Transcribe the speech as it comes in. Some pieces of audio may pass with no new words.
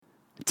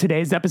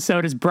Today's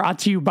episode is brought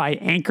to you by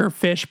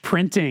Anchorfish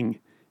Printing.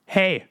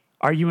 Hey,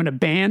 are you in a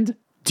band?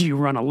 Do you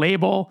run a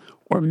label?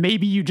 Or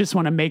maybe you just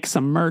want to make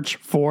some merch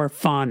for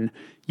fun?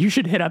 You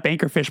should hit up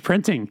Anchorfish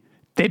Printing.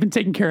 They've been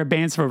taking care of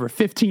bands for over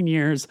 15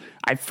 years.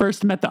 I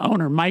first met the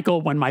owner,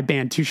 Michael, when my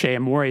band Touche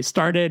Amore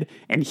started,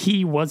 and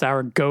he was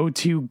our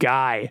go-to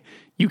guy.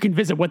 You can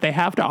visit what they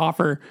have to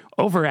offer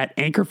over at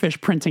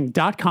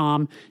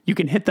anchorfishprinting.com. You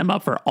can hit them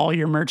up for all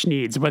your merch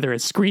needs, whether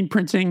it's screen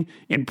printing,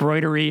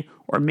 embroidery,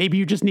 or maybe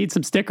you just need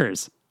some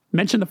stickers.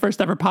 Mention the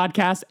First Ever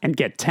Podcast and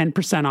get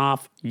 10%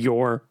 off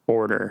your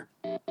order.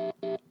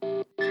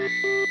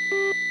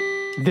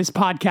 This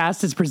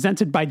podcast is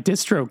presented by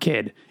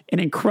DistroKid, an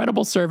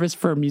incredible service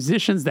for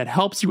musicians that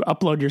helps you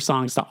upload your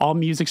songs to all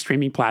music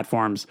streaming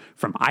platforms,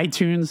 from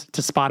iTunes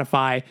to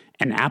Spotify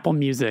and Apple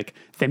Music,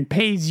 then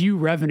pays you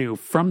revenue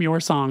from your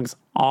songs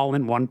all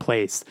in one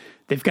place.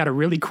 They've got a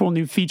really cool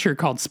new feature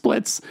called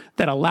Splits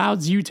that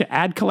allows you to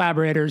add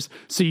collaborators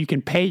so you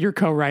can pay your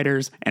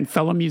co-writers and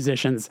fellow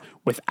musicians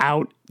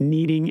without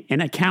needing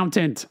an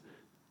accountant.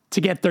 To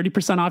get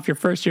 30% off your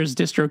first year's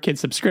DistroKid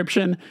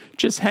subscription,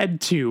 just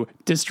head to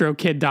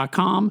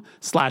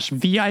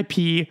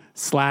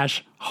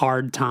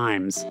distrokid.com/VIP/hard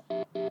times.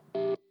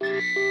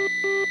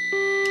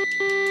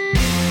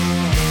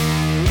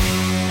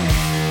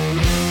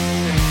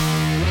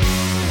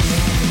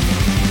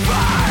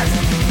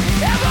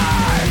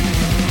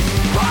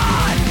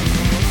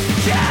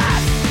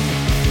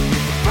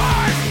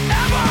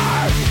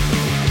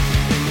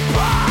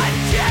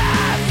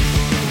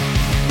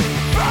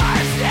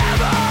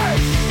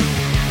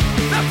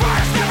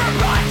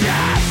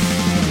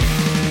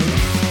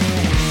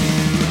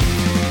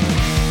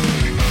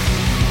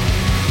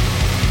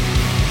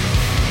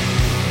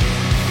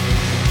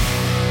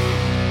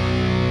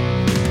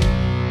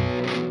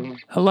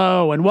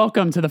 Hello, and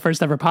welcome to the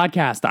First Ever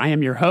Podcast. I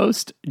am your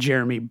host,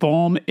 Jeremy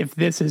Boehm. If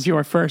this is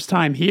your first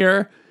time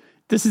here,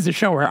 this is a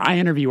show where I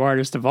interview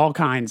artists of all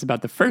kinds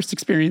about the first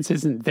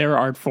experiences in their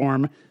art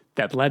form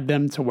that led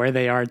them to where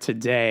they are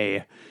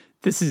today.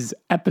 This is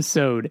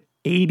episode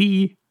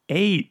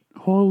 88.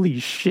 Holy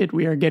shit,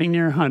 we are getting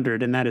near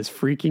 100, and that is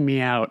freaking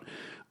me out.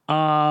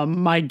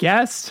 My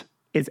guest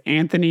is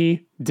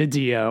Anthony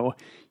DiDio.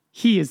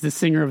 He is the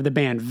singer of the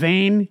band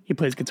Vane. He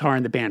plays guitar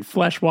in the band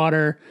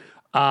Fleshwater.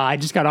 I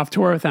just got off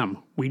tour with him.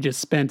 We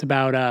just spent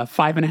about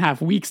 5.5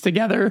 weeks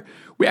together.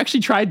 We actually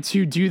tried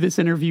to do this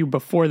interview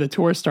before the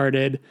tour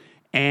started,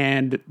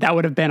 and that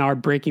would have been our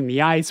breaking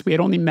the ice. We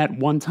had only met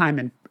one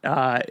time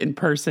in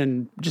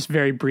person, just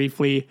very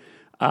briefly,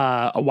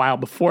 a while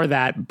before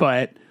that.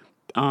 But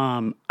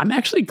I'm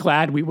actually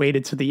glad we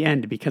waited to the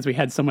end because we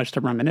had so much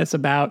to reminisce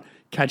about,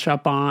 catch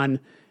up on,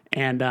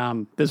 and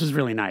this was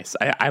really nice.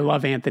 I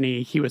love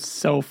Anthony. He was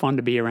so fun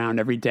to be around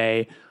every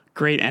day.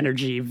 Great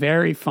energy,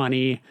 very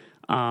funny.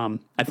 I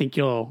think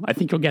you'll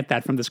get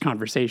that from this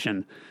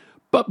conversation.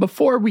 But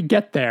before we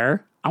get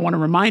there, I want to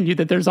remind you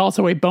that there's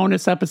also a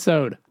bonus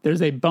episode.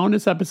 There's a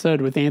bonus episode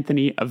with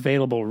Anthony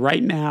available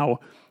right now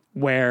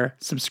where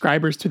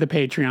subscribers to the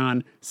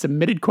Patreon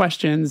submitted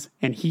questions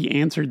and he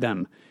answered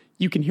them.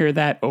 You can hear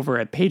that over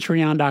at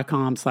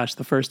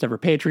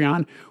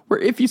patreon.com/thefirsteverpatreon, where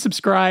if you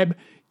subscribe,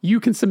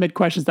 you can submit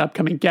questions to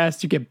upcoming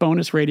guests. You get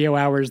bonus radio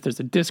hours. There's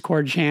a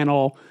Discord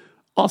channel,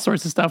 all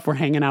sorts of stuff. We're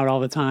hanging out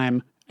all the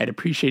time. I'd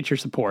appreciate your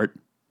support.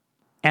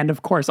 And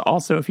of course,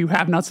 also, if you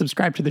have not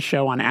subscribed to the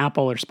show on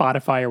Apple or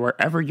Spotify or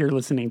wherever you're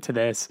listening to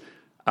this,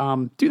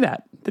 do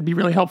that. That'd be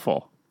really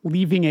helpful.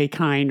 Leaving a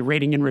kind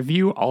rating and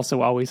review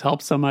also always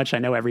helps so much. I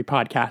know every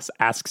podcast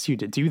asks you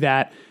to do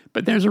that,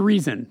 but there's a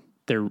reason.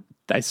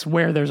 I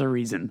swear there's a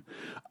reason.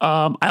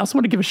 I also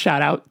want to give a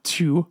shout out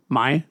to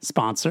my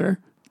sponsor,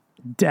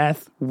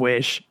 Death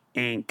Wish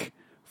Inc.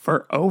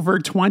 For over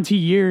 20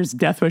 years,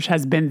 Death Wish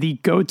has been the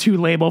go-to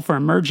label for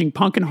emerging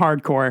punk and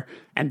hardcore,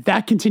 and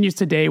that continues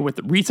today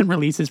with recent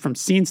releases from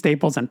scene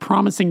staples and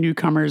promising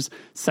newcomers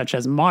such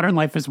as Modern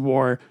Life is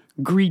War,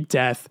 Greet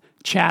Death,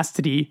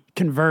 Chastity,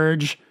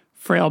 Converge,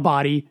 Frail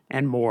Body,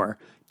 and more.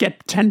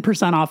 Get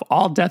 10% off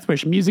all Death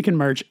Wish music and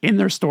merch in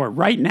their store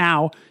right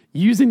now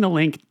using the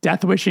link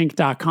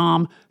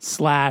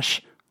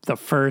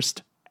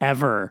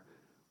deathwishinc.com/thefirstever,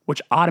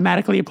 which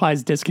automatically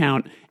applies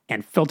discount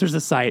and filters the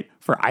site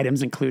for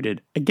items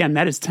included. Again,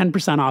 that is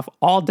 10% off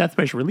all Death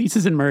Wish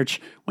releases and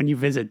merch when you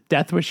visit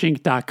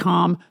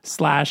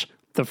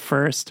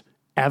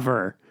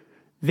deathwishinc.com/thefirstever.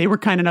 They were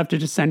kind enough to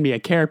just send me a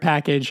care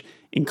package.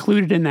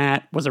 Included in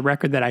that was a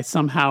record that I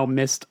somehow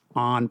missed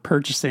on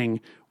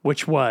purchasing,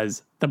 which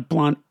was the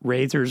Blunt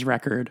Razors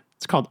record.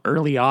 It's called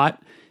Early Aught.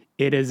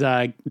 It is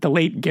the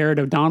late Garrett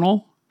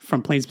O'Donnell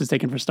from Planes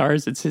Mistaken for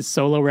Stars. It's his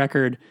solo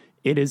record.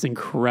 It is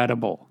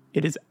incredible.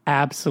 It is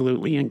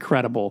absolutely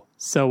incredible.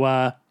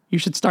 So you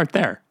should start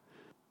there.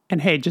 And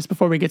hey, just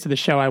before we get to the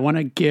show, I want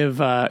to give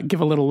a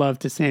little love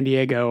to San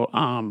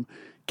Diego.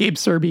 Gabe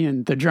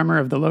Serbian, the drummer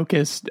of The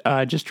Locust,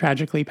 just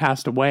tragically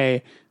passed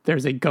away.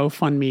 There's a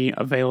GoFundMe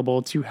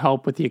available to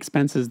help with the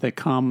expenses that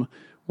come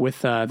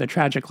with the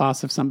tragic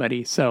loss of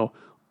somebody. So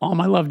all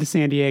my love to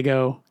San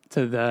Diego,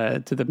 to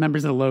the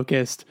members of The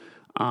Locust.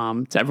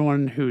 to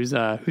everyone who's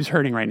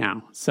hurting right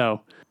now.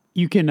 So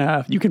you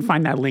can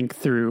find that link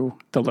through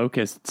the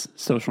Locust's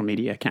social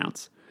media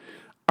accounts.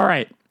 All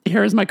right,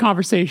 here is my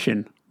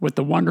conversation with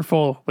the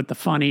wonderful, with the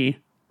funny,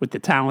 with the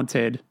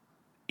talented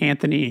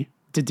Anthony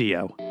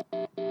DiDio.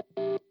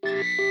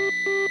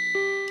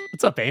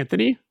 What's up,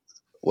 Anthony?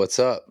 What's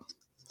up?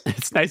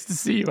 It's nice to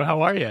see you.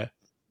 How are you?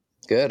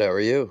 Good. How are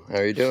you? How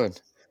are you doing?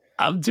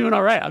 I'm doing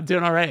all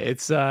right.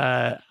 It's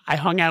I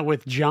hung out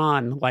with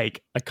John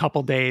like a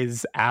couple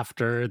days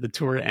after the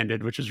tour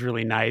ended, which was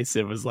really nice.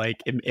 It was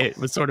like it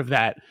was sort of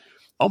that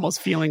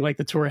almost feeling like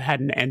the tour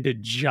hadn't ended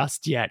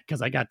just yet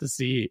because I got to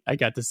see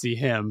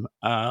him.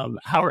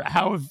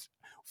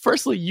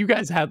 Firstly, you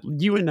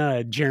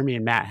and Jeremy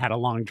and Matt had a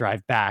long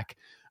drive back.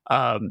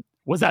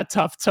 Was that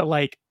tough to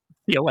like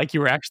feel like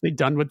you were actually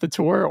done with the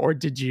tour, or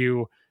did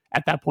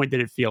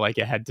it feel like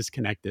it had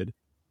disconnected?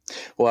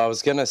 Well, I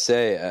was going to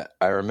say,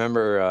 I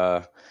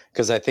remember,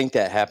 because I think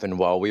that happened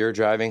while we were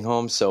driving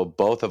home. So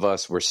both of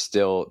us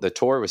the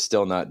tour was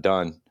still not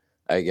done,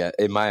 I guess,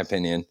 in my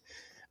opinion.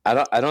 I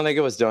don't think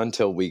it was done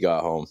till we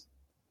got home.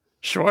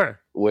 Sure.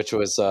 Which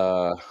was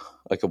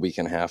like a week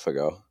and a half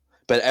ago.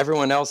 But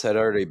everyone else had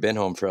already been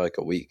home for like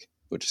a week,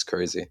 which is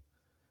crazy.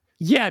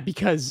 Yeah,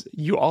 because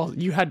you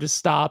had to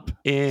stop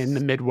in the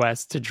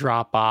Midwest to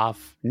drop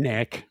off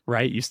Nick,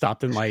 right? You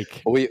stopped in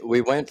like...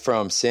 We went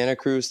from Santa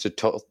Cruz to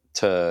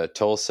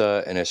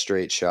Tulsa in a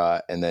straight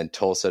shot, and then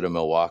Tulsa to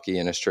Milwaukee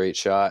in a straight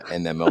shot,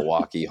 and then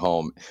Milwaukee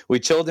home. We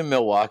chilled in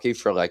Milwaukee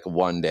for like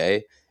one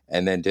day,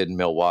 and then did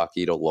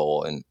Milwaukee to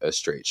Lowell in a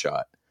straight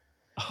shot.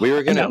 We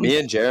were gonna, me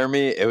and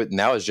Jeremy.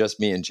 Now it's just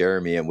me and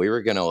Jeremy, and we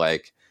were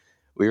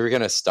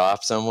gonna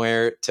stop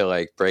somewhere to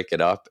like break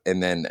it up,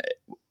 and then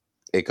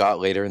it got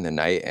later in the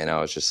night, and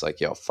I was just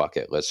like, "Yo, fuck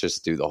it, let's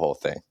just do the whole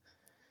thing,"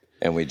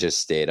 and we just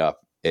stayed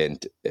up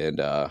and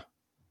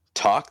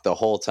talked the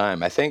whole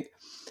time. I think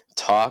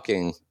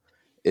talking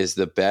is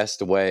the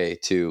best way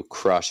to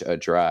crush a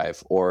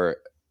drive or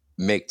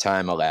make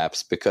time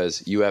elapse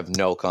because you have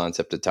no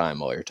concept of time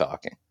while you're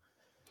talking.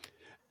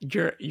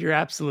 You're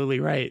absolutely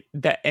right.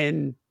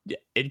 And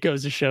it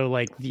goes to show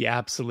like the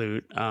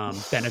absolute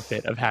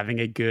benefit of having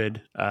a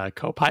good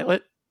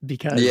co-pilot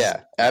because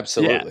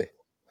absolutely.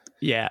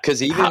 Yeah.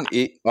 Because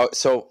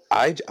so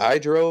I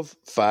drove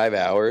 5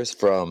 hours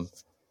from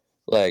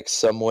like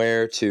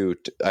somewhere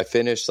I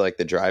finished like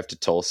the drive to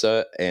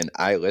Tulsa, and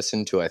I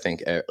listened to, I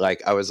think,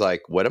 like I was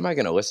like, what am I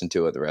going to listen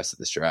to the rest of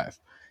this drive?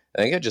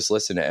 I think I just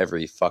listened to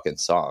every fucking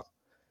song.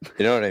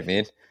 You know what I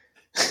mean?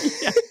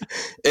 Yeah.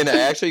 And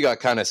I actually got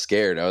kind of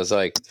scared. I was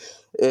like,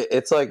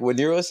 it's like when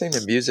you're listening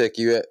to music,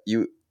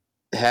 you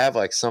have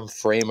like some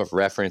frame of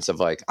reference of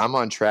like, I'm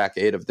on track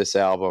 8 of this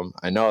album.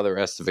 I know how the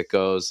rest of it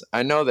goes.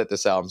 I know that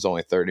this album's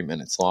only 30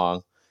 minutes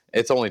long.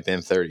 It's only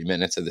been 30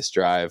 minutes of this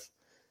drive.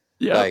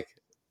 Yeah. Like,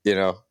 you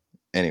know,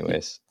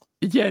 anyways.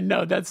 Yeah,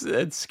 no,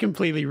 that's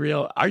completely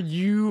real. Are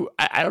you,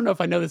 I don't know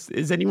if I know this,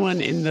 is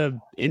anyone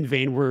in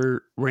vein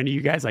were any of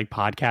you guys like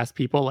podcast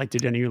people? Like,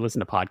 did any of you listen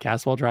to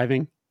podcasts while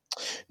driving?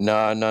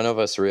 No, none of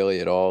us really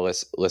at all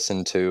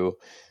listen to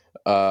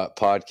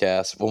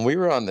podcasts. When we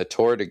were on the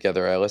tour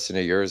together, I listened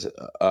to yours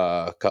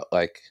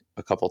like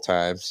a couple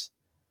times,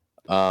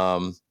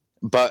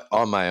 but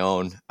on my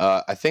own.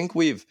 I think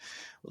we've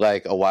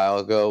like a while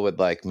ago would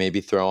like maybe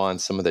throw on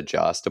some of the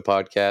Josta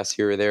podcasts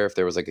here or there if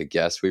there was like a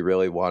guest we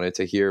really wanted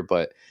to hear.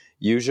 But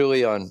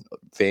usually on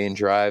van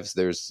drives,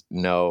 there's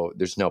no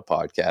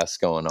podcasts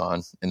going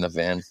on in the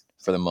van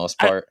for the most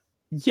part.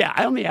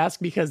 I only ask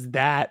because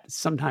that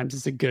sometimes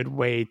is a good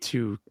way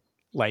to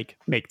like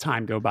make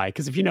time go by.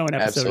 Because if you know an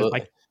episode is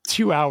like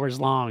 2 hours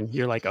long,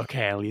 you're like,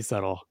 okay, at least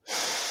that'll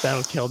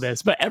kill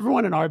this. But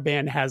everyone in our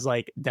band has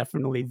like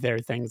definitely their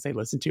things they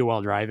listen to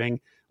while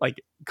driving.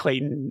 Like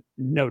Clayton,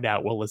 no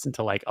doubt, will listen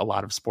to like a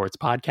lot of sports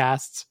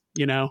podcasts,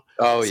 you know?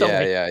 Oh, so,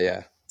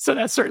 yeah. So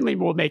that certainly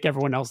will make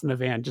everyone else in the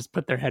van just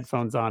put their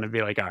headphones on and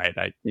be like, all right,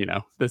 I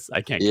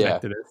can't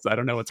connect to this. I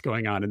don't know what's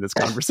going on in this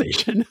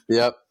conversation.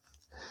 Yep.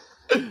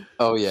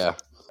 Oh, yeah.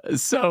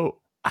 So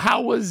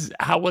how was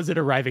it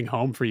arriving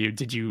home for you?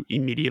 Did you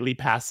immediately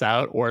pass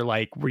out, or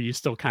like were you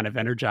still kind of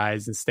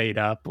energized and stayed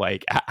up?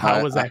 Like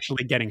how was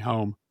actually getting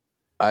home?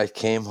 I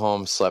came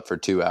home, slept for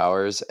 2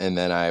 hours, and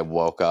then I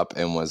woke up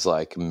and was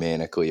like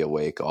manically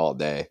awake all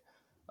day.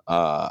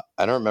 I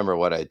don't remember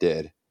what I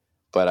did,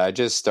 but I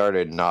just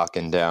started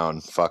knocking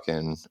down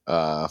fucking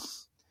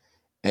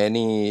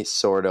any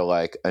sort of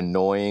like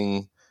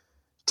annoying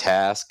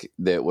task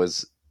that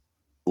was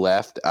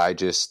left. I've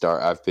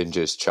been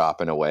just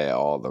chopping away at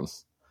all of them.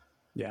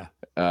 Yeah.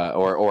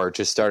 Or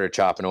just started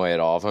chopping away at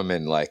all of them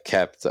and like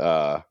kept,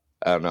 I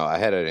don't know. I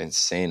had an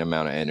insane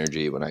amount of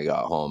energy when I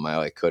got home. I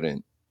like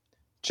couldn't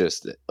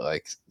just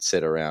like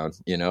sit around,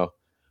 you know?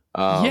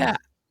 Yeah.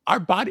 Our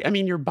body, I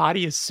mean, your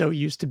body is so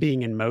used to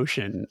being in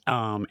motion.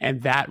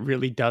 And that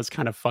really does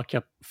kind of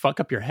fuck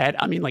up your head.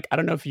 I mean, like, I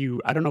don't know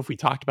if we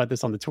talked about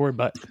this on the tour,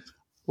 but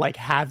like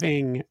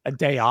having a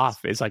day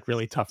off is like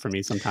really tough for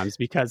me sometimes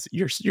because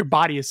your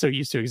body is so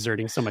used to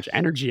exerting so much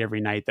energy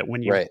every night that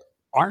when you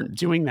aren't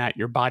doing that,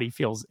 your body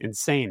feels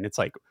insane. It's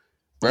like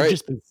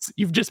Right.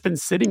 You've just been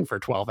sitting for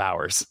 12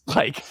 hours.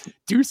 Like,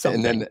 do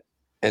something.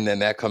 And then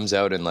that comes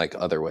out in like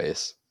other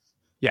ways.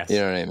 Yes. You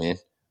know what I mean?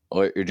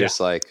 Or you're just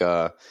like,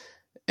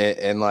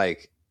 and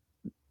like,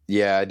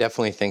 yeah, I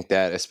definitely think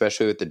that,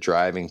 especially with the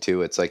driving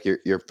too, it's like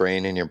your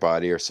brain and your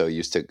body are so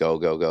used to go,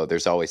 go, go.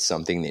 There's always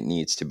something that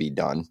needs to be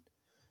done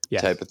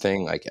type of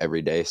thing, like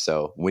every day.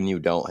 So when you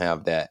don't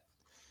have that,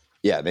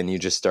 then you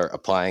just start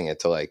applying it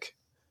to like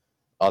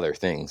other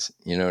things.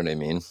 You know what I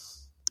mean?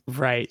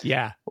 Right.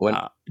 Yeah.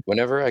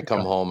 Whenever I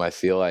come home, I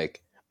feel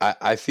like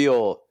I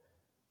feel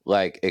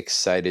like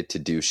excited to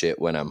do shit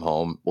when I'm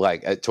home.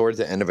 Like towards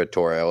the end of a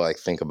tour, I like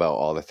think about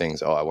all the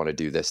things. Oh, I want to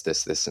do this,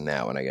 this, this, and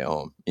that when I get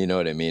home. You know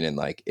what I mean? And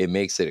like it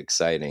makes it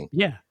exciting.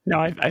 Yeah. No,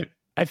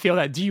 I feel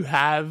that. Do you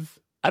have?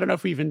 I don't know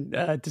if we even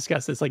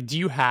discussed this. Like, do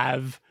you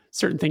have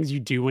certain things you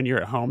do when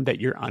you're at home that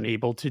you're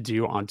unable to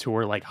do on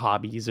tour, like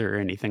hobbies or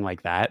anything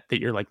like that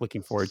you're like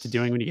looking forward to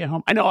doing when you get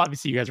home? I know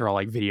obviously you guys are all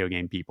like video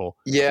game people.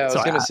 Yeah, I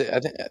was gonna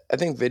say I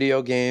think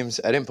video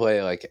games. I didn't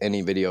play like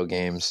any video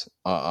games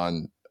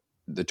on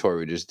the tour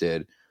we just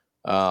did,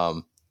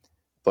 but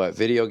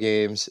video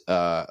games.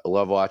 I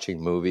love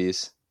watching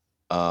movies.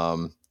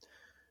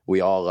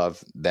 We all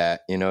love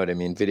that. You know what I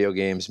mean? Video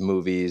games,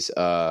 movies,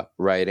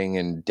 writing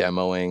and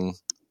demoing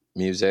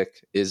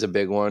music is a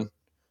big one.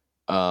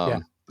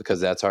 Because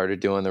that's hard to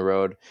do on the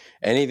road.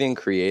 Anything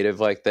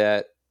creative like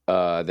that,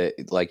 that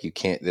like you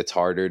can't, that's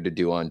harder to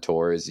do on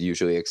tour is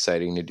usually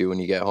exciting to do when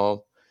you get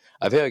home.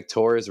 I feel like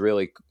tour is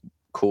really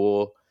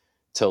cool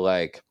to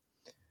like,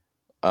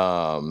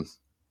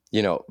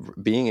 you know,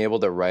 being able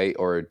to write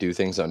or do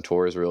things on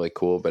tour is really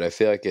cool, but I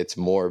feel like it's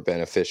more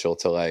beneficial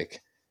to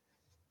like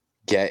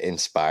get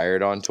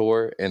inspired on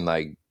tour and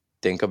like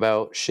think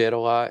about shit a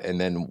lot.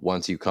 And then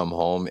once you come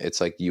home, it's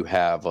like you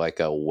have like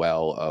a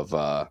well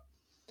of,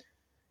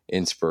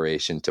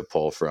 inspiration to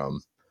pull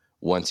from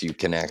once you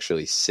can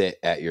actually sit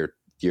at your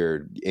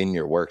in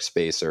your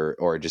workspace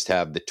or just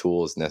have the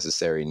tools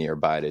necessary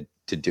nearby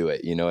to do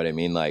it. You know what I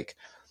mean? Like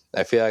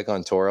I feel like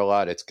on tour a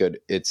lot, it's good.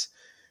 It's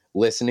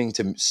listening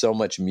to so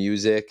much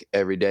music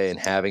every day and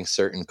having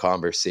certain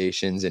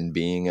conversations and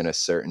being in a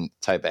certain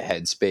type of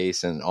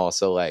headspace. And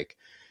also like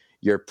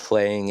you're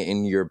playing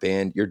in your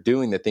band, you're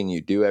doing the thing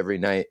you do every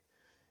night.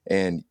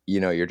 And, you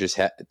know, you're just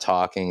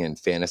talking and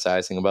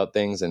fantasizing about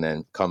things. And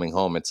then coming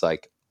home, it's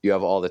like, you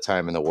have all the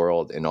time in the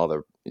world and all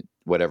the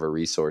whatever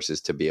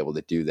resources to be able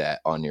to do that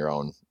on your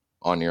own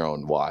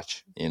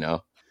watch, you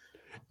know?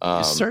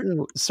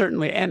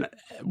 Certainly. And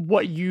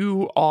what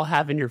you all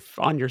have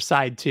on your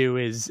side too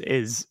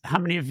is how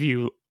many of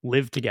you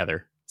live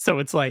together? So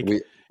it's like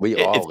we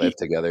all live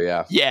together.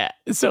 Yeah. Yeah.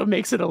 So it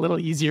makes it a little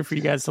easier for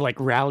you guys to like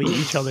rally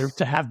each other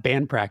to have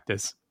band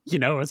practice. You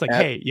know, it's like,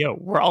 hey,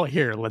 we're all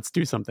here. Let's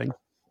do something.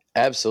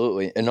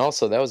 Absolutely. And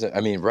also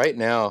right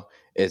now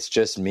it's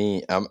just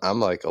me. I'm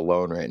like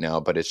alone right now,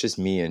 but it's just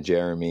me and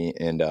Jeremy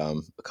and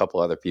a couple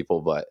other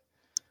people, but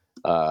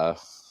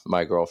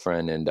my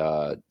girlfriend and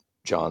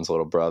John's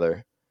little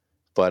brother.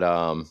 But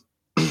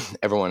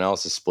everyone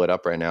else is split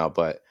up right now.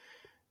 But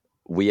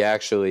we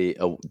actually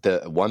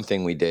the one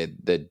thing we did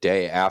the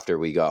day after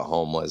we got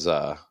home was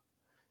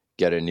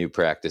get a new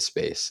practice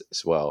space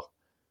as well,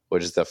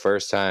 which is the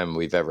first time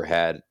we've ever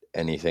had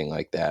anything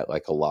like that,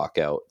 like a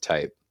lockout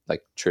type,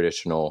 like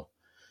traditional,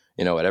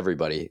 you know, what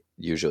everybody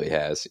usually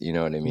has, you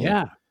know what I mean?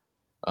 Yeah.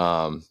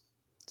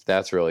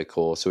 That's really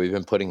cool. So we've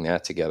been putting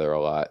that together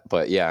a lot,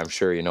 but yeah, I'm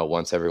sure, you know,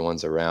 once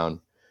everyone's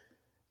around,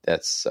 that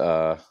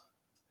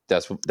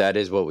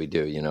is what we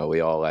do. You know,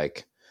 we all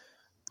like,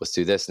 let's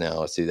do this now,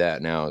 let's do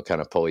that now, and kind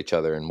of pull each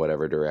other in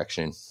whatever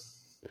direction.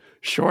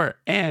 Sure.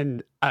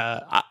 And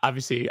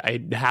obviously I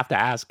have to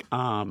ask,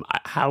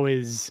 how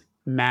is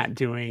Matt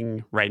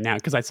doing right now?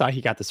 Because I saw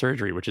he got the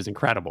surgery, which is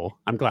incredible.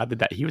 I'm glad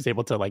that he was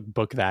able to like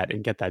book that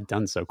and get that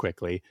done so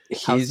quickly.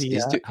 How's he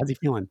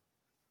feeling?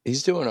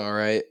 He's doing all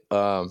right.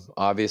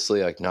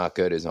 Obviously like not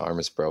good. His arm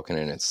is broken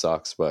and it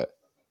sucks,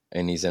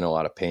 and he's in a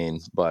lot of pain,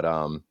 but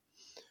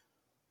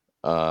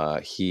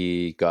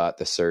he got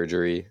the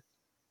surgery,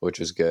 which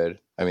was good.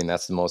 I mean,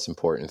 that's the most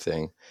important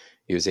thing.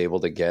 He was able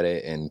to get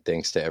it, and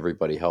thanks to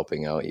everybody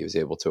helping out, he was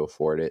able to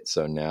afford it.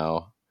 So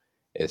now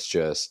it's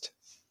just,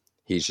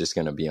 he's just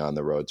going to be on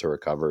the road to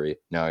recovery.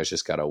 Now he's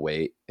just got to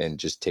wait and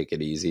just take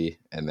it easy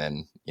and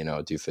then, you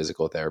know, do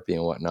physical therapy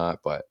and whatnot.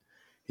 But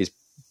he's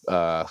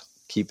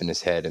keeping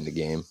his head in the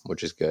game,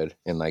 which is good,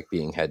 and like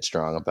being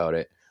headstrong about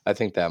it. I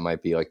think that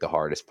might be like the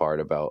hardest part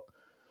about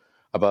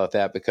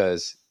that,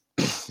 because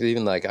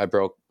even like I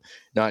broke,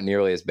 not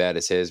nearly as bad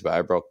as his, but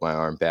I broke my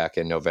arm back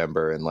in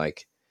November, and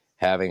like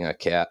having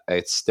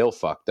it's still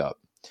fucked up,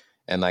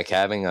 and like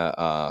having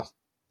a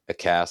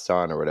cast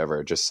on or whatever,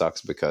 it just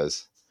sucks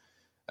because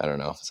I don't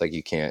know. It's like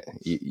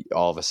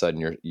all of a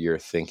sudden you're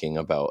thinking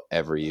about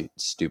every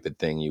stupid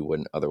thing you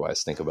wouldn't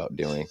otherwise think about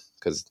doing,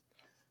 because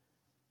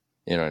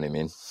you know what I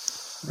mean?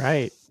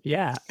 Right.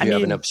 Yeah. If you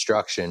have an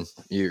obstruction,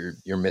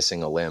 you're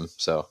missing a limb.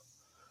 So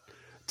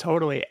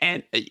totally.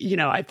 And you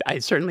know, I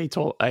certainly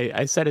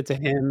I said it to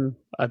him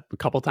a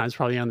couple times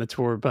probably on the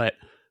tour, but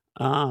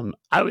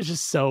I was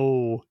just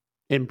so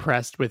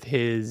impressed with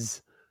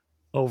his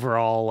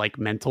overall like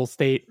mental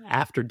state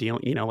after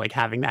dealing, like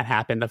having that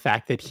happen, the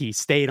fact that he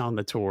stayed on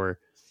the tour.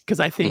 Because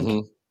I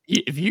think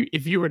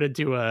if you were to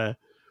do a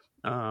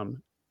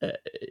um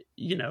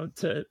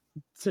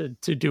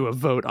to do a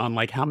vote on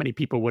like how many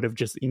people would have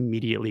just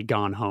immediately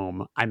gone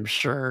home, I'm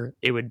sure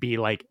it would be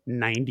like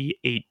 98%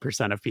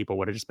 of people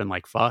would have just been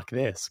like, fuck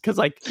this. Because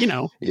like,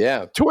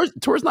 Yeah.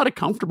 tour's not a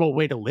comfortable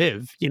way to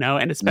live,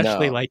 and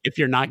especially No. like if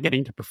you're not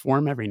getting to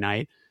perform every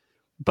night.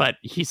 But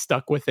he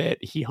stuck with it.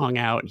 He hung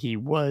out. He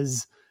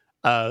was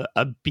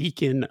a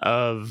beacon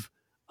of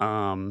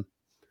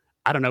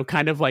I don't know,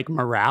 kind of like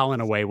morale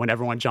in a way when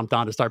everyone jumped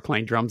on to start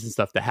playing drums and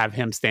stuff, to have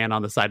him stand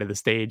on the side of the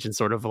stage and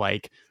sort of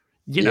like,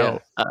 be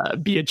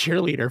a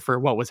cheerleader for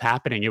what was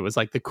happening. It was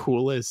like the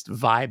coolest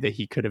vibe that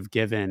he could have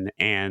given.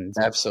 And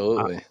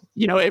Absolutely.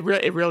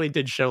 it really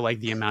did show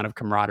like the amount of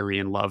camaraderie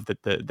and love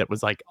that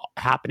was like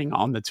happening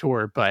on the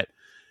tour. But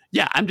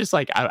yeah, I'm just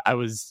like, I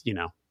was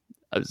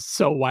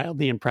so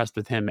wildly impressed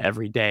with him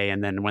every day.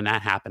 And then when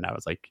that happened, I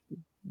was like,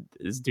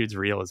 this dude's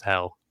real as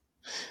hell.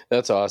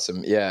 That's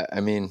awesome. Yeah. I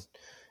mean,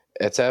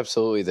 it's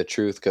absolutely the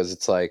truth, because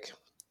it's like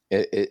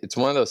it's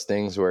one of those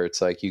things where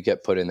it's like you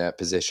get put in that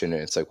position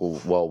and it's like,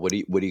 well, what are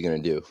you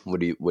going to do?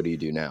 What do you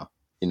do now?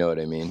 You know what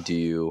I mean?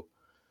 It's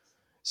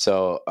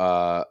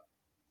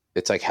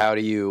like, how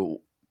do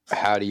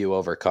you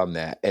overcome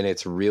that? And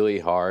it's really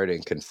hard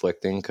and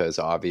conflicting, because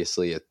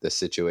obviously the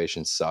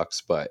situation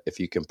sucks, but if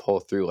you can pull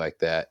through like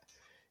that,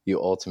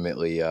 you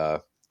ultimately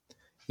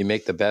you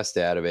make the best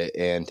out of it.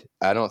 And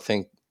I don't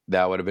think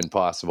that would have been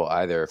possible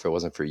either if it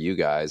wasn't for you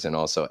guys and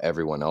also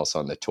everyone else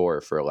on the tour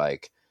for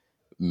like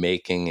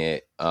making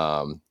it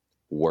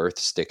worth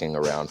sticking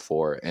around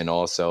for, and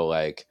also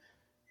like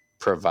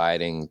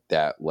providing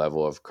that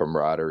level of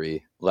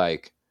camaraderie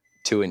like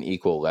to an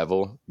equal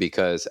level.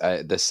 Because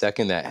the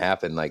second that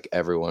happened, like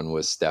everyone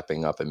was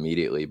stepping up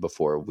immediately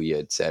before we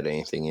had said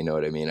anything. You know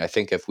what I mean? I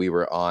think if we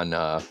were on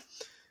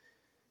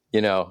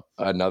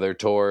another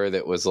tour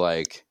that was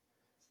like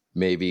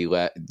maybe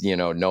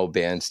no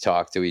bands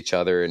talk to each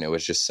other and it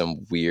was just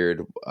some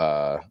weird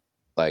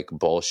like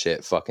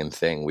bullshit fucking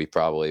thing, we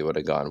probably would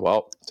have gone,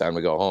 well, time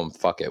to go home,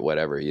 fuck it,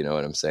 whatever, you know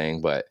what I'm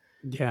saying? But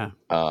yeah,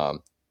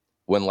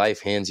 when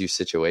life hands you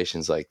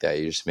situations like that,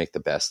 you just make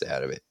the best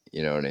out of it,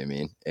 you know what I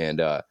mean?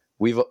 And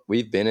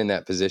we've been in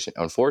that position.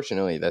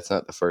 Unfortunately, that's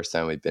not the first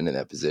time we've been in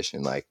that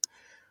position. Like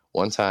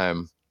one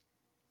time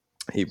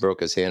he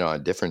broke his hand on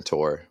a different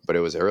tour, but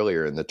it was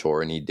earlier in the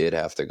tour and he did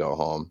have to go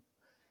home.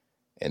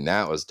 And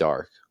that was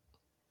dark.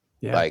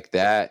 Yeah. Like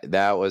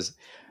that was,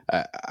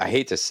 I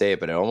hate to say it,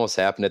 but it almost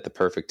happened at the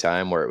perfect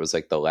time, where it was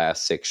like the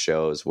last 6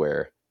 shows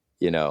where,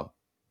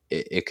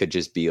 it could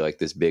just be like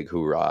this big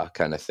hoorah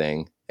kind of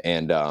thing.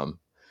 And,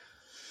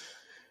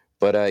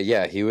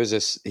 yeah, he was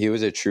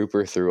a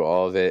trooper through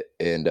all of it.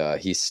 And,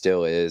 he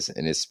still is,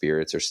 and his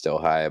spirits are still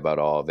high about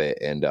all of it.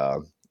 And,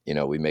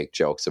 we make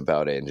jokes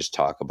about it and just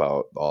talk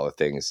about all the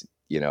things,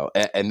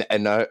 and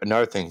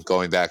another thing,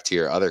 going back to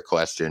your other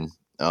question,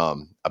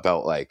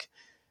 about like,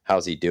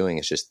 how's he doing?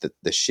 It's just the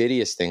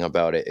shittiest thing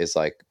about it is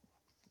like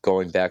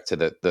going back to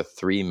the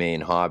 3 main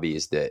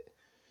hobbies that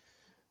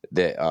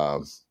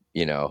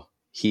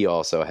he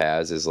also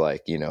has is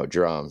like,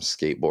 drums,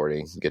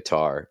 skateboarding,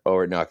 guitar,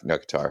 or not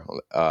guitar,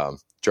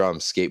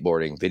 drums,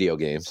 skateboarding, video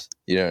games.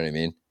 You know what I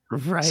mean?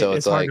 Right. So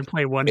it's like, hard to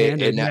play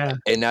one-handed.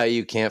 And now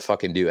you can't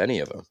fucking do any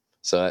of them.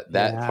 So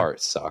that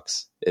part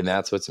sucks. And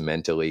that's what's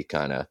mentally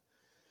kind of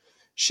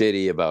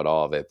shitty about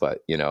all of it.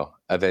 But,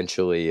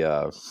 eventually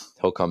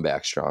he'll come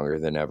back stronger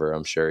than ever,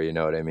 I'm sure. You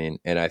know what I mean?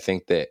 And I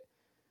think that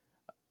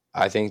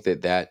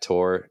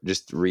tour,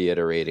 just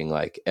reiterating,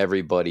 like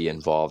everybody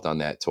involved on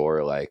that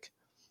tour, like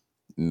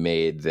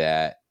made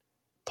that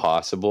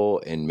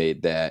possible, and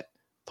made that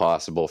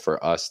possible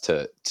for us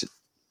to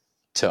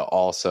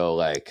also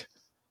like,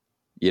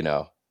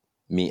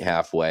 meet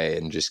halfway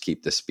and just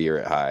keep the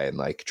spirit high and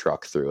like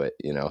truck through it,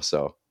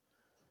 so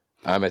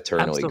I'm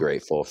eternally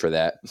grateful for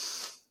that.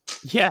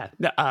 Yeah.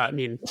 I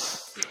mean,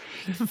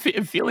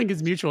 feeling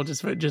is mutual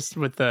just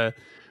with the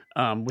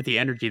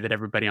energy that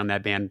everybody on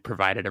that band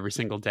provided every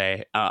single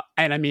day.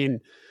 And I mean,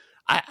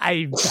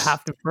 I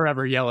have to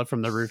forever yell it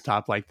from the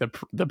rooftop. Like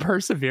the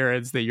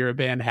perseverance that your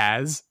band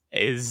has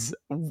is,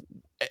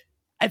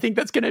 I think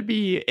that's going to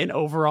be an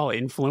overall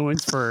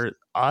influence for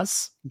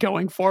us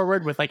going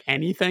forward with like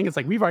anything. It's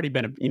like, we've already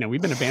been,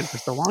 we've been a band for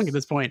so long at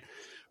this point,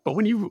 but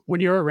when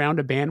you're around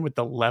a band with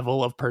the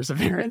level of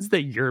perseverance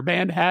that your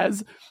band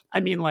has,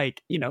 I mean,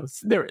 like,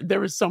 there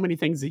was so many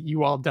things that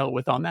you all dealt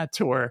with on that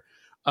tour,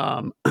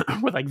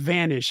 with like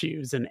van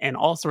issues and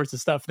all sorts of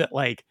stuff that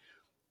like,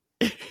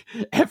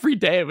 every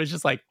day it was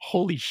just like,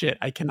 holy shit,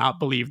 I cannot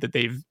believe that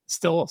they've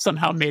still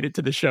somehow made it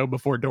to the show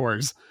before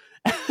doors.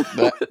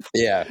 But,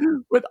 yeah.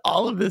 With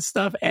all of this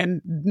stuff.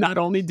 And not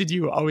only did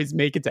you always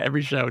make it to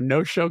every show,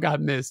 no show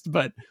got missed,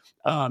 but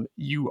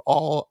you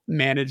all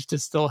managed to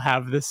still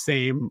have the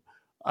same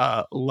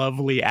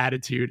lovely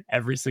attitude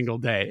every single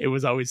day. It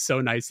was always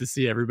so nice to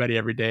see everybody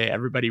every day.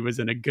 Everybody was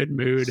in a good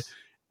mood.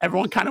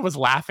 everyone kind of was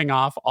laughing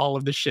off all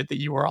of the shit that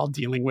you were all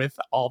dealing with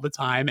all the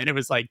time. And it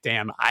was like,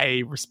 damn,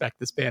 I respect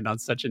this band on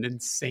such an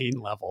insane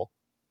level.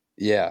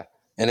 Yeah.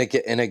 And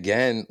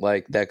again,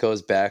 like that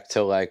goes back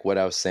to like what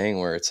I was saying,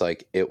 where it's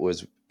like,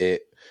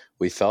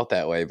 we felt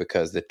that way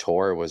because the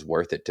tour was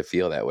worth it to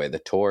feel that way. The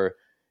tour,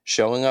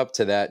 showing up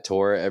to that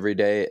tour every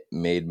day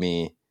made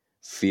me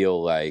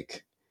feel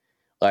like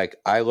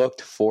I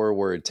looked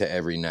forward to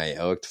every night.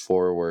 I looked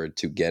forward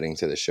to getting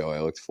to the show.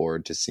 I looked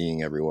forward to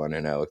seeing everyone,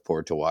 and I looked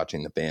forward to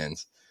watching the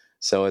bands.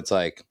 So it's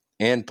like,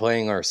 and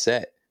playing our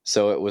set.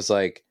 So it was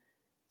like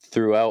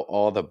throughout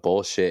all the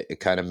bullshit, it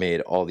kind of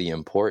made all the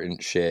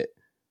important shit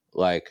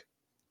like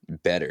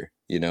better.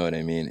 You know what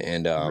I mean?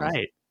 And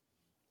Right.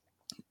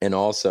 And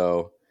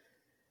also,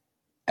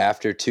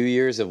 after 2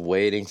 years of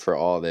waiting for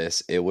all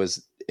this, it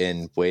was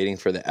in waiting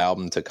for the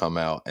album to come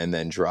out and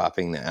then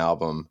dropping the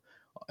album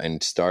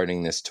and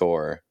starting this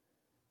tour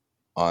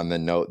on the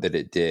note that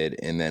it did,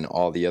 and then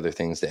all the other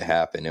things that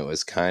happened. It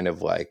was kind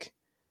of like,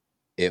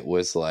 it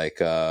was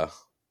a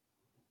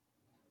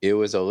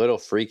little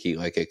freaky.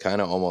 Like it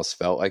kind of almost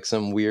felt like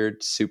some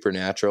weird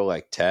supernatural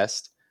like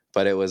test,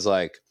 but it was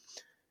like,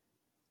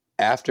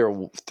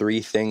 after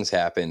 3 things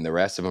happen, the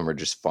rest of them are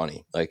just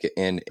funny. Like,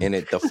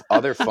 the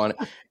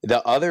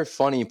other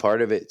funny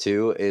part of it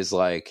too is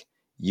like,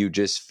 you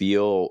just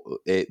feel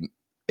it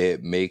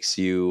makes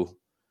you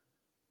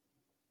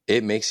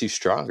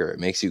stronger. It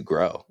makes you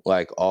grow.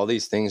 Like all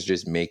these things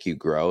just make you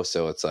grow.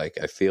 So it's like,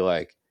 I feel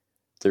like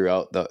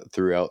throughout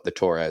the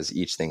tour, as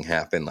each thing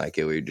happened, like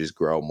it would just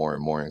grow more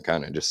and more, and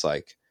kind of just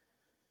like,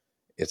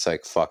 it's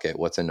like, fuck it,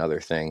 what's another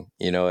thing?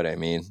 You know what I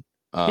mean?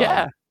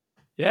 Yeah.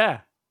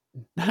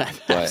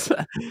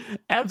 But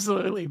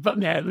Absolutely. But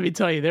man, let me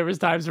tell you, there was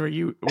times where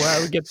I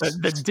would get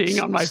the ding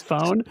on my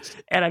phone,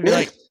 and I'd be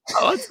like,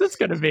 oh, what's this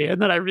gonna be? And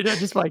then I read it,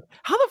 just like,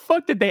 how the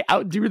fuck did they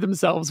outdo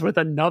themselves with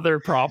another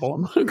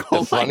problem?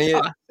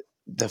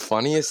 The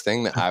funniest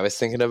thing that I was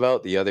thinking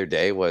about the other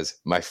day was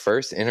my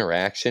first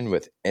interaction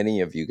with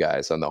any of you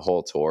guys on the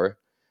whole tour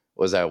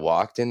was I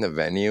walked in the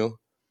venue,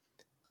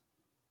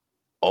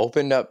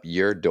 opened up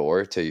your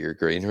door to your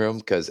green room,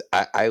 because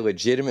I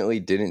legitimately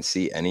didn't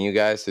see any of you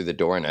guys through the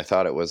door, and I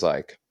thought it was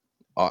like,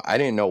 I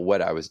didn't know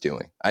what I was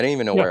doing. I didn't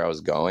even know where I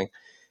was going.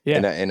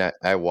 Yeah. And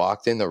I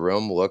walked in the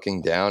room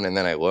looking down, and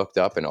then I looked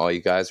up, and all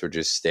you guys were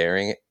just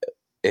staring.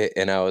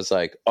 And I was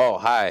like, oh,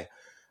 hi,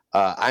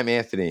 I'm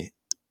Anthony.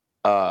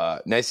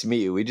 Nice to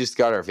meet you. We just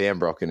got our van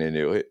broken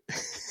into.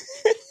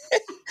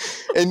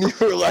 And you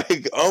were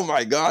like, oh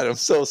my God, I'm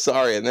so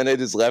sorry. And then I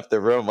just left the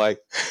room. Like,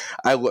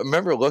 I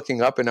remember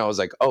looking up and I was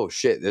like, oh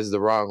shit, this is the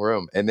wrong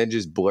room. And then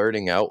just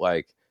blurting out,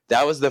 like,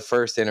 that was the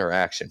first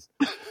interaction.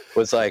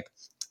 Was like,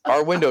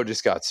 our window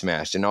just got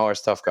smashed and all our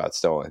stuff got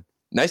stolen.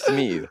 Nice to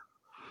meet you.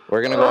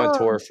 We're going to go on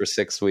tour for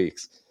 6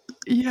 weeks.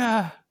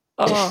 Yeah.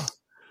 Oh,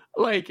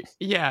 like,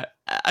 yeah.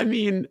 I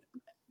mean,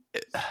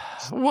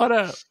 what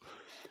a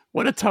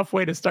tough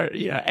way to start.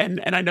 Yeah.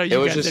 And I know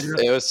you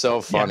it was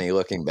so funny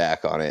looking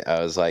back on it.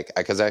 I was like,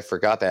 because I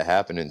forgot that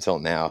happened until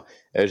now.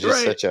 It was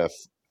just such a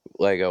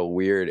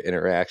weird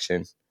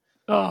interaction.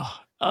 Oh,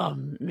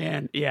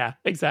 man. Yeah,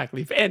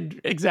 exactly.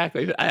 And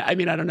exactly. I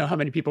mean, I don't know how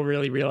many people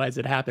really realize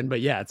it happened,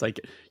 but yeah, it's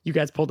like you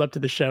guys pulled up to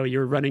the show, you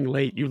were running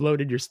late, you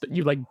loaded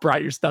you like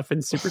brought your stuff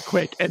in super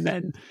quick, and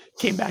then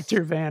came back to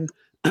your van,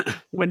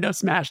 window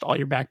smashed, all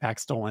your backpacks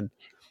stolen.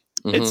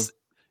 Mm-hmm.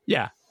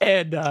 Yeah.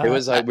 And it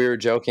was like, we were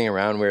joking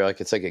around. We were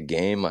like, it's like a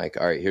game. Like,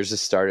 all right, here's the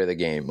start of the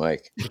game.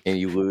 Like, and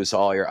you lose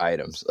all your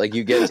items. Like,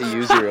 you get to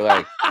use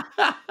your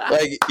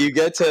you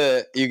get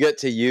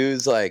to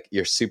use like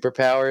your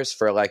superpowers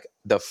for like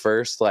the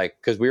first, like,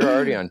 because we were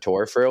already on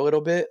tour for a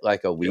little bit,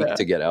 like a week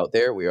to get out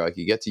there. We were like,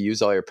 you get to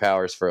use all your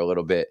powers for a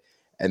little bit,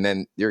 and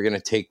then you're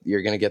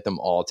gonna get them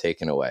all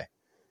taken away,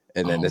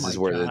 and then this is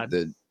where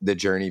the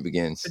journey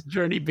begins. The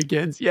journey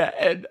begins. Yeah.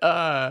 And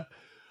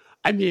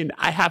I mean,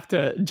 I have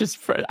to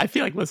I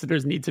feel like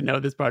listeners need to know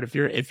this part if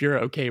you're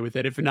okay with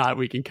it. If not,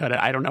 we can cut it.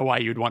 I don't know why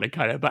you'd want to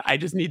cut it, but I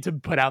just need to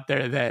put out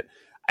there that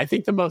I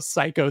think the most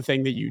psycho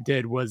thing that you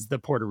did was the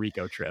Puerto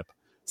Rico trip.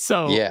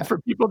 So for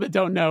people that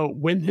don't know,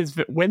 when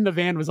the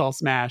van was all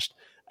smashed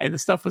and the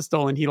stuff was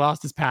stolen, he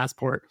lost his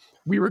passport.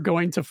 We were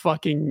going to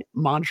fucking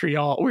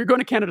Montreal. We were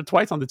going to Canada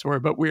twice on the tour,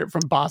 but we were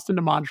from Boston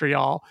to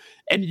Montreal.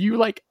 And you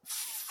like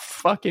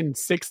fucking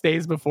 6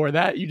 days before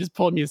that, you just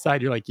pulled me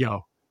aside. You're like,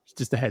 yo,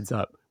 just a heads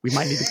up. We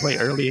might need to play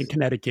early in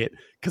Connecticut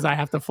because I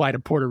have to fly to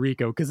Puerto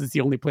Rico because it's the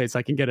only place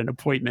I can get an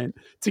appointment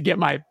to get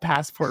my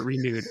passport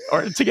renewed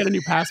or to get a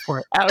new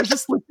passport. I was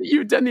just looking at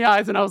you dead in the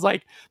eyes and I was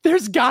like,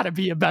 there's got to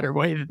be a better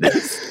way than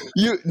this.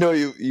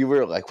 You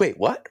were like, wait,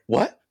 what?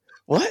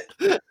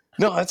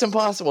 No, that's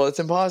impossible. It's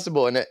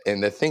impossible.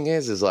 And the thing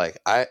is like,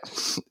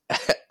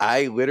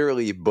 I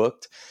literally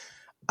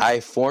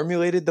I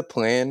formulated the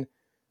plan,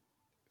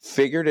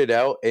 figured it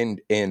out,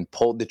 and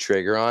pulled the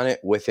trigger on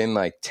it within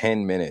like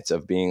 10 minutes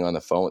of being on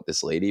the phone with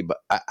this lady. But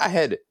I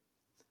had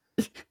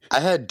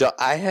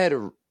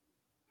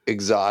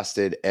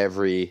exhausted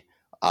every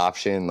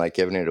option, like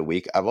giving it a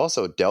week. I've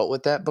also dealt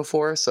with that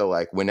before. So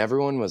like when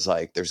everyone was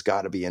like, there's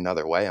got to be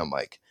another way, I'm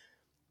like,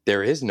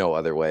 there is no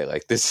other way.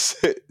 Like this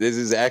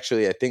is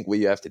actually, I think, what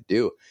you have to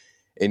do.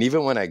 And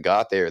even when I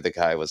got there, the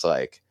guy was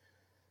like,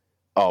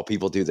 oh,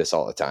 people do this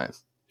all the time.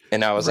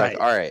 And I was Right.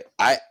 like, all right,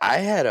 I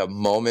had a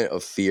moment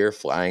of fear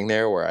flying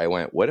there where I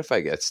went, what if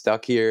I get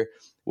stuck here?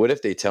 What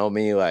if they tell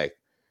me like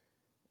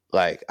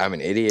I'm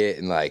an idiot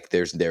and like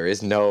there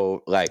is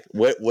no like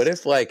what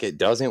if like it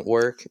doesn't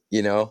work,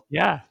 you know?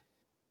 Yeah.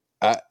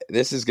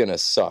 This is gonna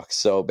suck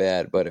so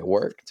bad, but it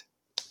worked.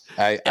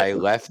 I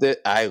left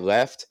it. I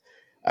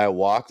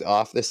walked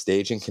off the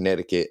stage in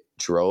Connecticut,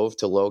 drove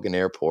to Logan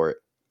Airport,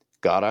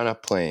 got on a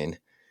plane,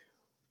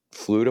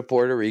 flew to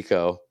Puerto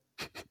Rico,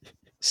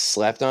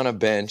 slept on a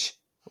bench,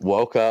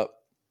 woke up,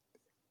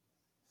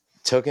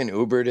 took an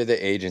Uber to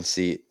the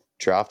agency,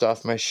 dropped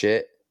off my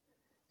shit,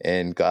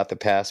 and got the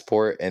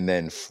passport, and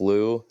then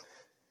flew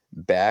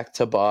back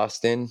to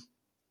Boston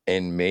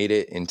and made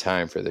it in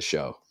time for the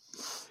show.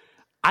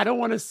 I don't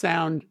want to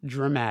sound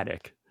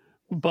dramatic,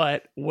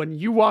 but when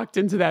you walked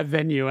into that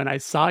venue and I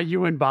saw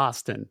you in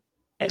Boston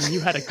and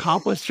you had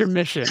accomplished your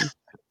mission,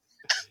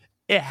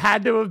 it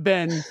had to have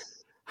been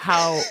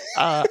how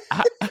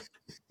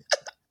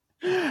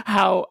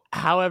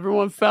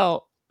everyone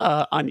felt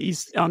on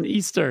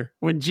Easter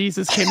when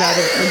Jesus came out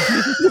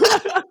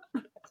of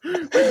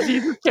when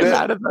Jesus came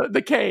out of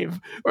the cave,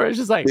 where it's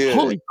just like,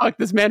 holy fuck,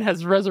 this man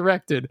has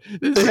resurrected.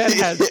 This man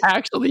has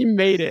actually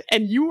made it.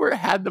 And you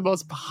had the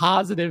most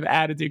positive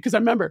attitude. Because I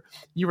remember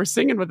you were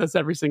singing with us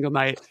every single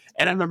night.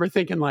 And I remember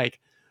thinking like,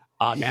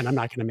 oh man, I'm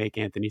not going to make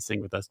Anthony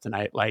sing with us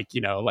tonight. Like,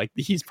 you know, like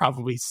he's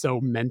probably so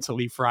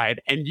mentally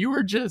fried. And you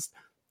were just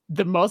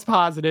the most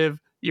positive.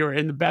 You were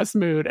in the best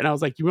mood. And I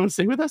was like, you want to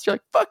sing with us? You're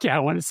like, fuck yeah, I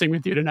want to sing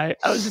with you tonight.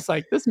 I was just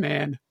like, this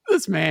man.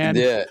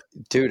 Yeah,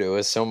 dude, it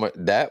was so much.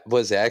 That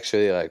was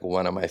actually like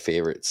one of my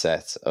favorite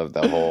sets of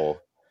the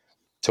whole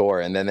tour.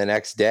 And then the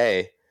next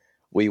day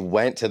we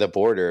went to the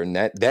border, and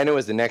then it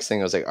was the next thing.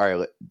 I was like, all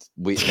right,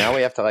 now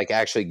we have to like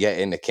actually get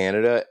into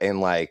Canada. And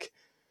like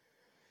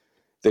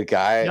the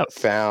guy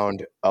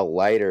found a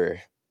lighter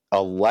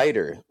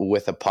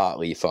with a pot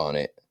leaf on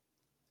it.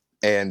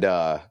 And,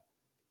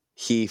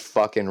 he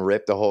fucking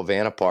ripped the whole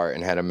van apart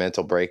and had a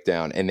mental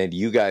breakdown. And then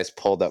you guys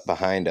pulled up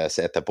behind us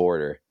at the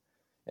border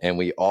and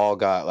we all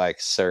got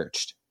like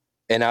searched.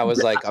 And I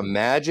was like,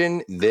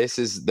 imagine this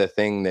is the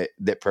thing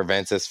that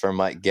prevents us from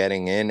like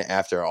getting in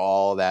after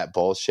all that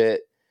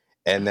bullshit.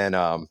 And then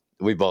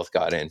we both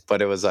got in,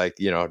 but it was like,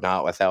 you know,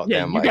 not without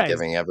them like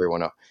giving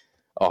everyone a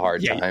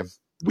hard time.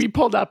 We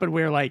pulled up and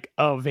we were like,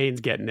 oh,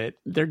 Vane's getting it.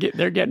 They're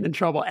getting in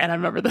trouble. And I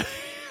remember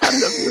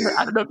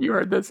I don't know if you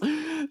heard this.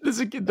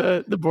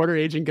 The border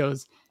agent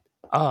goes,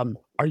 are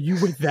you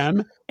with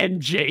them?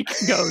 And Jake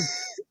goes,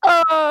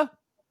 I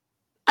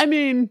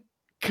mean,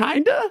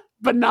 kinda,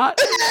 but not.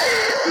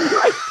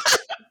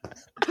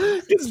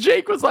 Because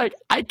Jake was like,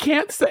 I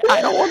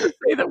don't want to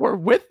say that we're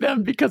with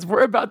them because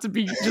we're about to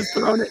be just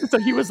thrown in. So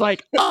he was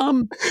like, I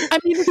mean,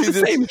 it's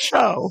the same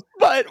show,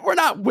 but we're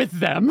not with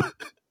them.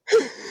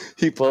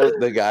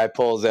 The guy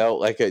pulls out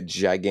like a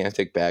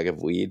gigantic bag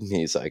of weed and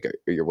he's like,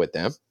 are you with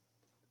them?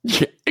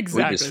 Yeah,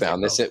 exactly.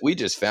 We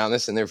just found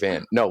this in their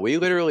van. No, we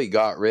literally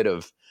got rid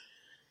of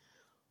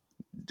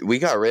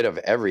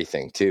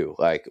everything too.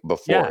 Like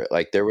before,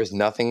 like there was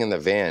nothing in the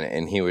van,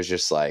 and he was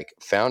just like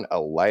found a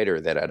lighter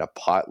that had a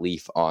pot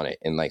leaf on it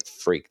and like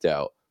freaked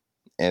out.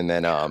 And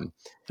then I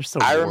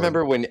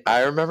remember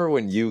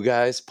when you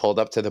guys pulled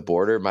up to the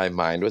border, my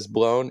mind was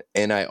blown,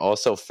 and I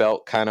also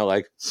felt kind of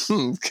like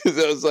because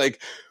I was like,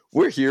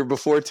 we're here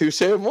before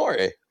Touche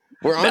Amore.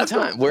 We're on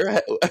time.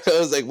 I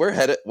was like, we're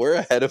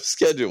ahead of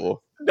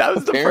schedule. That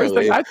was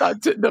apparently the first thing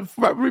I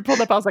thought. We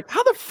pulled up, I was like,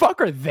 how the fuck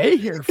are they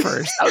here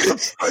first? That was the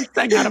first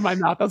thing out of my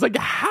mouth. I was like,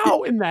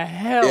 how in the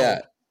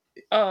hell?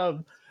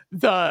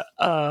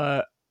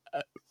 Yeah.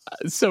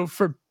 So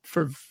for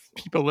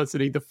people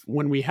listening,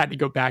 when we had to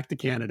go back to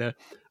Canada,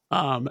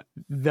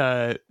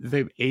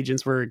 the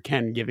agents were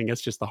giving us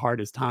just the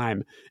hardest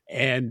time,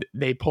 and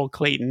they pulled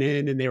Clayton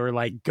in, and they were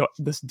like,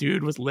 this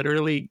dude was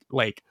literally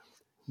like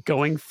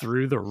going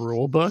through the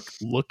rule book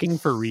looking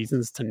for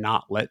reasons to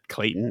not let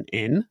Clayton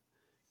in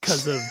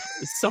because of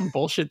some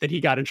bullshit that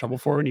he got in trouble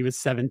for when he was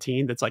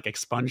 17 that's like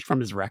expunged from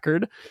his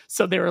record.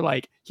 So they were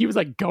like, he was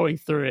like going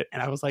through it,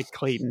 and I was like,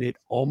 Clayton, it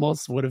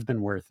almost would have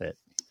been worth it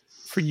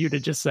for you to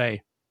just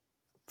say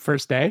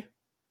first day.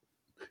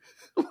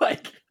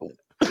 Like,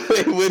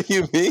 wait, what do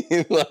you mean?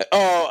 Like,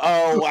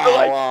 wow,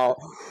 like, wow.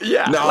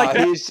 Yeah, no, like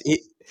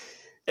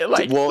it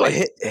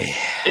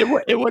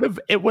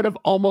would have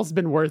almost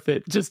been worth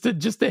it just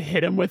to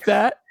hit him with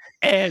that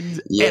and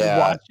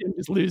watch him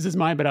just lose his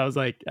mind. But I was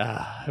like,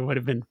 it would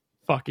have been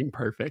fucking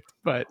perfect.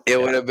 But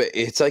it would have been.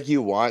 It's like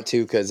you want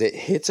to, because it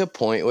hits a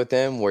point with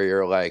them where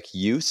you're like,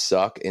 you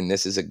suck and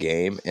this is a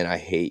game and I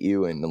hate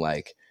you, and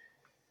like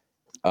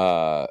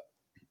now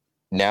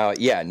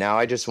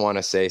I just want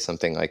to say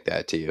something like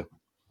that to you.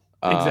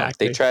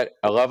 Exactly. They tried.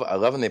 I love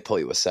when they pull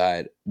you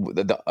aside.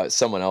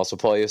 Someone else will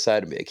pull you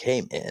aside and be like,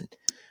 "Hey, man,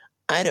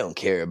 I don't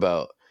care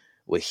about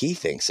what he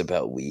thinks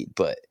about weed,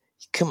 but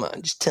come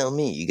on, just tell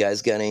me, you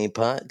guys got any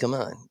pot? Come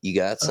on, you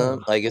got some?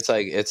 Oh, Like,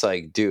 it's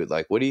like, dude,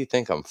 like, what do you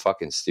think? I'm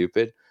fucking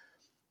stupid.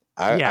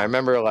 I yeah.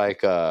 remember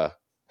like, I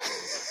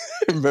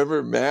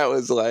remember Matt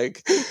was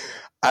like,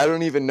 I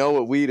don't even know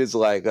what weed is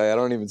like. I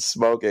don't even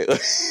smoke it.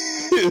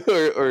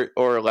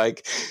 or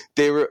like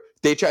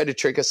they tried to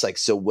trick us like,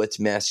 so what's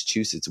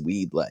Massachusetts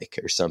weed like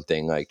or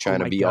something, like Oh trying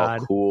to my be all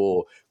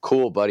God.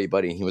 cool buddy.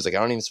 And he was like, I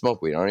don't even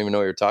smoke weed. I don't even know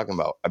what you're talking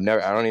about. I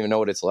don't even know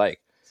what it's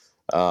like.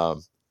 But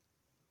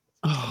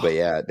Oh,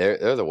 yeah,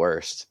 they're the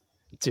worst.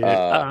 dude.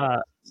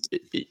 Uh,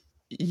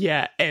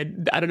 Yeah,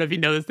 and I don't know if you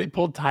know this. They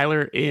pulled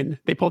Tyler in.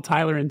 They pulled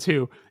Tyler in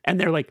too, and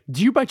they're like,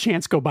 "Do you by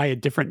chance go by a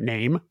different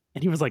name?"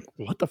 And he was like,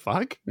 "What the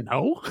fuck?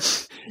 No."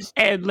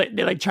 And like,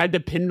 they like tried to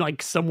pin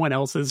like someone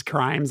else's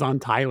crimes on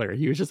Tyler.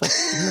 He was just like,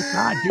 "Oh my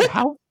God, dude,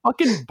 how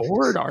fucking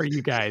bored are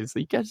you guys?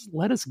 You guys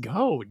let us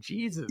go,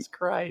 Jesus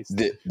Christ."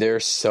 they're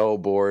so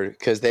bored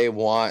because they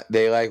want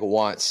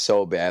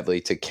so badly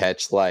to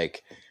catch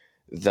like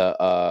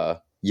the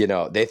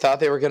they thought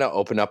they were gonna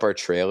open up our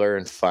trailer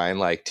and find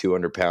like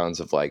 200 pounds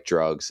of like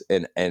drugs,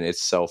 and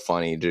it's so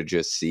funny to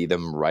just see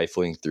them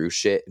rifling through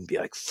shit and be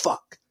like,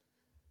 fuck.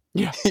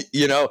 Yeah,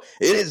 It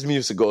is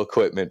musical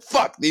equipment.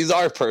 Fuck, these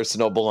are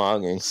personal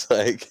belongings.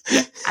 Like,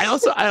 yeah. I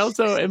also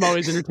am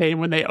always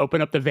entertained when they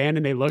open up the van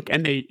and they look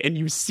and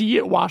you see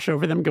it wash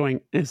over them,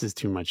 going, "This is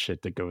too much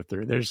shit to go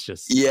through." There's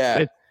just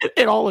yeah.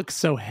 it all looks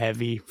so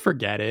heavy.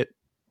 Forget it.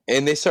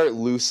 And they start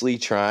loosely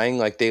trying,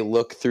 like they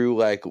look through,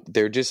 like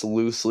they're just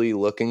loosely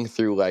looking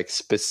through like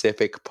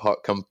specific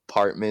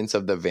compartments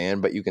of the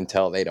van, but you can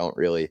tell they don't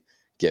really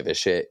give a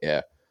shit.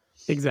 Yeah.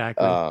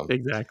 Exactly. Um,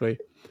 Exactly.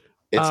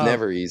 it's Uh,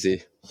 never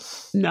easy.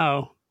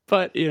 no,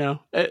 but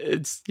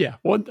it's yeah,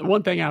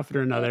 one thing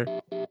after another.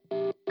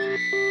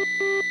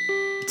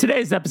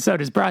 Today's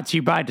episode is brought to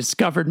you by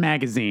Discovered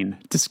Magazine.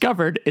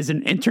 Discovered is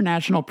an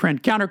international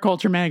print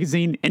counterculture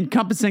magazine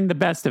encompassing the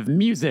best of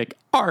music,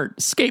 art,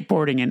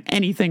 skateboarding, and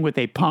anything with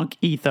a punk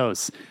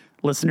ethos.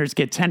 Listeners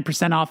get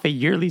 10% off a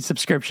yearly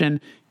subscription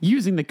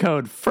using the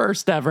code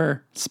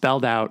FIRSTEVER,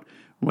 spelled out,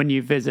 when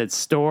you visit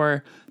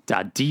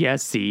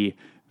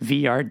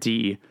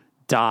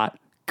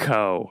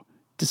store.dscvrd.co.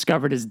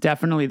 Discovered is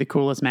definitely the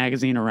coolest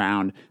magazine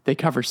around. They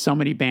cover so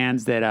many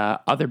bands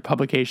that other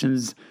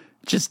publications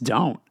just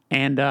don't.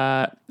 And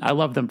I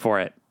love them for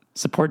it.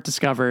 Support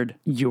Discovered.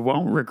 You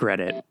won't regret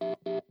it.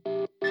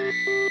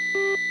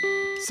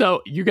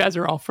 So you guys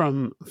are all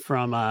from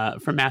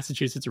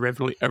Massachusetts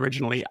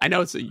originally. I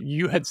know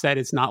you had said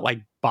it's not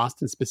like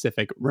Boston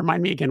specific.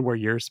 Remind me again where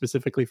you're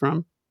specifically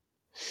from.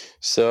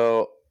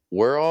 So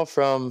we're all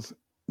from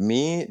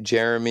me,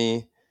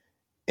 Jeremy,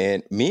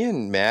 and me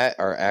and Matt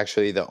are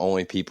actually the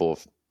only people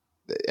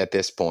at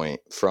this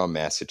point from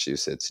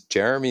Massachusetts.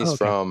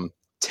 Jeremy's Oh, okay.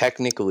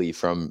 technically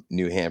from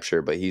New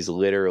Hampshire, but he's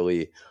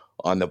literally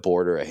on the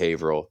border of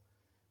Haverhill,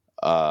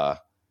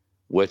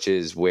 which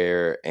is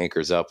where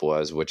Anchors Up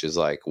was, which is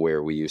like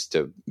where we used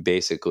to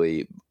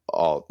basically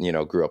all,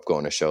 grew up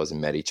going to shows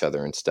and met each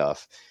other and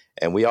stuff.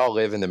 And we all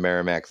live in the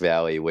Merrimack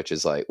Valley, which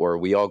is like, or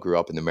we all grew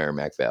up in the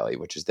Merrimack Valley,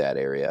 which is that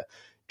area.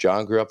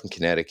 John grew up in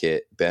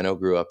Connecticut. Benno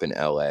grew up in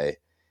LA.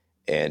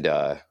 And,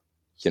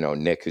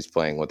 Nick, who's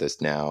playing with us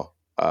now,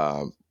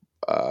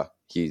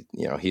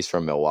 he's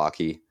from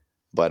Milwaukee,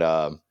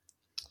 but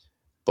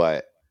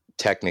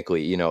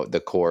technically,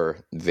 the core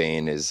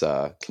vein is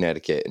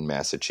Connecticut and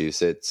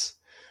Massachusetts.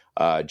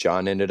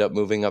 John ended up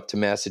moving up to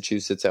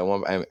Massachusetts at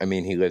one. I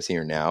mean, he lives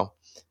here now.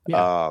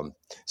 Yeah.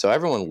 So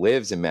everyone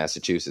lives in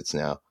Massachusetts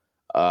now.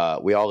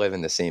 We all live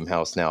in the same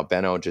house now.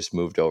 Benno just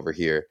moved over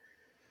here,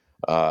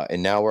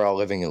 and now we're all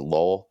living in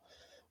Lowell,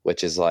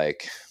 which is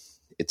like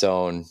its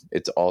own.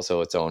 It's also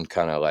its own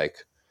kind of like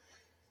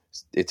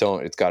its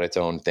own. It's got its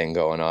own thing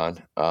going on.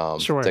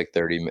 Sure. It's like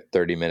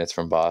 30 minutes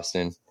from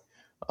Boston.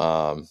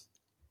 But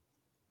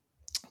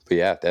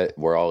yeah, that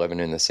we're all living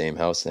in the same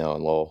house now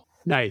in Lowell.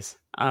 Nice.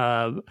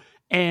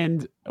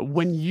 And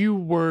when you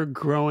were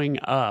growing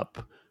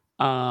up,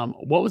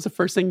 what was the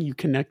first thing you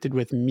connected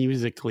with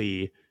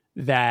musically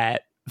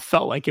that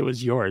felt like it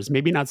was yours?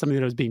 Maybe not something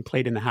that was being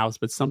played in the house,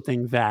 but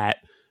something that,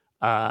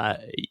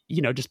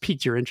 just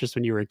piqued your interest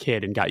when you were a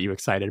kid and got you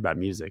excited about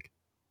music.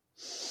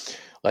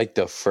 Like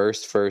the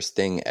first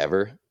thing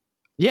ever.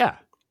 Yeah.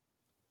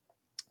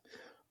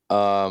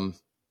 Well,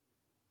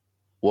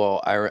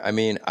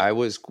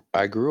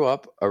 I grew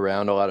up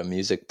around a lot of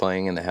music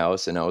playing in the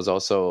house, and I was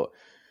also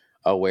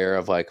aware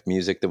of like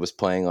music that was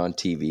playing on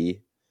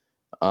TV,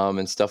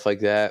 and stuff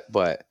like that.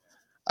 But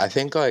I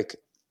think like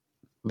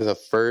the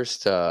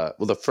first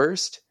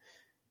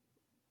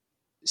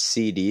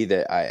CD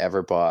that I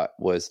ever bought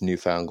was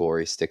Newfound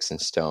Glory, Sticks and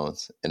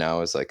Stones, and I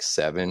was like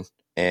 7.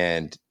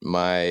 And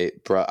I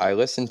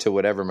listened to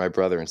whatever my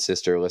brother and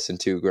sister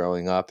listened to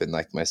growing up, and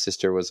like my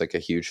sister was like a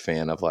huge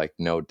fan of like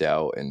No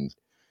Doubt and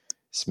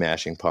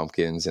Smashing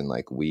Pumpkins and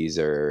like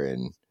Weezer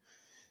and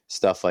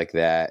stuff like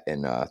that,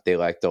 and they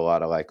liked a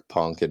lot of like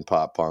punk and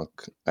pop punk,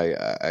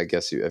 I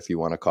guess if you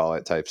want to call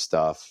it, type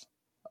stuff.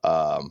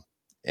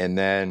 And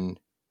then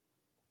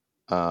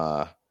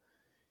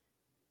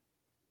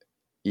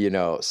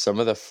some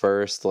of the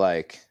first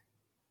like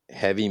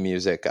heavy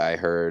music I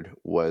heard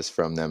was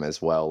from them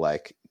as well,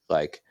 like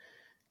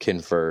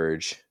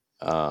Converge,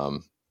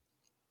 and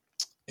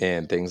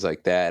things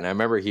like that. And I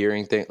remember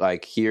hearing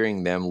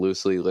them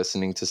loosely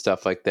listening to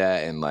stuff like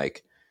that, and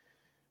like,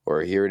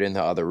 or hear it in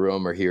the other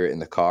room or hear it in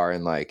the car,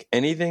 and like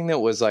anything that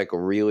was like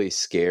really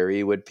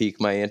scary would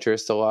pique my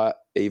interest a lot,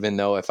 even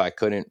though if I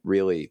couldn't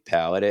really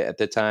palate it at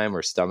the time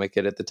or stomach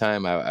it at the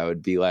time, I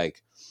would be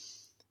like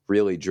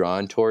really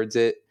drawn towards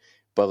it.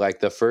 But like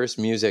the first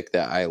music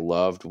that I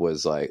loved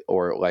was like,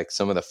 or like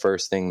some of the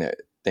first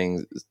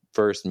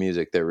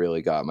music that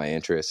really got my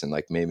interest and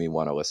like made me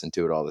want to listen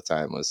to it all the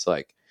time was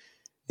like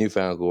New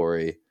Found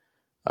Glory.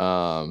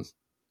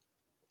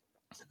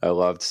 I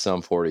loved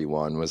Sum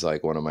 41 was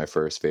like one of my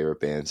first favorite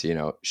bands,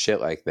 shit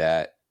like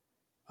that.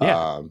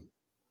 Yeah.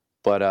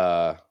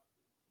 But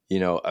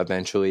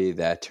eventually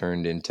that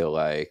turned into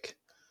like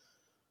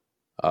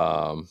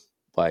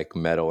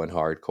metal and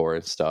hardcore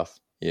and stuff,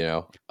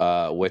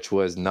 which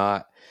was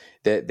not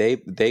that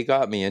they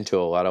got me into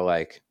a lot of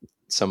like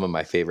some of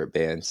my favorite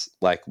bands,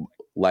 like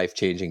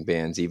life-changing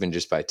bands, even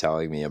just by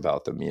telling me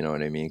about them, you know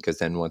what I mean? Because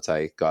then once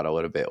I got a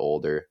little bit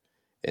older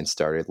and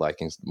started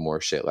liking more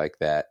shit like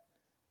that,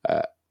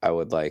 I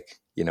would like,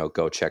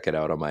 go check it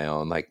out on my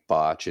own, like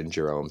Botch and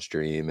Jerome's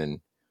Dream and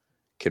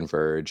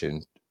Converge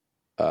and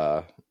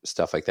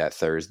stuff like that,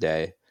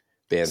 Thursday,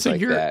 bands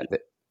like that.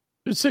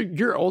 So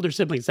your older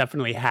siblings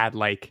definitely had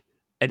like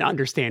an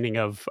understanding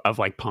of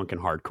like punk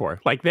and hardcore.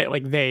 Like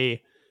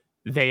they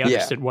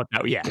understood what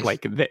that, yeah,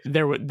 like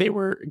they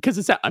were, because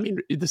it's, I mean,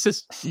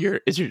 is your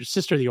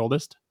sister the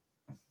oldest?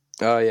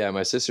 Oh yeah,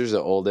 my sister's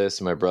the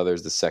oldest, my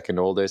brother's the second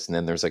oldest, and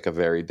then there's like a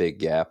very big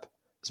gap.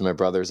 So my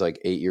brother's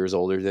like 8 years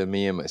older than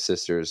me, and my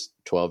sister's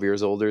 12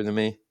 years older than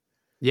me.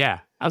 Yeah,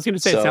 I was going to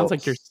say, it sounds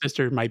like your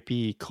sister might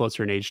be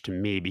closer in age to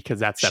me, because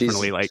that's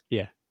definitely like,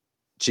 yeah.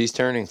 She's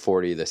turning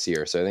 40 this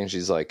year, so I think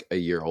she's like a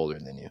year older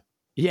than you.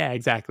 Yeah,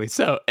 exactly.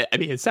 So, I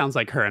mean, it sounds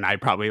like her and I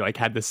probably like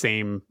had the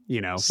same,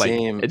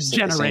 like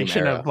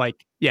generation of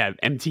like, yeah,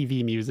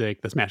 MTV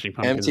music, the Smashing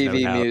Pumpkins.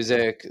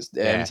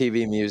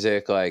 MTV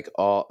music, like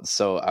all.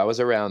 So I was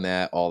around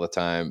that all the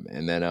time,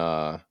 and then,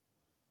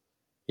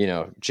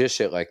 just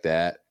shit like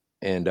that.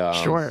 And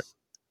sure.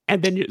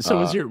 And then,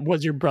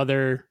 was your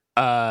brother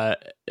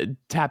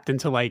tapped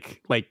into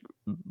like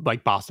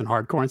Boston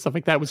hardcore and stuff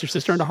like that? Was your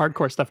sister into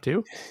hardcore stuff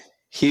too?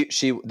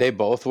 They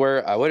both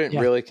were. I wouldn't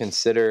really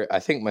consider. I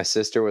think my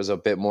sister was a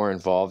bit more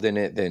involved in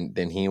it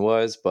than he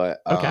was, but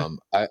okay.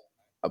 I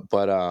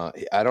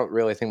don't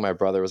really think my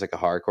brother was like a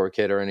hardcore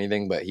kid or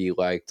anything, but he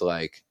liked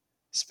like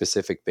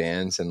specific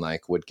bands and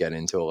like would get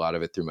into a lot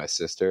of it through my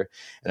sister.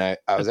 And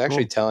I was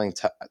actually telling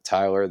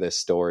Tyler this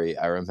story.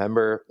 I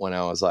remember when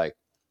I was like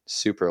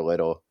super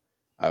little,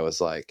 I would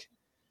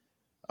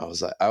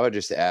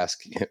just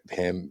ask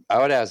him. I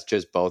would ask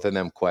just both of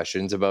them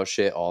questions about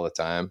shit all the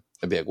time.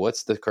 I'd be like,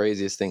 "What's the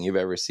craziest thing you've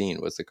ever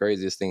seen? What's the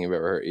craziest thing you've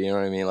ever heard?" You know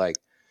what I mean? Like,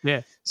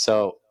 yeah.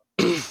 So,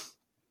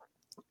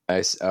 I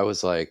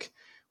was like,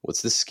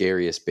 "What's the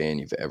scariest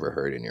band you've ever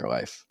heard in your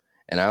life?"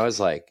 And I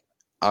was like,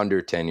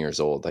 under 10 years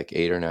old, like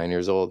 8 or 9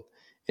 years old,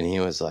 and he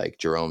was like,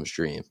 Jerome's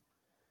Dream.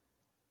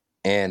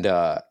 And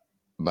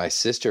my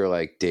sister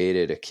like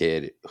dated a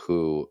kid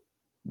who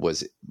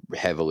was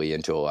heavily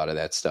into a lot of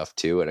that stuff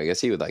too, and I guess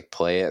he would like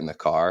play it in the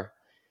car.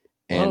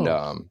 And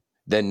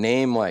the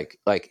name, like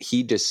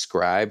he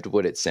described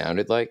what it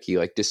sounded like. He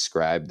like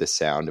described the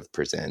sound of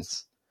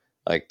Presents,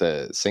 like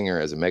the singer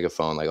as a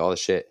megaphone, like all the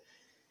shit.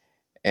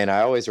 And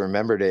I always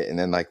remembered it. And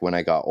then like when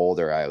I got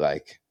older, I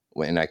like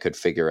when I could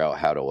figure out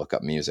how to look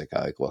up music,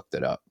 I like looked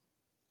it up.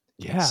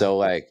 Yeah. So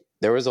like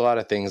there was a lot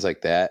of things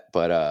like that,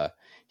 but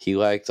he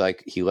liked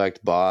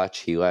Botch,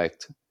 he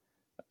liked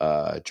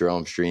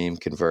Jerome's Dream,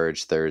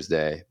 Converge,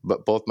 Thursday.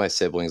 But both my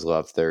siblings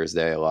loved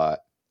Thursday a lot.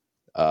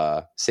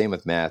 Same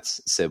with Matt's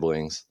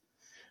siblings.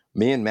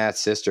 Me and Matt's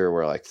sister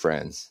were like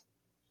friends,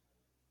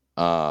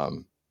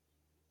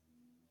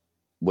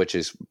 which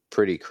is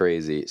pretty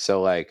crazy.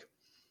 So like,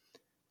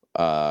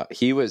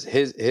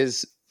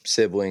 his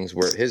siblings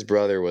were, his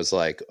brother was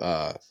like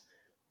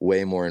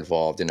way more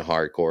involved in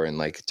hardcore and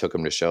like took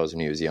him to shows when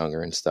he was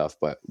younger and stuff.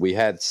 But we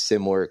had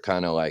similar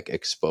kind of like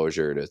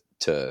exposure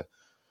to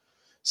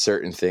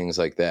certain things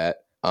like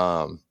that.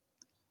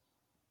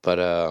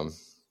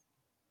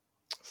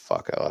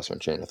 Fuck, I lost my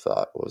train of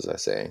thought. What was I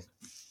saying?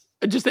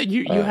 Just that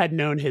you had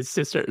known his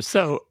sister.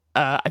 So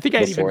I think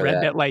I even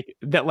read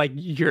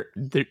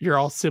that you're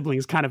all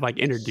siblings kind of like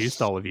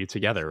introduced all of you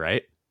together,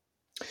 right?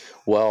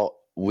 Well,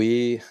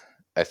 I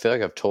feel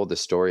like I've told the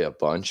story a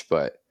bunch,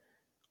 but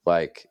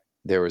like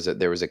there was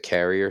a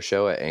carrier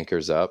show at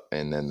Anchors Up,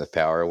 and then the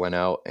power went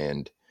out,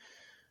 and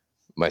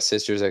my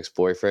sister's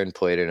ex-boyfriend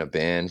played in a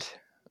band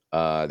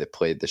that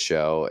played the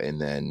show,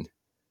 and then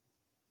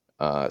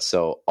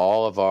so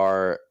all of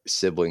our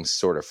siblings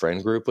sort of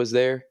friend group was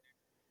there,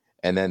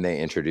 and then they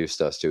introduced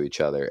us to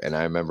each other. And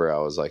I remember I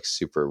was like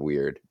super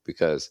weird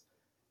because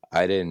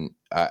I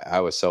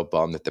was so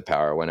bummed that the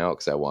power went out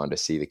because I wanted to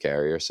see the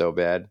carrier so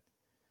bad.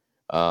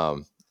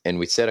 and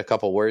we said a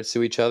couple words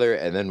to each other,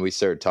 and then we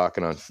started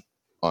talking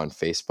on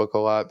Facebook a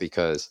lot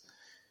because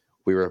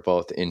we were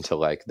both into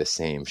like the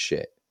same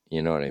shit.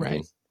 You know what I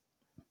mean?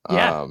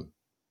 Yeah.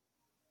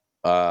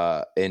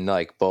 And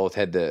like both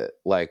had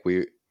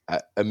we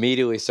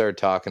immediately started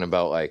talking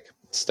about like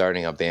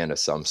starting a band of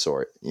some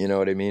sort. You know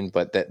what I mean?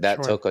 But that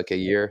Sure. took like a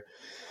year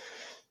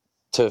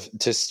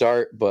to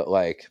start.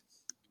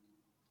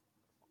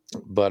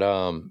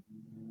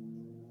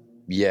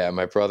 Yeah,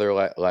 my brother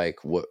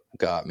like what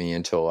got me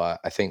into a lot.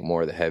 I think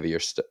more the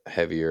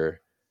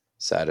heavier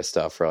side of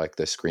stuff, or like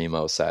the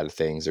screamo side of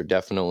things, or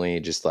definitely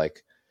just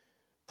like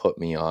put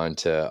me on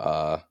to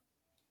a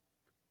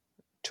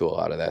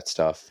lot of that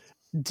stuff.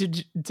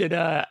 Did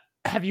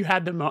have you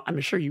had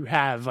I'm sure you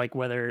have, like,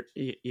 whether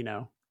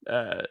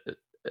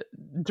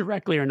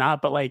directly or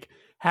not, but like,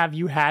 have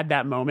you had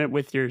that moment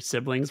with your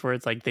siblings where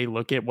it's like they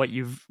look at what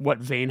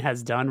Vane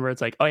has done, where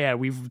it's like, oh yeah,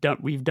 we've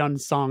done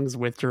songs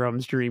with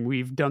Jerome's Dream,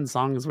 we've done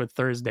songs with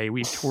Thursday,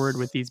 we've toured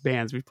with these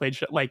bands, we've played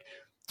like,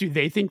 do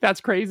they think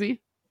that's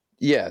crazy?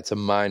 Yeah, it's a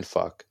mind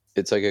fuck.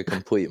 It's like a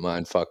complete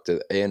mind fuck.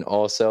 And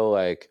also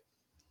I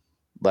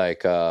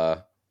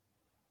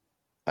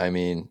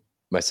mean,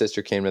 my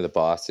sister came to the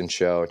Boston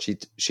show.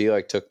 She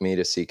like took me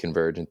to see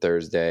Convergent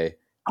Thursday.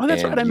 Oh,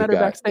 that's right. I met her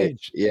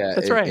backstage.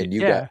 That's right. And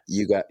yeah.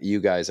 you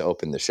guys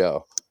opened the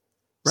show.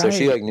 Right. So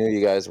she like knew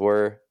you guys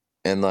were,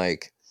 and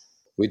like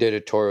we did a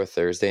tour with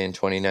Thursday in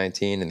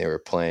 2019, and they were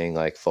playing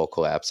like Full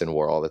Collapse and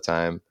War all the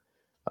time.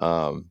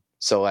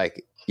 So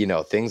like, you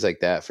know, things like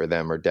that for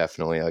them are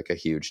definitely like a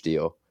huge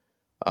deal.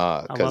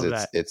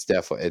 Because it's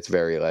definitely, it's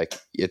very like,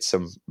 it's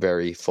some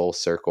very full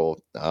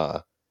circle,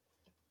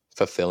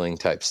 fulfilling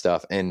type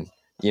stuff. And,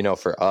 you know,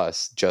 for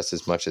us, just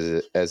as much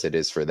as it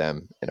is for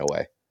them in a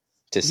way,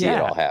 to see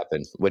it all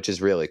happen, which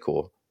is really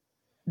cool.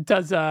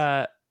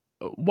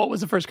 What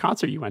was the first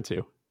concert you went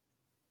to?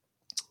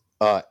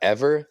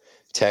 Ever?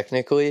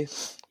 Technically?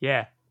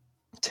 Yeah.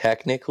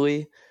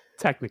 Technically,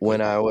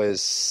 when I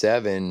was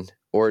 7,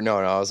 or no,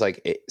 I was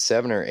like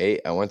 7 or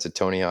 8, I went to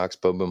Tony Hawk's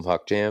Boom Boom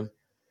Huck Jam,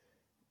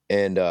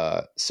 and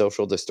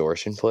Social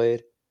Distortion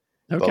played.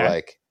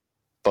 Okay.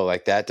 But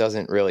like that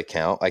doesn't really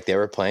count. Like they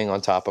were playing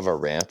on top of a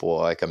ramp while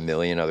like a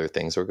million other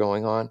things were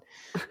going on.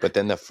 But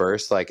then the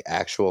first like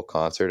actual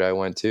concert I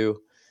went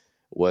to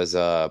was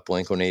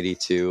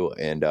Blink-182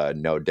 and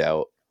No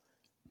Doubt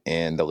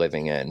and The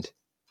Living End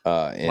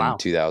in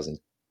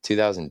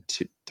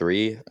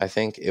 2003, I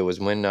think. It was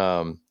when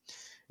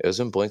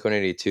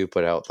Blink-182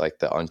 put out like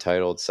the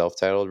untitled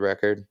self-titled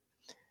record,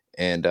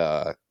 and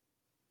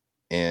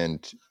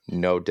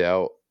No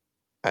Doubt,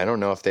 I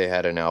don't know if they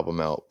had an album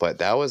out, but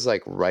that was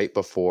like right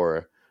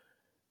before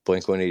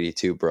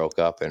Blink-182 broke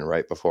up, and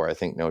right before I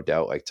think No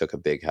Doubt like took a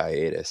big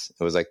hiatus.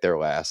 It was like their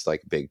last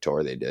like big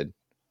tour they did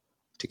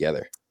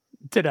together.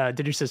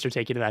 Did your sister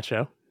take you to that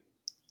show?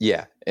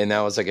 Yeah, and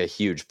that was like a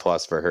huge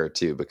plus for her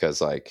too,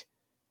 because like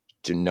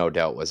No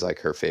Doubt was like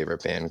her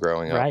favorite band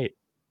growing up. Right.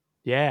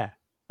 Yeah.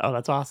 Oh,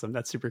 that's awesome.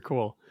 That's super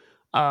cool.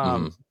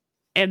 And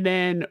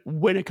then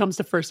when it comes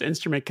to first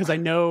instrument, because I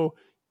know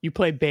you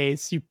play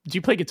bass, do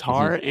you play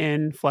guitar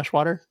in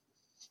Fleshwater?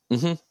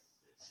 Mm-hmm.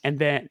 And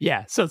then,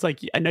 so it's like,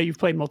 I know you've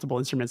played multiple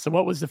instruments. So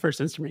what was the first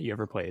instrument you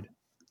ever played?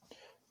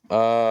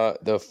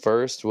 The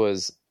first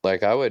was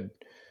like, my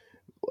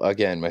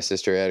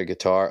sister had a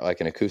guitar,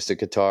 like an acoustic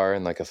guitar,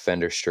 and like a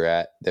Fender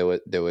Strat that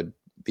would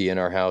be in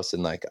our house,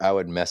 and like I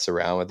would mess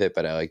around with it,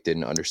 but I like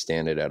didn't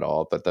understand it at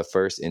all. But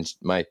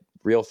my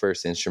real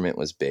first instrument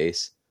was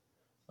bass.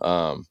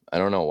 I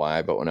don't know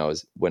why, but when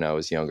I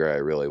was younger, I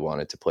really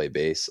wanted to play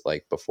bass.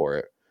 Like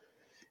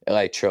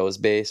I chose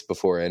bass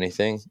before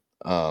anything.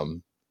 I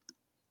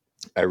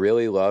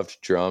really loved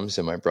drums,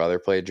 and my brother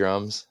played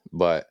drums,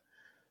 but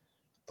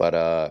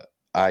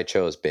I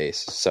chose bass.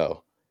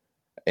 So,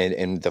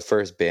 and the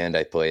first band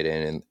I played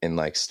in, and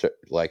like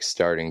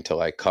starting to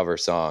like cover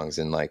songs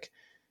and like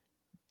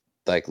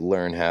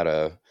learn how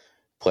to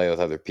play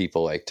with other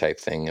people, like type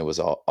thing, it was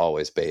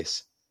always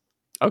bass.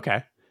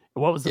 Okay.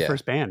 What was the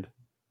first band?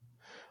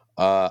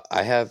 I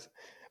have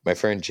my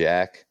friend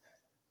Jack,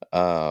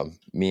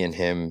 me and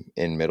him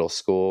in middle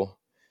school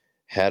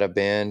had a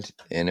band,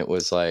 and it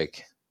was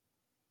like,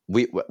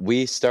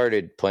 we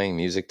started playing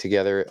music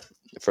together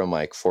from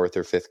like 4th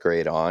or 5th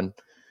grade on.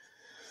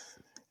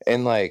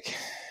 And like,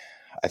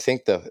 I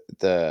think the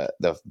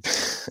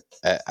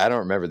I don't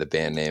remember the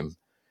band name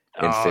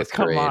in 5th grade.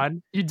 Come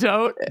on. You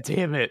don't?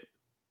 Damn it.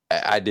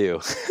 I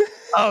do.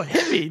 Oh,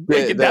 hit me.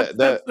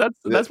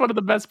 That's one of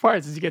the best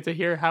parts, is you get to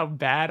hear how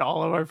bad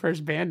all of our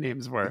first band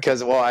names were.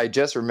 Because, I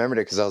just remembered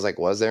it because I was like,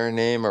 was there a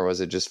name, or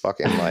was it just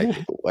fucking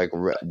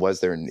was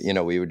there,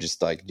 we would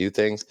just like do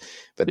things.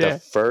 But the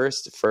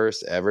first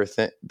ever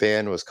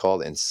band was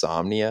called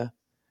Insomnia.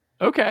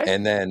 Okay.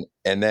 And then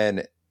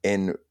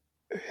in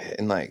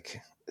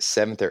like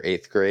 7th or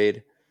 8th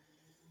grade,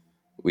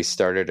 we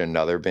started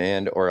another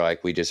band, or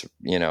like we just,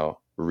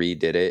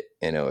 redid it.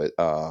 And it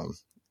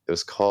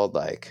was called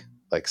like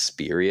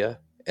Spiria,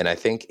 and I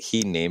think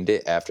he named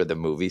it after the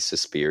movie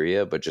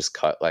Suspiria, but just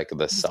cut like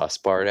the sus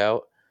part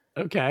out.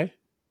 Okay.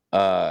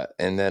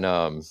 And then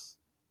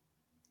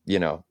you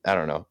know, I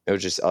don't know. It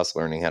was just us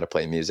learning how to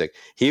play music.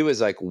 He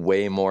was like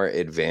way more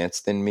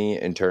advanced than me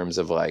in terms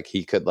of like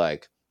he could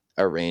like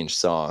arrange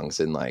songs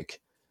and like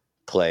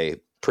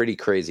play pretty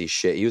crazy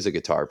shit. He was a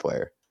guitar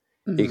player.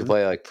 He could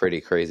play like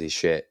pretty crazy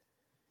shit.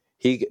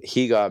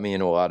 He got me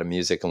into a lot of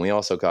music, and we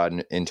also got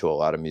into a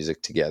lot of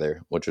music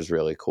together, which was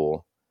really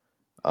cool.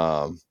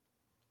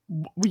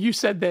 You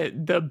said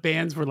that the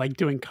bands were like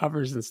doing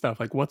covers and stuff.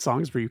 Like, what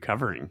songs were you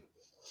covering?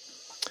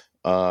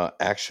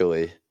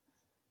 Actually,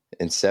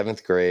 in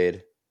seventh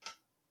grade,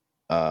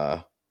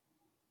 we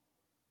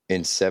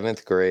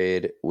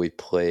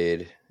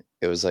played.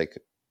 It was like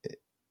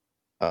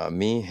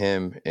me,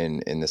 him,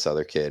 and this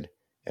other kid,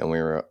 and we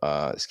were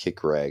this kid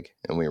Greg,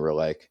 and we were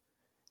like,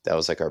 that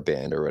was like our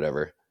band or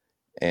whatever,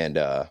 and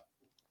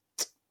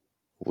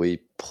we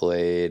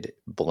played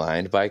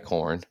 "Blind" by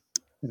Korn.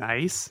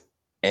 Nice.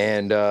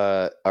 And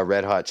a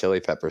Red Hot Chili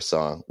Peppers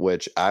song,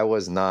 which that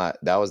was not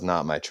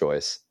my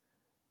choice.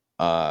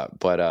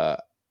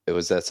 But it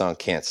was that song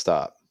 "Can't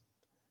Stop."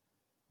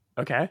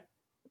 Okay.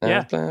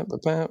 Yeah. I don't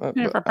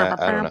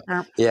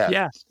know.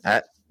 Yeah.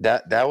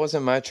 That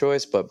wasn't my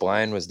choice, but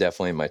 "Blind" was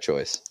definitely my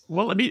choice.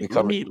 Well, let me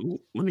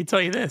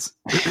tell you this.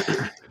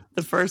 My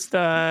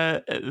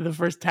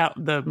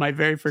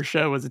very first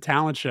show was a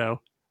talent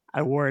show.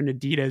 I wore an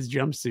Adidas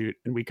jumpsuit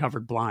and we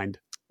covered "Blind."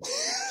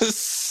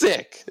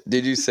 Sick.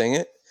 Did you sing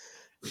it?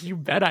 You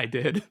bet I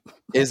did.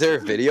 Is there a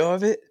video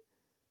of it?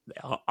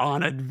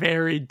 On a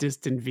very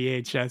distant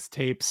VHS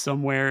tape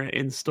somewhere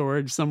in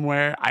storage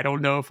somewhere. I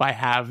don't know if I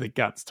have the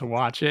guts to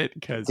watch it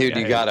because dude,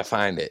 you gotta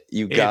find it.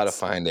 You gotta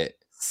find it.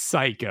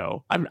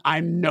 Psycho. I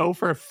know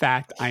for a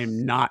fact I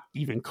am not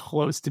even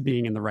close to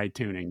being in the right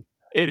tuning.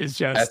 It is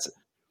just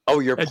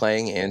you're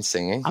playing and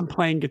singing? I'm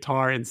playing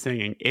guitar and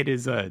singing. It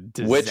is a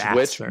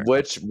disaster.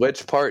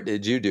 Which part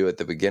did you do at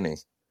the beginning?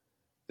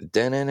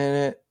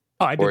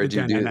 Oh, I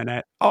did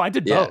I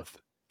did both.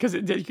 Because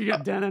you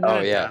got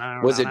oh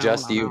yeah. Was it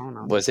just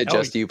you? Was it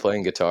just you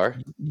playing guitar?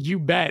 You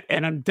bet.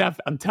 And I'm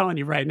telling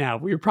you right now,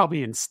 we were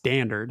probably in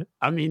standard.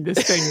 I mean,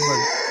 this thing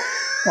was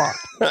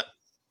fucked.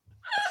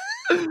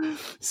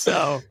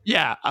 So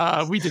yeah,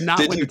 we did not.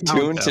 Did you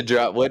tune to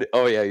drop? What?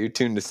 Oh yeah, you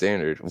tuned to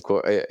standard, of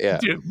course. Yeah.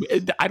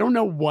 Dude, I don't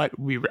know what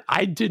we were.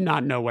 I did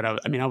not know what I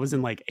was. I mean, I was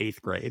in like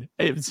 8th grade.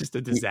 It was just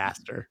a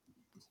disaster.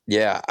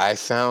 Yeah, I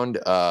found.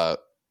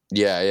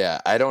 Yeah.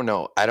 I don't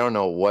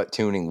know what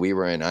tuning we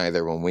were in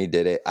either when we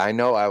did it. I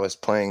know I was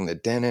playing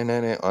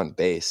the on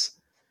bass.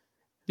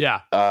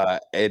 Yeah.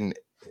 And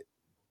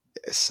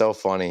it's so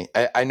funny.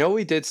 I know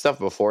we did stuff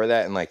before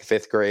that in like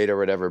 5th grade or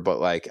whatever, but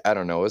like, I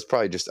don't know. It was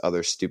probably just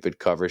other stupid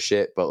cover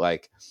shit. But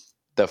like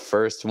the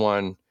first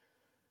one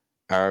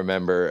I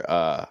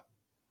remember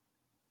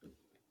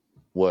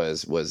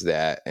was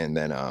that. And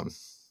then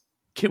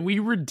can we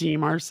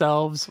redeem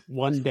ourselves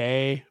one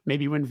day?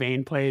 Maybe when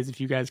Vane plays,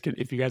 if you guys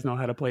know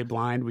how to play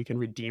 "Blind," we can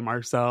redeem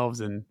ourselves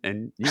and you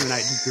and I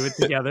just do it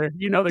together.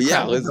 You know the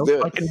crowd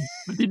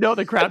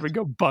the crowd would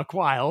go buck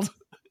wild.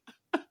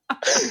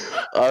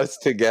 Us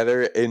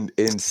together in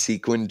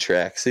sequin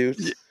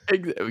tracksuits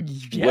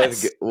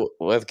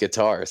with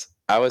guitars.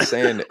 I was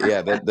saying,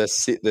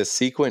 the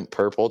sequin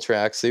purple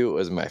tracksuit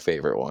was my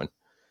favorite one.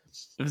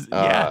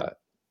 I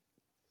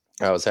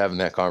was having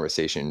that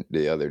conversation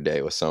the other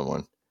day with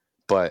someone,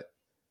 but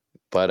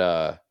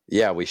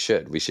yeah, we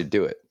should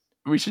do it.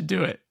 We should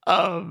do it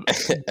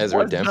as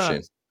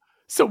redemption.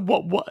 So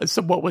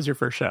what was your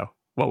first show?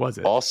 What was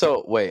it?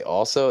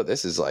 Also,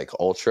 this is like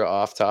ultra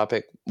off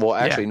topic. Well,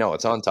 actually, no,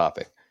 it's on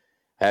topic.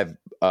 Have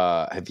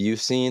you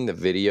seen the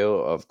video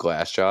of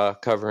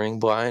Glassjaw covering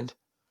 "Blind"?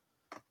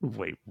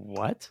 Wait,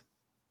 what?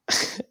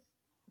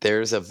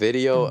 There's a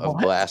video of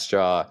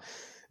Glassjaw.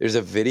 There's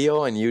a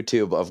video on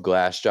YouTube of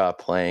Glassjaw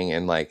playing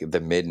in like the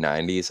mid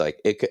 90s.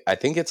 Like I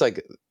think it's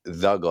like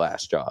the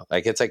Glassjaw.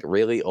 Like it's like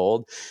really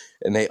old,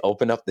 and they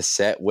open up the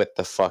set with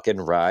the fucking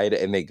ride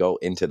and they go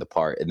into the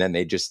part, and then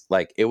they just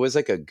like, it was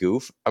like a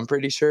goof, I'm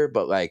pretty sure,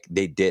 but like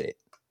they did it.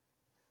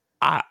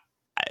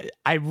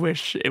 I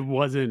wish it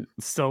wasn't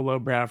so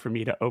lowbrow for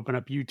me to open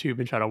up YouTube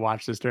and try to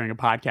watch this during a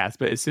podcast.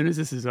 But as soon as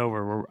this is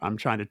over, we're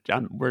tracking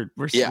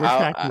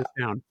this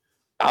down.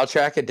 I'll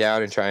track it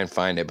down and try and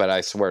find it, but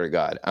I swear to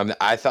God,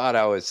 I thought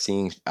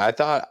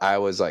I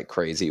was like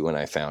crazy when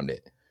I found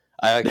it.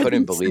 I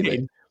couldn't believe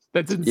it.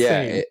 That's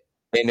insane. Yeah,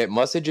 and it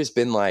must have just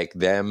been like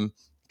them,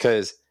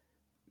 because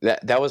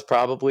that was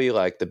probably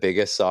like the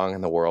biggest song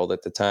in the world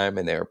at the time,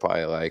 and they were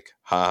probably like,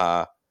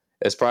 haha.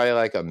 It's probably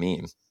like a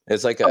meme.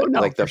 It's like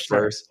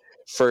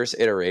first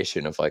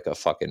iteration of like a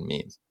fucking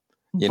meme.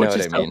 You know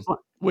what I mean?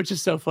 Which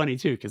is so funny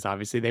too, because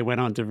obviously they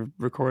went on to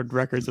record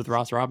records with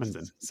Ross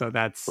Robinson. So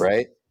that's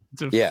right.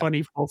 It's a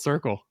funny full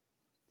circle.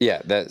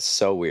 Yeah, that's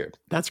so weird.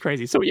 That's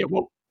crazy. So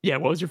what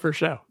was your first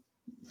show?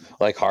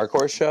 Like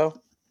hardcore show?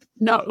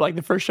 No, like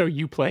the first show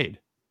you played.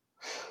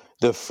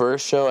 The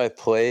first show I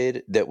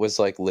played that was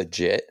like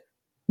legit?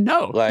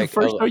 No, like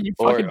the first show you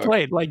fucking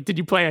played. Like, did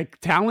you play a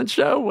talent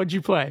show? What'd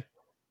you play?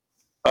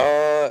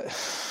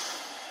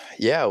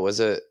 Yeah,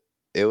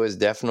 it was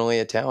definitely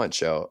a talent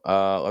show.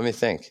 Let me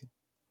think.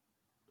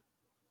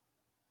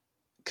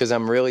 because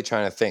I'm really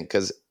trying to think,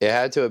 because it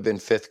had to have been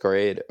 5th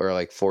grade or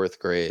like 4th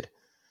grade.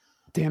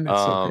 Damn, that's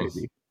so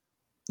crazy.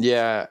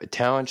 Yeah,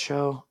 talent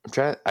show.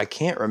 I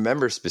can't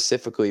remember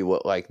specifically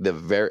what like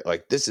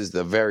this is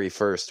the very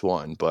first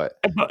one, but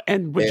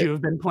And would you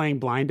have been playing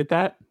blind at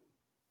that?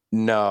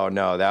 No,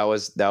 that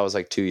was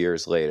like 2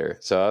 years later.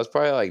 So I was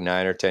probably like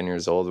 9 or 10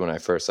 years old when I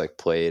first like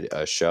played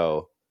a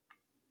show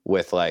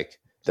with like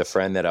the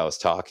friend that I was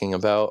talking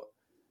about.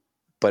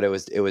 But it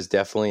was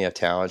definitely a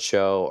talent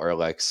show or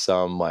like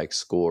some like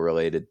school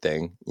related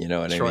thing, you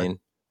know what I mean?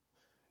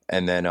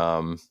 And then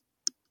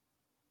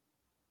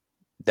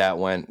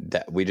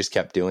that we just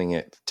kept doing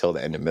it till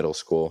the end of middle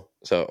school.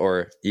 So,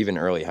 or even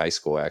early high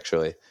school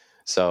actually.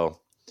 So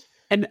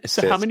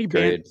how many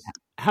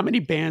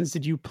bands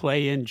did you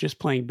play in just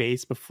playing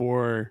bass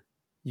before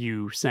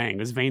you sang?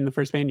 Was Vane the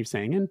first band you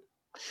sang in?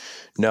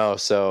 No,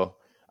 so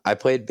I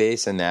played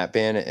bass in that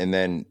band, and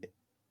then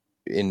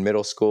in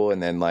middle school,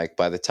 and then like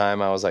by the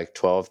time I was like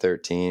 12,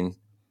 13,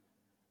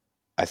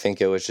 I think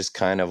it was just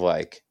kind of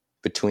like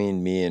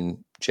between me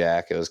and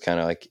Jack, it was kind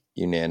of like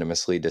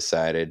unanimously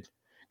decided,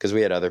 because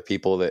we had other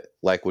people that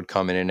like would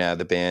come in and out of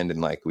the band,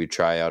 and like we'd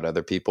try out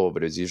other people,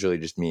 but it was usually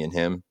just me and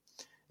him.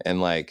 And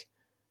like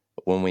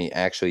when we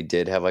actually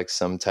did have like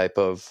some type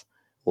of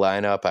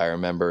lineup, I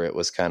remember it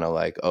was kind of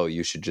like, oh,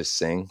 you should just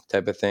sing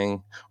type of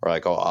thing, or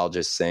like, oh, I'll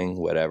just sing,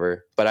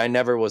 whatever. But I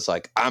never was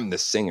like, I'm the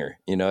singer,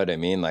 you know what I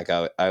mean? Like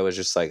I was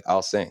just like,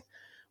 I'll sing,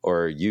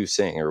 or you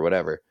sing, or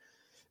whatever.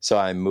 So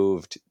I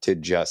moved to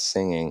just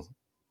singing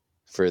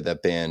for the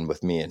band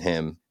with me and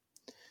him.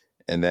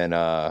 And then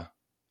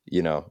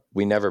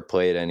we never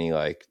played any,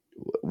 like,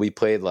 we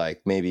played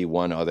like maybe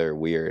one other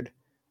weird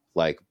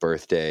like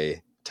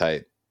birthday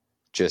type,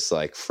 just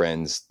like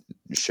friends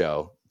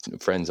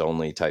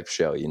only type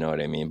show, you know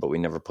what I mean? But we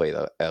never played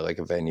at like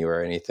a venue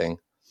or anything.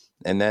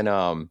 And then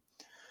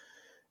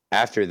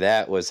after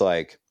that was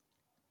like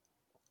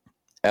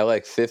at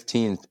like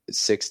 15,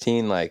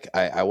 16, like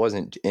I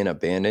wasn't in a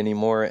band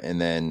anymore. And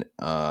then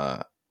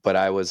but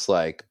I was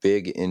like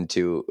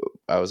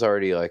I was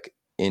already like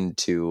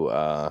into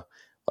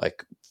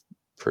like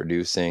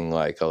producing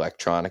like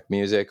electronic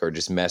music, or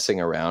just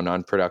messing around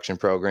on production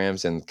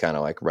programs and kind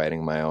of like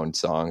writing my own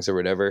songs or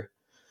whatever.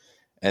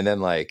 And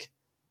then like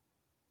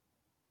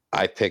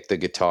I picked the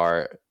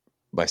guitar,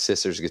 my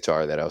sister's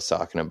guitar that I was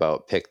talking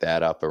about, picked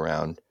that up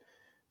around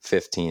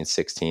 15,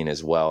 16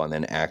 as well. And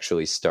then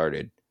actually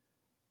started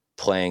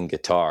playing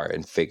guitar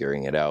and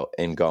figuring it out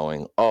and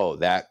going, oh,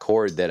 that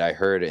chord that I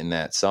heard in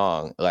that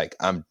song, like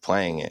I'm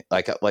playing it,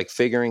 like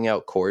figuring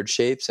out chord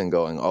shapes and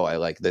going, oh, I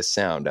like this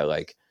sound. I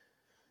like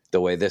the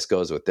way this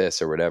goes with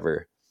this or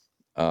whatever.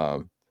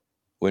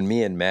 When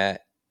me and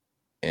Matt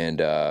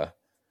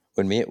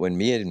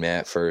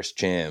first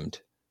jammed,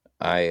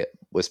 I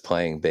was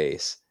playing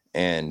bass,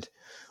 and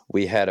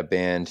we had a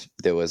band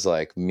that was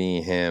like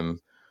me, him,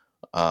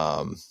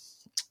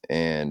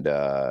 and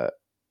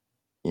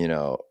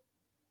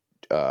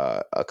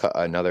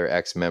another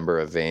ex-member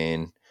of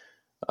Vane,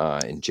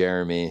 and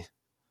Jeremy,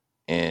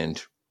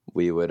 and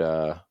we would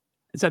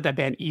is that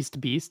band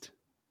East Beast?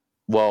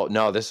 Well,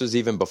 no, this was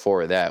even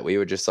before that. We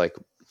were just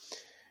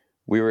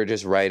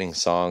writing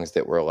songs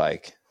that were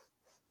like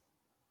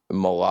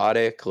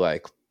melodic,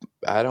 like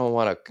I don't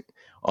want to,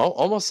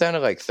 almost sounded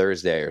like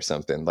Thursday or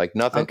something, like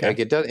nothing. Okay. Like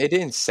it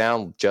didn't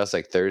sound just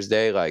like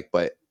Thursday, like,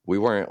 but we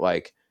weren't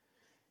like,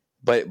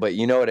 but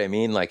you know what I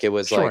mean? Like it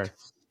was sure. Like,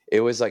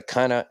 it was like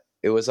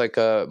it was like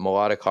a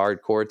melodic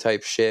hardcore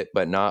type shit,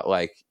 but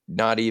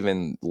not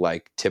even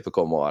like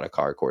typical melodic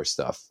hardcore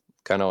stuff.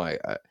 Kind of like,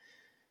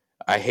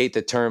 I hate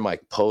the term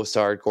like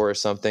post-hardcore or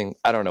something.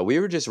 I don't know. We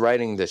were just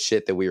writing the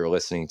shit that we were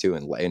listening to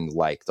and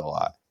liked a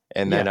lot.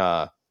 And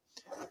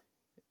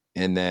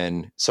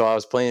then, so I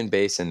was playing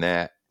bass in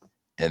that.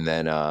 And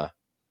then,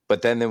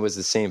 but then there was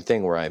the same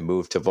thing where I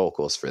moved to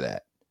vocals for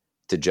that,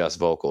 to just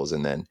vocals.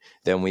 And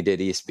then we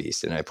did East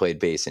Beast, and I played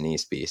bass in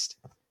East Beast.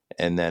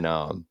 And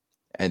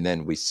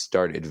then we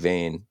started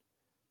Vane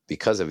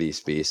because of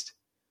East Beast.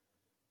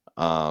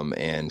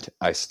 And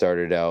I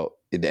started out,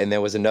 and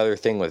there was another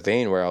thing with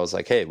Vane where I was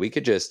like, hey, we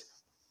could just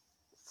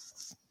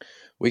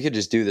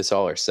do this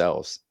all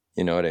ourselves.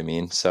 You know what I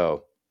mean?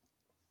 So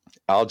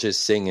I'll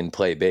just sing and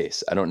play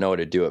bass. I don't know how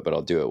to do it, but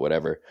I'll do it,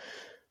 whatever.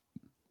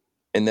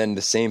 And then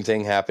the same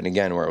thing happened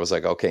again where it was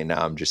like, okay,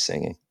 now I'm just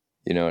singing.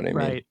 You know what I mean?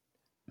 Right.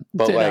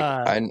 But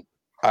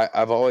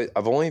I've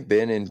only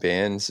been in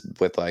bands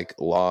with like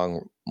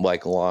long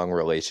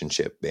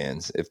relationship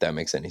bands, if that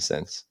makes any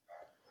sense.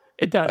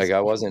 It does. Like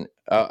I wasn't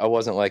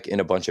like in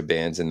a bunch of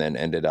bands and then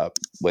ended up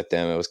with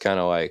them. It was kind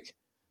of like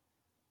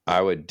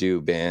I would do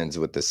bands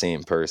with the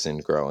same person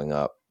growing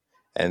up,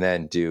 and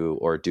then do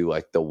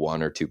like the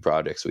one or two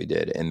projects we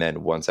did. And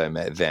then once I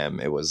met them,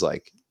 it was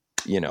like,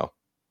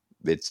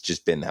 it's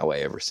just been that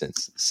way ever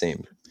since.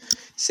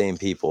 Same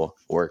people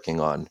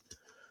working on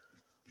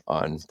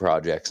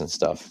projects and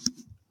stuff.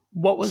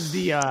 What was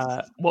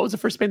the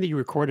first band that you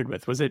recorded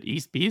with? Was it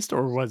East Beast,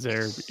 or was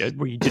there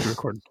where you did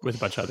record with a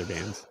bunch of other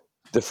bands?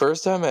 The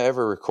first time I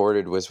ever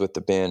recorded was with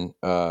the band,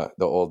 the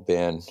old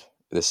band,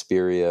 the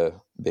Spiria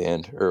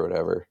band or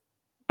whatever.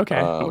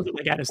 Okay. Was it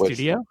like at a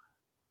studio?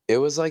 It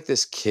was like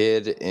this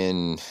kid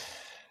in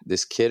their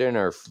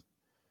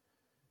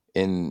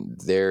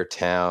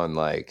town,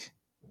 like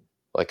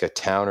a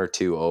town or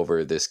two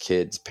over. This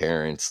kid's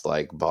parents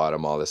like bought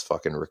him all this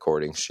fucking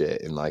recording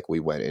shit, and like we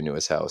went into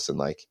his house and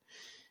like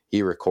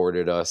he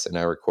recorded us and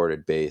I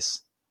recorded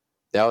bass.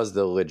 That was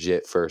the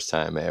legit first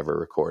time I ever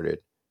recorded.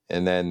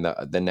 And then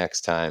the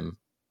next time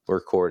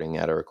recording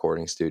at a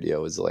recording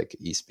studio was like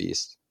East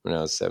Beast when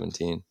I was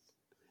 17.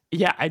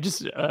 Yeah, I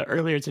just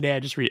earlier today I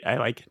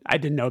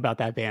didn't know about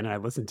that band and I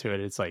listened to it.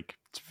 It's like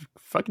it's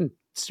fucking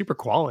super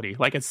quality.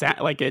 Like it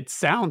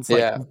sounds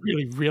like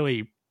really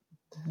really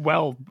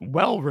well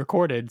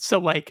recorded. So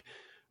like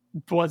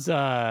what was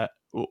that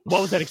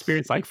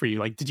experience like for you?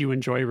 Like did you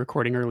enjoy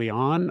recording early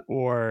on,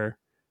 or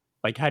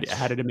like how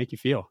did it make you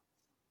feel?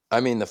 I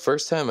mean, the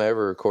first time I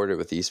ever recorded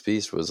with East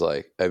Beast was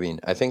like, I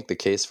mean, I think the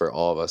case for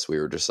all of us, we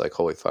were just like,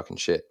 holy fucking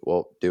shit,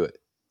 well, do it.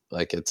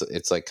 Like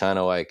it's like kind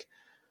of like,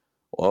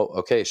 well,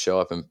 okay, show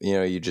up and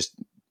you're just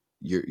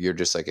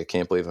like, I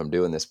can't believe I'm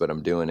doing this, but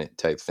I'm doing it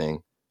type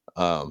thing.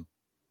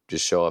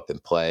 Just show up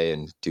and play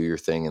and do your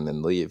thing and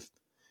then leave.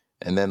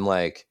 And then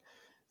like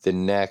the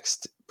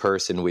next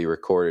person we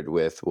recorded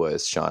with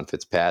was Sean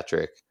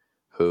Fitzpatrick,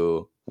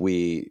 who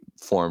we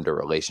formed a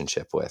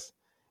relationship with.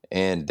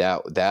 And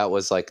that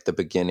was like the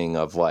beginning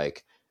of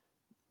like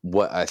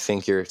what I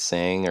think you're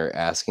saying or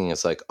asking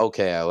is like,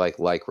 okay, I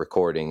like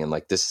recording and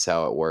like, this is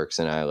how it works.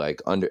 And I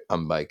like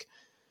I'm like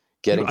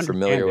getting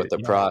familiar with the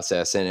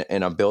process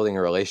and I'm building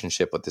a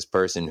relationship with this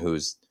person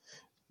who's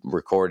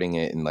recording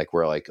it. And like,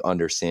 we're like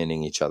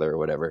understanding each other or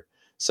whatever.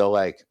 So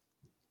like,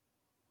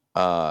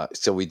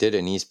 so we did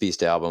an East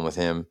Beast album with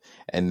him.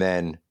 And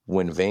then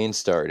when Vane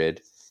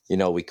started,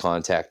 we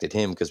contacted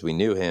him because we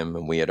knew him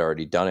and we had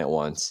already done it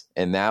once.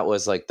 And that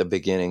was like the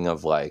beginning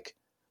of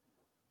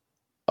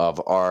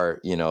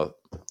our,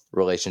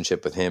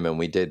 relationship with him. And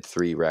we did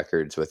 3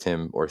 records with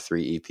him or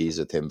 3 EPs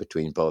with him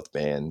between both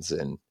bands.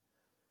 And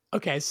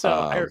okay,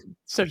 so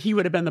so he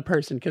would have been the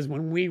person, because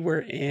when we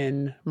were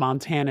in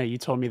Montana, you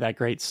told me that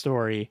great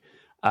story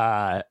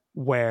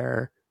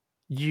where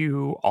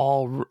you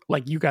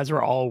guys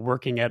were all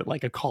working at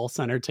like a call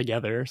center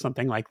together or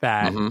something like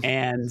that. Mm-hmm.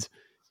 And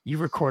you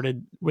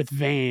recorded with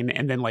Vane,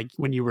 and then like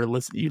when you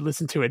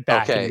listened to it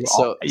back. Okay,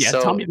 so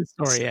tell me the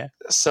story. Yeah.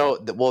 So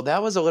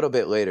that was a little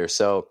bit later.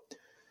 So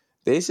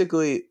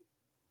basically,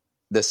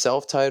 the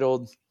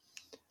self-titled,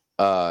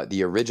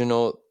 the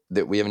original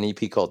that we have an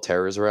EP called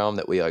Terror's Realm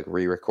that we like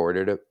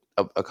re-recorded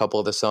a couple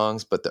of the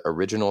songs, but the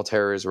original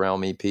Terror's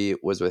Realm EP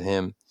was with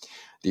him.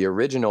 The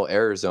original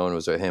Error Zone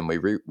was with him.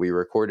 We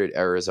recorded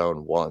Error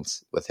Zone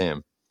once with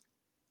him.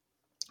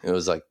 It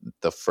was like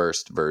the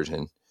first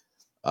version.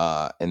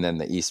 And then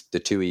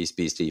the 2 East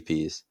Beast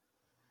EPs.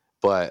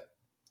 But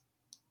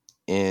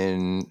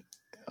in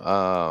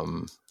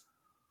the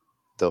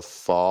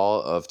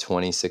fall of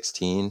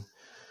 2016,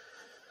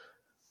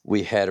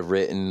 we had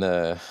written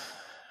the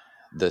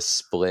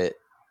split,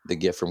 the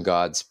Gift from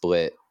God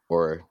split,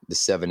 or the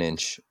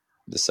 7-inch,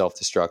 the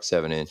self-destruct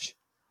 7-inch.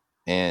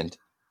 And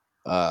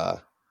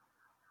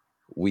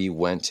we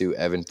went to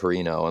Evan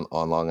Perino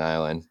on Long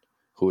Island,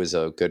 who is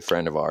a good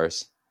friend of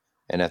ours.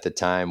 And at the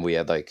time we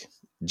had like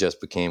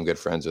just became good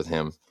friends with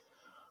him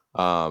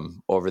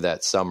over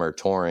that summer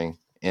touring.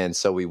 And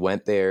so we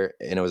went there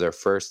and it was our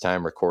first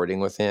time recording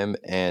with him.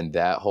 And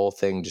that whole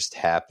thing just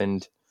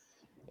happened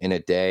in a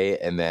day.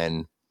 And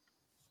then,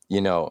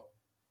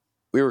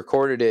 we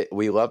recorded it.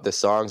 We loved the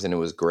songs and it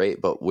was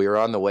great, but we were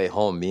on the way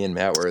home. Me and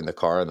Matt were in the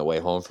car on the way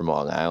home from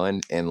Long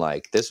Island. And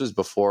like, this was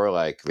before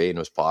like Vane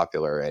was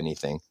popular or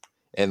anything.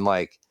 And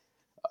like,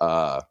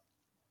 I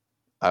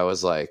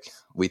was like,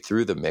 we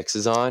threw the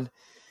mixes on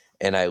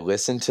and I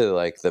listened to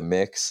like the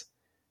mix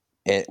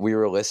and we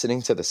were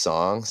listening to the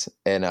songs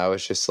and I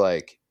was just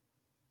like,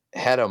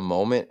 had a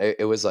moment.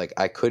 It was like,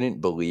 I couldn't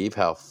believe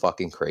how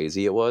fucking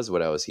crazy it was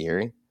what I was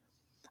hearing.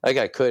 Like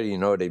I could, you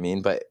know what I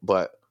mean? But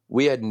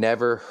we had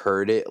never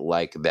heard it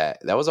like that.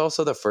 That was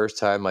also the first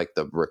time like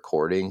the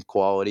recording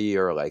quality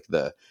or like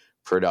the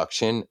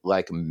production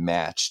like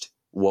matched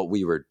what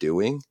we were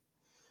doing.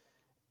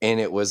 And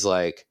it was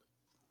like,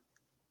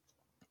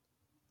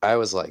 I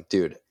was like,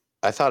 dude,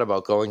 I thought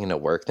about going into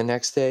work the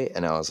next day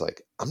and I was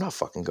like, I'm not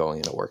fucking going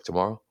into work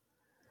tomorrow.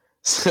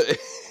 So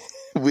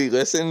we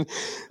listened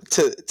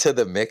to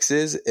the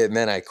mixes and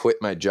then I quit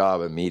my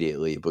job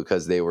immediately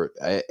because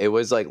it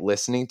was like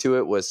listening to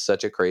it was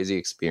such a crazy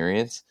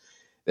experience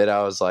that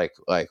I was like,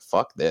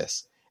 fuck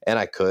this. And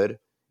I could,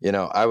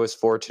 I was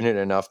fortunate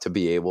enough to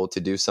be able to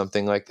do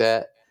something like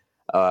that.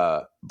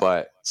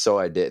 But so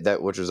I did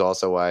that, which was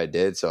also why I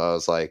did. So I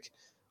was like,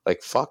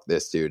 fuck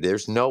this, dude.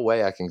 There's no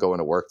way I can go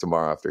into work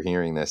tomorrow after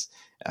hearing this.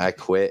 I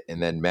quit.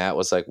 And then Matt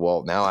was like,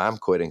 well, now I'm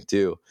quitting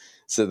too.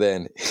 So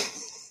then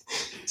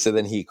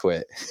he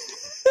quit.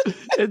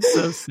 It's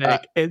so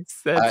sick.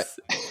 It's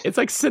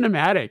like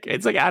cinematic.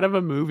 It's like out of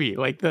a movie.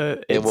 Like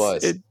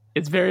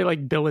it's very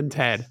like Bill and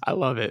Ted. I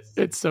love it.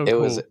 It's so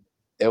cool.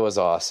 It was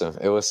awesome.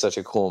 It was such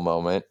a cool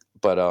moment.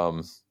 But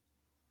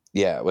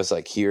yeah, it was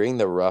like hearing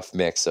the rough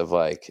mix of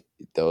like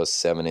those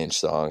 7-inch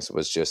songs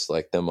was just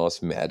like the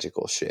most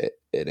magical shit.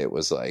 And it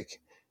was like,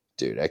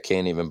 dude, I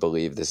can't even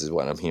believe this is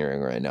what I'm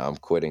hearing right now. I'm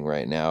quitting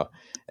right now.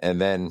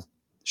 And then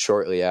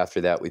shortly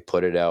after that, we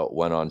put it out,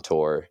 went on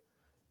tour,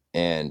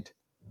 and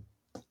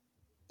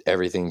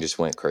everything just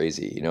went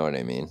crazy. You know what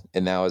I mean?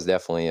 And that was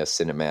definitely a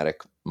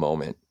cinematic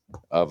moment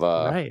of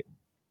Right.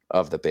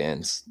 of the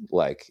band's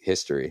like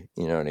history.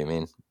 You know what I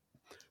mean?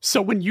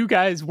 So when you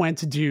guys went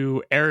to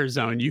do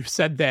Arizona, you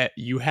said that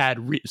you had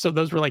so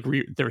those were like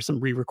there was some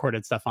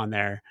re-recorded stuff on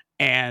there,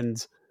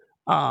 and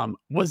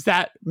was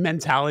that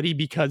mentality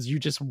because you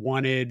just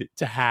wanted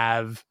to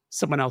have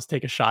someone else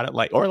take a shot at,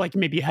 like, or like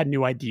maybe you had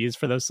new ideas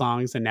for those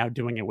songs, and now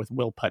doing it with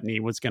Will Putney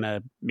was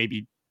gonna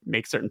maybe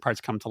make certain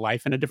parts come to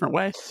life in a different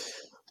way?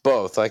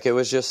 Both. Like it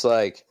was just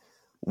like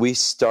we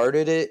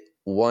started it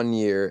one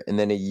year and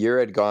then a year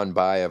had gone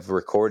by of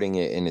recording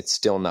it and it's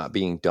still not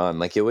being done.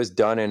 Like it was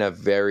done in a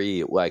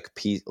very like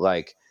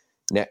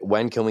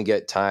when can we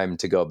get time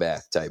to go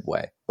back type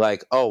way.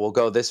 Like, oh, we'll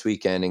go this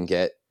weekend and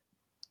get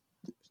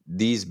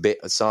these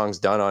songs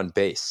done on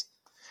bass.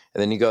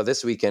 And then you go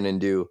this weekend and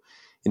do,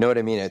 you know what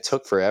I mean? It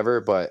took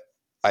forever, but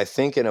I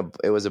think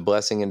it was a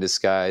blessing in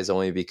disguise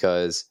only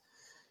because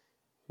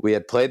we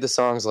had played the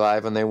songs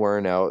live when they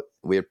weren't out.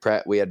 We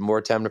had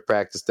more time to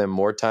practice them,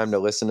 more time to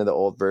listen to the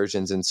old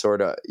versions, and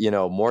sort of, you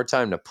know, more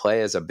time to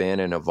play as a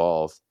band and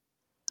evolve.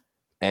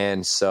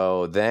 And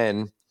so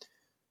then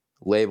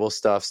label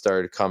stuff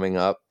started coming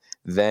up.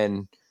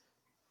 Then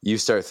you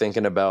start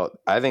thinking about,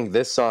 I think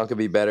this song could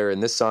be better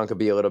and this song could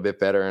be a little bit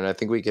better. And I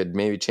think we could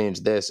maybe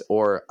change this,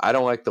 or I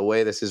don't like the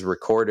way this is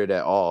recorded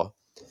at all.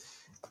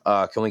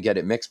 Can we get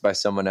it mixed by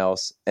someone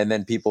else? And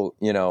then people,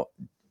 you know,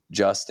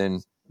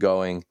 Justin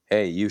going,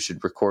 hey, you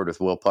should record with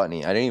Will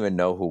Putney. I didn't even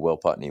know who Will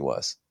Putney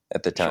was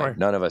at the time. Sure.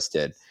 None of us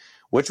did,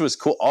 which was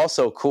cool.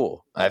 Also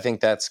cool. I think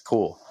that's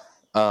cool.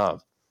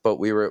 But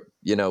we were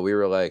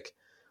like,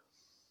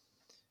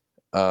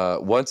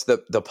 once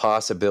the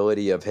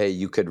possibility of, hey,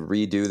 you could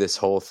redo this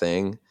whole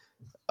thing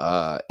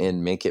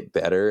and make it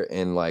better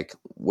and like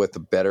with a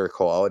better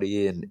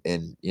quality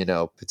and, you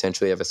know,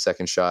 potentially have a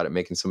second shot at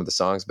making some of the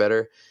songs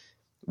better.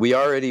 We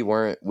already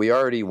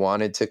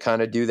wanted to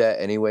kind of do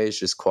that anyways,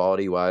 just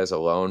quality wise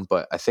alone.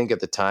 But I think at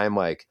the time,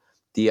 like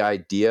the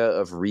idea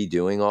of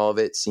redoing all of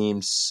it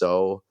seemed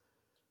so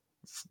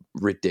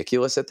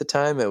ridiculous at the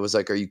time. It was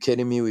like, are you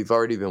kidding me? We've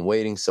already been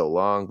waiting so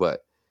long,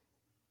 but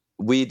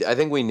I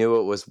think we knew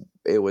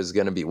it was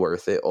going to be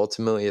worth it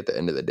ultimately at the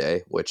end of the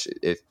day, which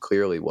it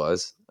clearly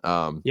was.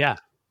 Yeah.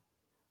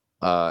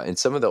 And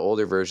some of the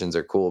older versions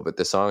are cool, but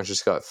the songs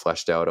just got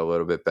fleshed out a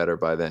little bit better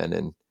by then.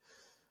 And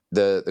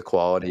the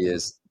quality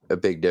is a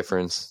big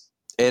difference.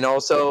 And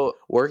also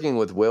working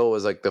with Will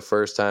was like the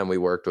first time we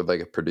worked with like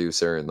a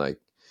producer and like,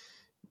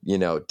 you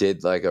know,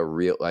 did like a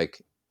real,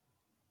 like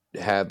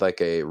had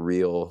like a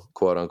real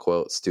quote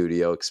unquote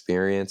studio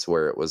experience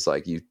where it was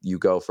like you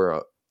go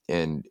for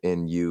and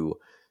you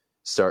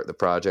start the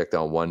project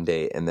on one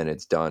date and then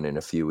it's done in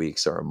a few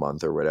weeks or a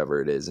month or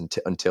whatever it is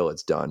until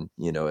it's done.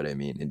 You know what I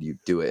mean? And you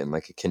do it in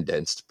like a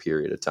condensed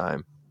period of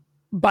time.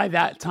 By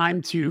that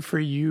time too, for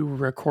you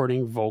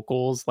recording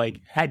vocals, like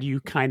had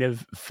you kind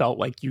of felt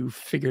like you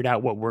figured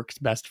out what works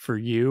best for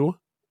you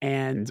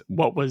and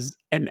what was,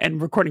 and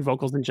recording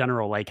vocals in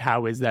general, like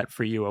how is that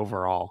for you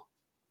overall?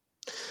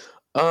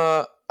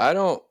 Well,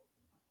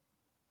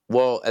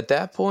 at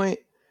that point,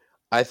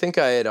 I think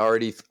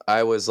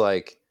I was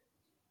like,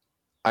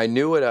 I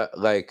knew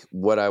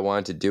what I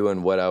wanted to do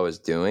and what I was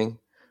doing,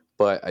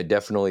 but I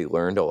definitely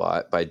learned a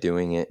lot by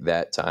doing it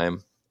that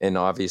time. And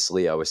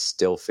obviously I was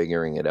still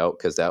figuring it out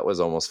because that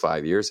was almost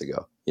 5 years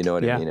ago. You know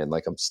what I mean? And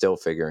like, I'm still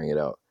figuring it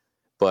out.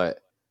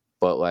 But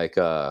like,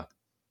 at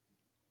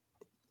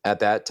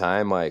that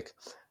time, like,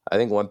 I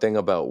think one thing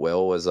about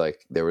Will was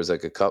like, there was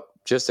like a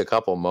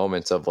couple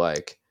moments of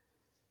like,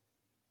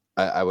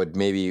 I would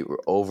maybe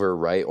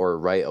overwrite or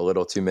write a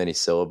little too many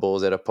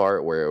syllables at a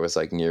part where it was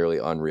like nearly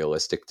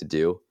unrealistic to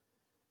do.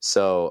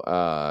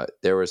 So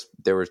there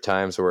were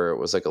times where it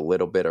was like a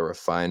little bit of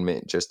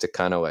refinement just to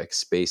kind of like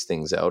space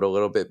things out a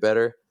little bit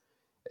better.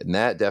 And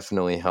that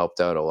definitely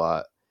helped out a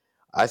lot.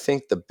 I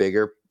think the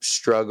bigger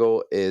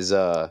struggle is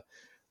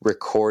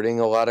recording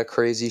a lot of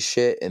crazy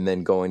shit and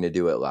then going to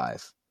do it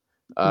live.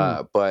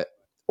 But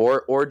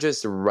or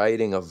just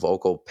writing a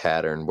vocal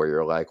pattern where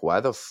you're like, why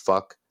the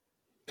fuck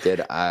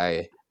did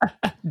I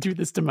do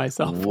this to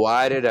myself?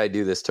 Why did I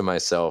do this to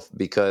myself?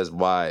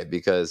 Why?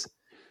 Because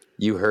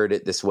you heard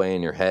it this way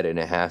in your head and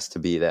it has to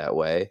be that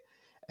way.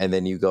 And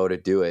then you go to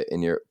do it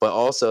but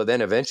also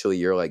then eventually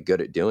you're like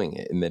good at doing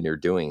it and then you're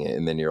doing it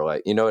and then you're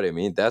like, you know what I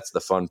mean? That's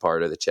the fun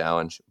part of the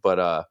challenge.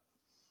 But,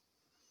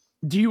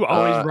 do you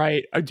always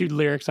write, or do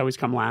lyrics always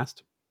come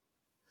last?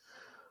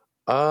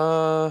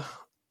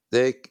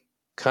 They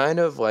kind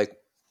of like,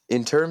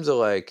 in terms of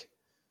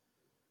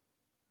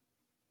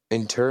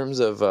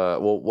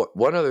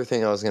one other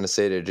thing I was going to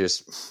say to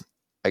just,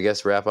 I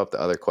guess, wrap up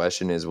the other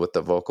question is with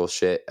the vocal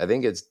shit. I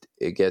think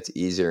it gets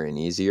easier and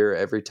easier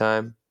every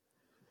time.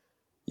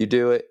 you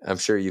do it, I'm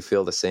sure you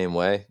feel the same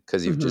way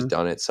because you've just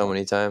done it so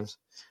many times.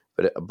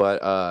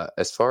 But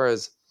as far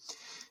as,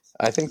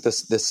 I think the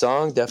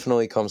song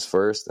definitely comes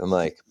first, and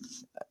like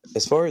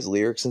as far as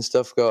lyrics and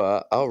stuff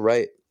go, I'll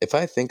write if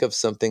I think of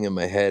something in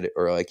my head,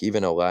 or like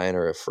even a line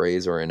or a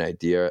phrase or an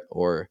idea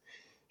or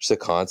just a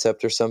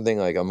concept or something,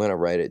 like I'm gonna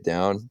write it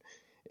down,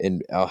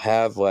 and I'll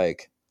have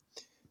like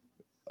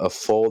a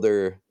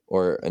folder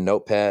or a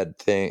notepad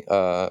thing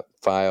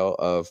file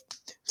of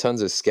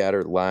tons of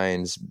scattered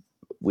lines,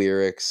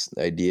 lyrics,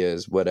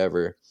 ideas,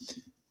 whatever,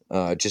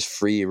 just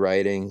free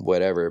writing,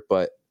 whatever.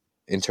 But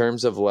in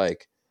terms of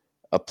like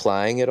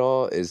applying it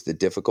all is the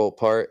difficult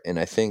part, and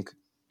I think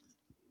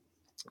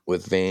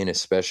with Vane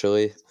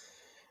especially,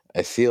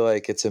 I feel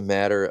like it's a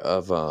matter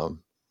of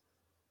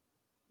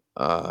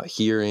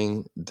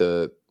hearing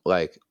the,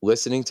 like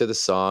listening to the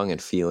song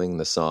and feeling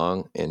the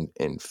song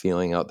and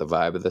feeling out the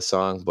vibe of the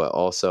song. But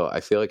also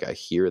I feel like I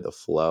hear the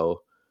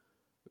flow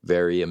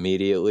very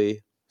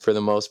immediately for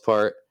the most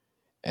part.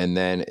 And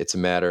then it's a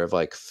matter of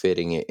like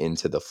fitting it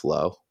into the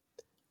flow.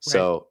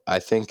 So I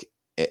think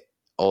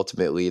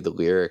ultimately the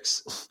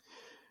lyrics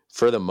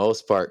for the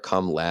most part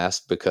come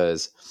last,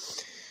 because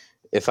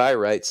if I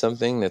write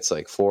something that's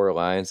like 4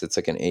 lines, it's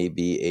like an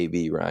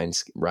A-B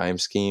rhyme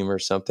scheme or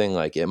something,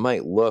 like it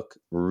might look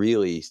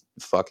really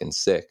fucking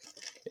sick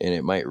and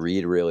it might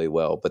read really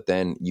well, but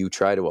then you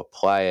try to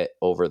apply it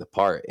over the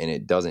part and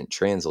it doesn't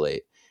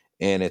translate.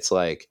 And it's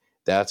like,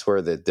 that's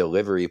where the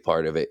delivery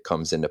part of it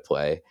comes into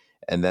play.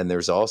 And then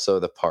there's also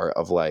the part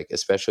of like,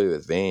 especially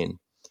with Vane,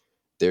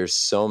 there's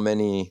so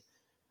many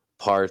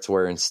parts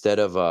where instead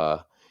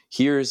of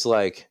here's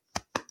like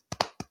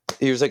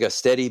a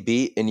steady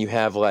beat and you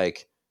have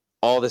like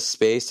all this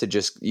space to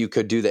just, you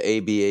could do the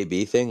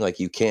A-B thing. Like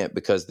you can't,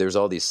 because there's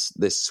all this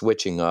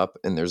switching up,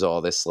 and there's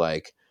all this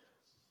like,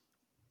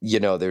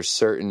 there's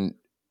certain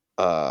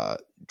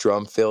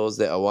drum fills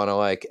that I want to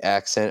like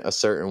accent a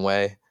certain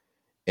way.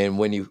 And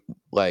when you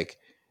like,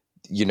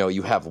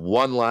 you have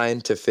one line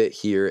to fit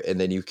here, and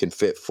then you can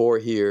fit 4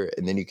 here,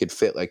 and then you could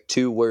fit like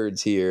 2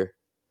 words here,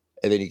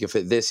 and then you can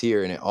fit this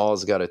here, and it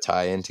all's got to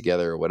tie in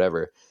together or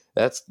whatever.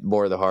 That's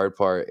more the hard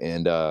part.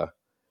 And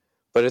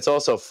but it's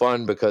also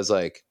fun because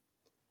like,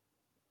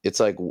 it's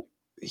like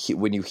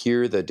when you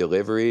hear the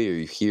delivery, or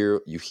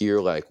you hear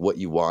like what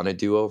you want to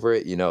do over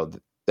it,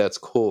 that's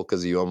cool,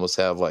 because you almost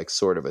have like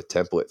sort of a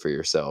template for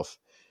yourself,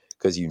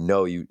 because you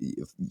know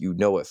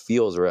it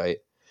feels right.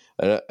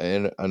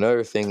 And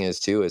another thing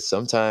is too, is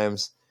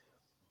sometimes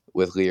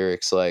with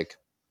lyrics, like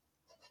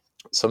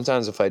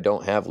sometimes if I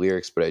don't have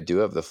lyrics but I do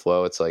have the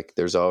flow, it's like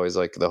there's always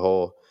like the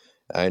whole,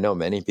 I know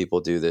many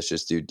people do this,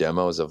 just do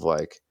demos of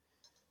like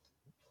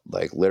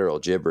literal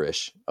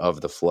gibberish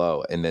of the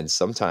flow, and then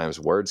sometimes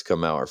words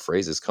come out or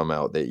phrases come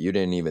out that you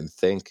didn't even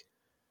think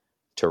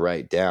to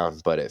write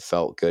down, but it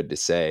felt good to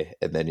say,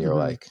 and then you're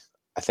like,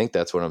 I think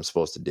that's what I'm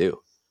supposed to do.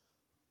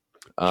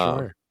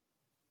 Sure.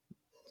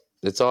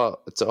 It's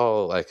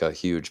all like a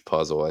huge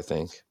puzzle, I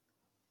think.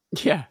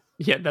 Yeah,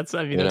 that's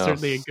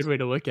certainly a good way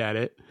to look at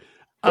it.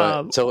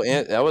 But so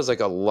that was like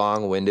a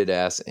long-winded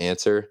ass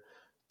answer,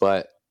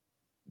 but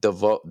the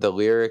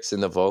lyrics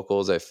and the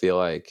vocals, I feel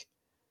like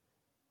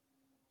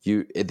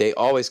they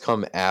always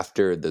come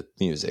after the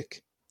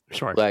music.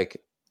 Sure. Like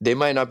they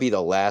might not be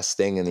the last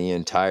thing in the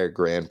entire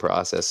grand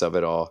process of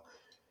it all,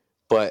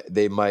 but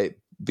they might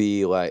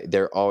be like,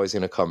 they're always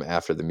going to come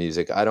after the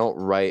music. I don't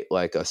write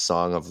like a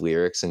song of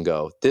lyrics and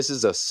go, this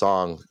is a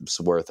song's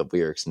worth of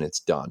lyrics and it's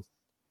done.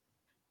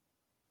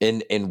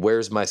 And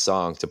where's my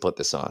song to put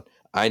this on?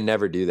 I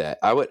never do that.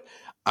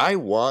 I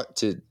want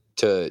to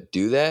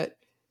do that.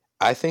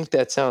 I think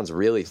that sounds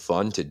really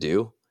fun to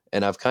do.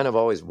 And I've kind of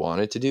always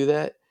wanted to do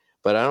that.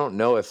 But I don't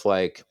know if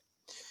like,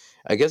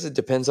 I guess it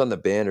depends on the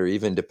band, or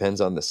even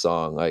depends on the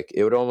song. Like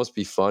it would almost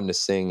be fun to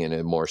sing in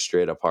a more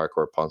straight up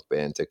hardcore punk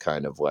band, to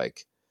kind of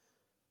like,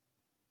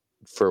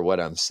 for what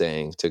I'm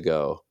saying, to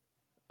go,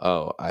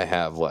 oh, I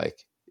have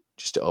like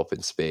just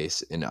open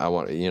space and I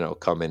want to,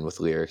 come in with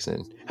lyrics.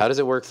 And how does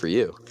it work for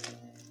you?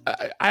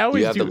 I always do.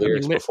 You have the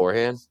lyrics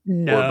beforehand?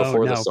 No, or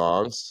before the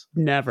songs?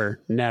 Never.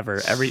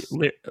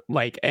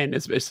 And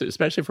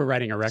especially for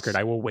writing a record,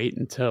 I will wait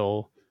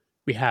until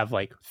we have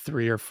like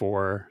 3 or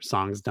 4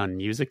 songs done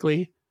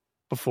musically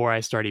before I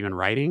start even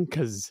writing.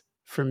 Because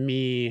for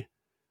me,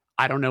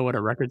 I don't know what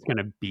a record's going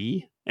to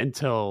be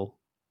until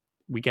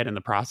we get in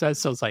the process.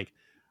 So it's like,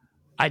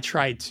 I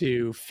try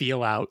to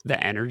feel out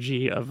the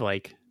energy of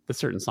like the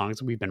certain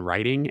songs we've been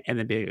writing, and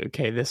then be,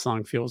 okay, this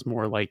song feels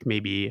more like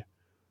maybe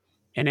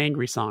an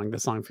angry song.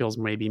 This song feels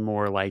maybe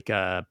more like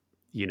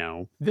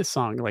this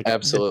song, like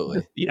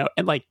absolutely,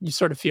 and like you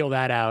sort of feel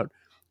that out,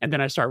 and then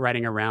I start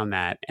writing around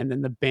that, and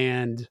then the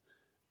band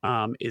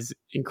is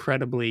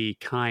incredibly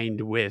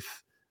kind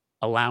with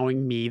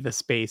allowing me the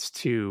space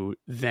to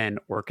then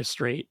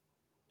orchestrate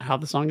how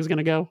the song is going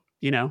to go.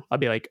 I'll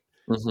be like,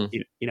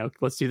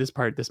 let's do this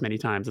part this many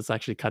times. Let's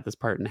actually cut this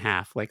part in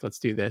half. Like, let's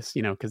do this,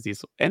 because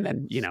these, and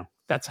then,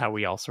 that's how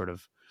we all sort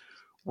of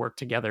work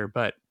together.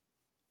 But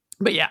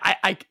yeah,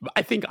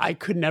 I think I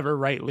could never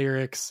write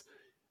lyrics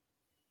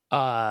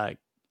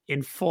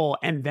in full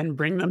and then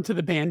bring them to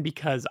the band,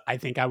 because I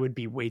think I would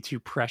be way too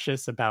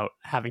precious about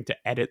having to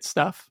edit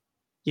stuff.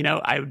 You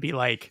know, I would be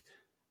like,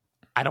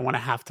 I don't want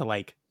to have to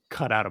like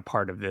cut out a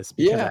part of this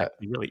because I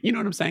really, you know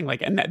what I'm saying?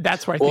 Like, and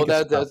that's where I think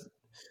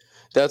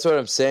that's what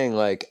I'm saying.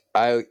 Like,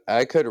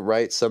 I could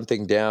write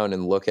something down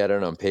and look at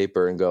it on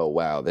paper and go,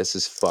 wow, this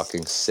is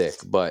fucking sick,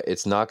 but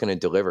it's not going to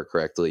deliver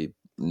correctly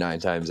 9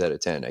 times out of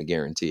 10. I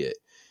guarantee it.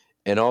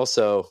 And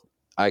also,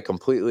 I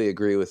completely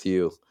agree with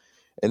you.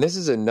 And this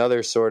is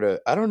another sort of,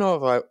 I don't know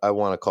if I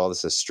want to call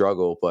this a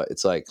struggle, but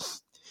it's like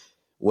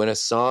when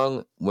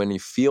you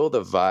feel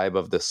the vibe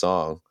of the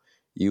song,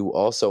 you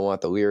also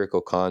want the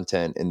lyrical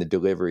content and the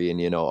delivery and,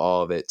 you know,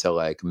 all of it to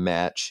like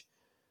match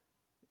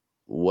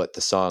what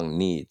the song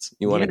needs.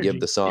 You want to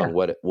give the song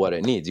what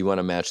it needs. You want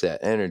to match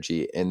that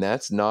energy. And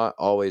that's not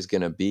always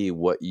going to be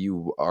what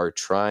you are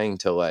trying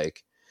to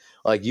like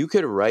you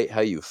could write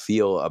how you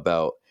feel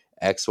about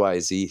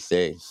XYZ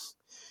thing,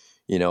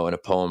 you know, in a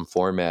poem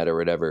format or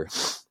whatever.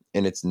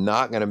 And it's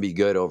not going to be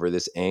good over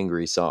this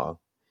angry song.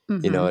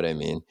 Mm-hmm. You know what I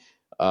mean?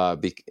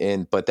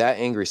 But that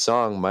angry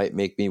song might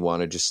make me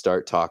want to just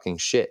start talking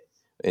shit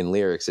in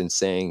lyrics and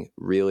saying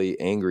really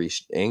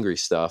angry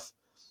stuff,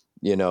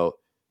 you know,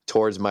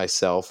 towards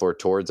myself or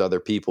towards other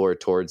people or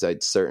towards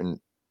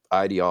certain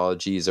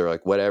ideologies or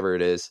like whatever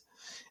it is.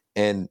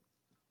 And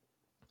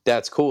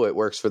that's cool. It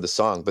works for the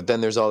song. But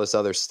then there's all this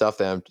other stuff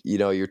that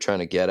you're trying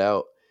to get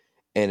out.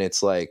 And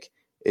it's like,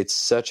 it's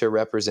such a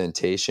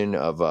representation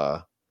of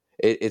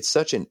it's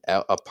such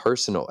a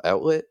personal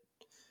outlet.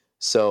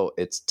 So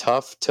it's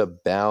tough to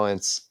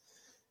balance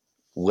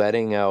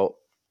letting out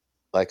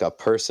like a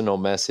personal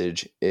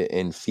message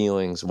in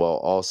feelings while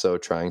also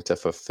trying to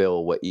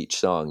fulfill what each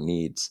song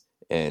needs.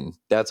 And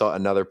that's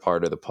another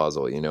part of the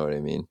puzzle. You know what I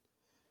mean?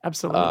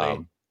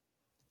 Absolutely.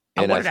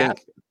 And I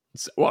think,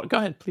 well, go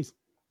ahead, please.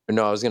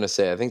 No, I was going to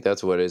say, I think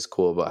that's what is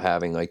cool about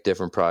having like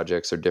different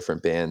projects or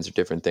different bands or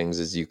different things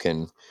is you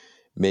can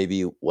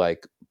maybe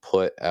like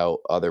put out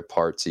other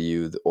parts of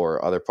you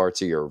or other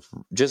parts of your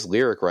just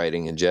lyric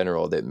writing in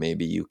general that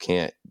maybe you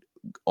can't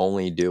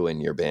only do in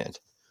your band.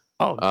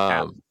 Oh,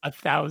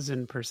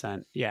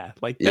 1,000%. Yeah.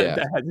 Like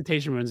the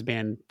Hesitation Wounds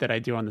band that I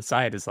do on the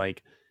side is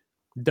like,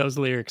 those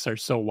lyrics are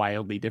so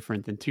wildly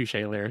different than Touche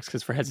lyrics.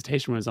 Cause for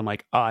Hesitation Wounds, I'm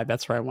like,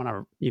 that's where I want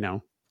to, you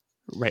know,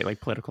 write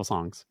like political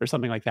songs or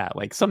something like that.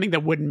 Like something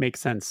that wouldn't make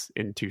sense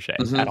in Touche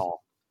at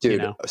all. Dude, you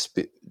know?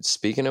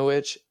 Speaking of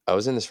which, I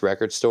was in this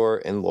record store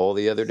in Lowell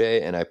the other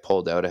day and I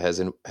pulled out a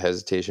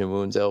Hesitation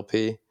Wounds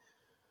LP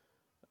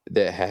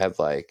that had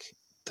like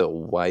the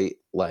white,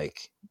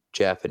 like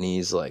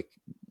Japanese, like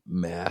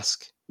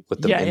mask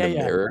with them in the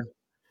mirror.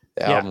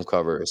 The album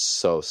cover is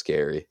so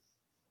scary.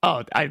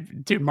 Oh,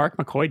 dude, Mark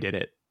McCoy did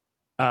it.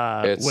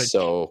 It's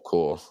so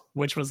cool.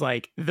 Which was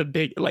like the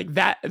big, like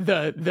that,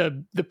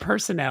 the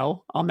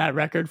personnel on that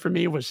record for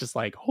me was just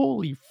like,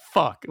 holy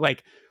fuck.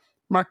 Like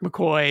Mark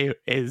McCoy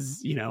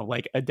is, you know,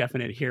 like a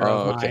definite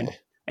hero of mine.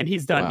 And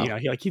he's done, you know,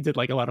 he did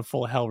like a lot of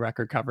Full Hell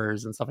record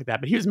covers and stuff like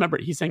that. But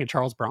he sang a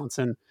Charles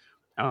Bronson.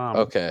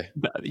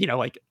 You know,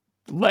 like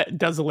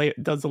does the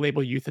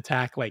label Youth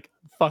Attack, like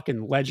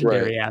fucking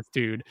legendary ass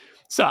dude.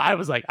 So I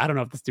was like, I don't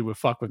know if this dude would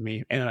fuck with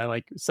me. And I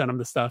like sent him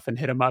the stuff and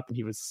hit him up and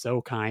he was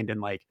so kind and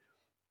like,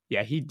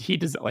 yeah, he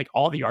does like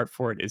all the art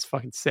for it is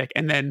fucking sick.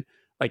 And then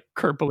like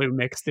Kurt Ballou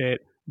mixed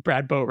it,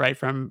 Brad Boatwright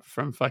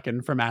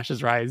from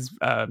Ashes Rise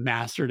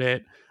mastered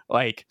it.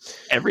 Like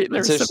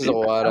there's just a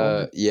lot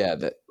of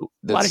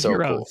that's so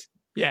heroes. Cool.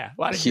 Yeah,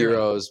 a lot of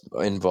heroes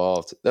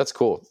involved. That's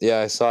cool. Yeah,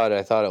 I saw it.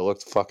 I thought it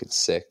looked fucking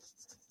sick.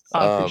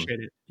 I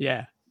appreciate it.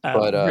 Yeah,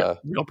 but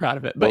real proud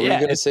of it. But what were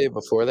you gonna say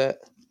before that?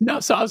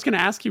 No, so I was gonna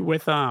ask you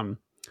with the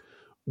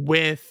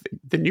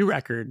new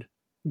record.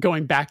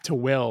 Going back to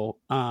Will,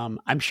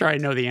 I'm sure I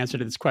know the answer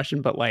to this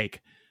question, but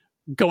like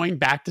going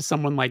back to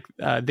someone like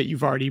that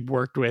you've already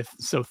worked with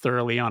so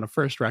thoroughly on a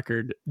first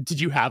record, did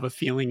you have a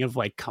feeling of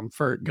like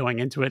comfort going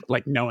into it,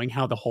 like knowing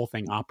how the whole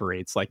thing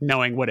operates, like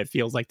knowing what it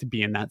feels like to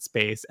be in that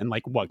space and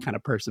like what kind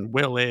of person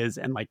Will is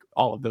and like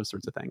all of those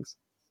sorts of things?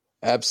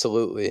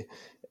 Absolutely.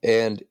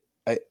 And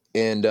I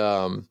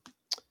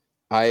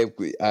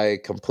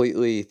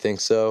completely think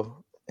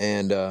so.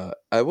 And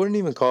I wouldn't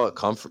even call it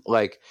comfort.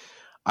 Like,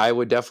 I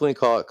would definitely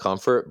call it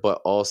comfort, but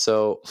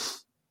also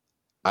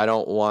I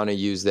don't want to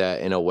use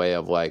that in a way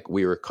of like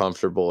we were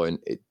comfortable and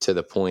to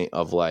the point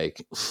of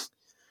like,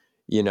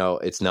 you know,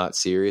 it's not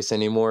serious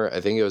anymore. I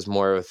think it was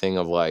more of a thing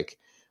of like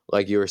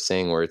you were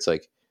saying, where it's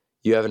like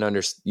you have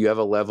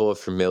a level of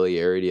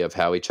familiarity of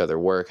how each other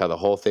work, how the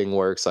whole thing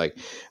works. Like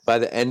by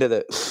the end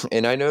of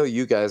and I know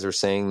you guys are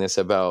saying this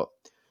about,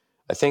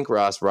 I think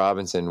Ross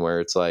Robinson, where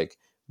it's like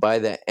by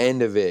the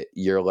end of it,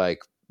 you're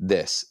like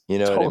this, you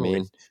know what I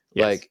mean?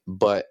 Yes. Like,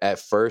 but at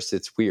first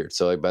it's weird.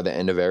 So like by the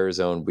end of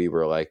Arizona,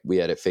 we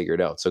had it figured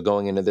out. So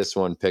going into this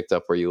one, picked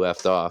up where you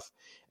left off,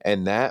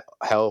 and that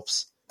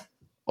helps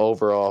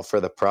overall for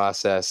the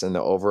process and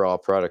the overall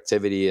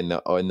productivity and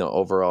the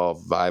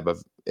overall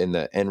vibe in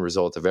the end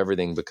result of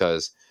everything.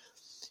 Because,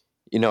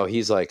 you know,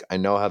 he's like, I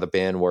know how the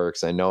band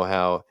works. I know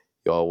how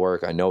you all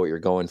work. I know what you're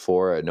going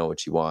for. I know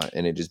what you want.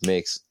 And it just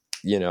makes,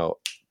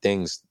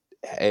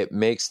 it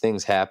makes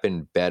things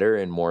happen better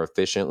and more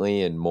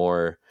efficiently and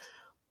more,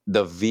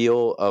 the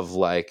veil of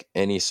like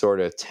any sort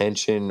of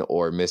tension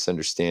or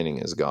misunderstanding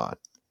is gone,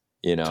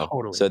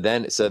 Totally. So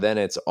then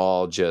it's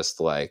all just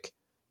like,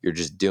 you're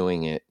just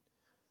doing it,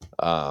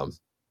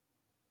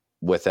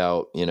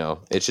 without,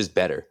 it's just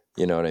better.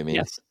 You know what I mean?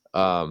 Yes.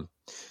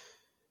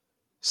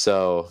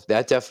 So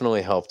that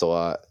definitely helped a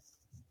lot.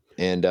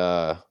 And,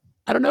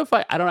 I don't know if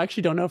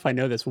I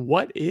know this.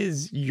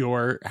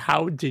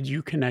 How did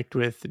you connect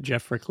with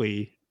Jeff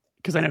Rickley?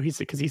 Because I know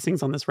because he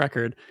sings on this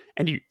record,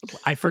 and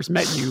I first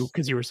met you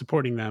because you were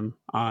supporting them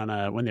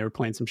on when they were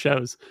playing some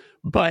shows.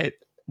 But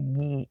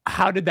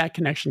how did that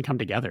connection come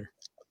together?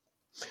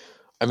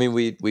 I mean,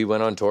 we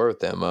went on tour with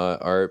them.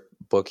 Our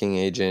booking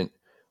agent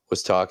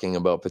was talking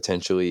about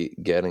potentially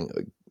getting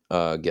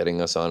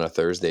us on a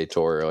Thursday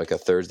tour, like a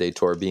Thursday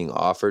tour being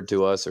offered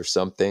to us or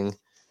something.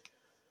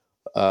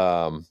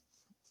 One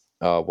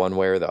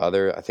way or the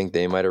other. I think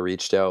they might have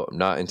reached out. I'm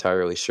not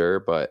entirely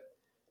sure, but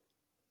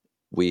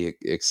we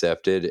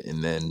accepted,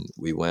 and then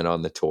we went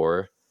on the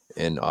tour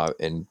and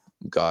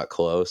got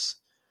close.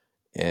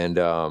 And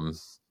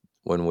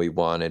when we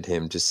wanted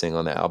him to sing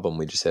on the album,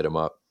 we just hit him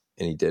up,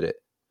 and he did it.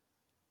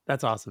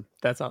 That's awesome.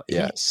 That's all.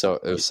 Yeah. So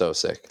it was so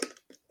sick.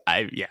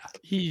 I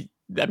mean,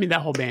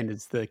 that whole band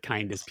is the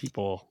kindest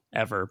people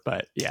ever.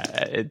 But yeah,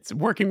 it's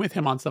working with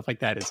him on stuff like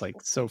that is like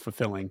so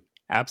fulfilling.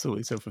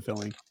 Absolutely so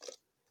fulfilling.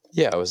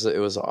 Yeah, it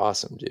was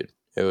awesome, dude.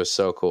 It was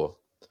so cool.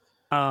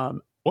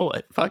 Well,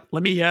 fuck.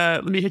 Let me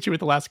hit you with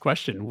the last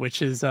question,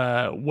 which is,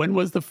 when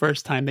was the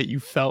first time that you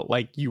felt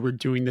like you were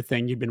doing the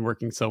thing you'd been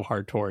working so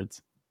hard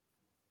towards?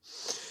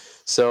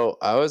 So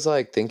I was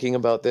like thinking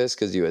about this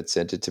because you had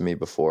sent it to me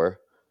before.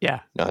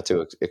 Yeah. Not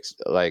to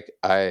like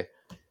I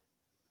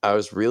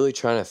was really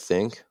trying to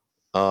think,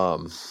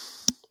 and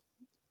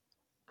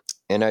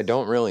I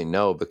don't really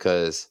know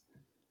because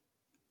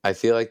I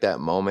feel like that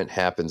moment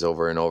happens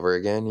over and over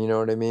again. You know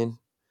what I mean?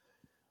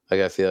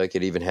 Like, I feel like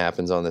it even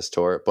happens on this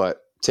tour.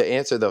 But to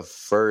answer the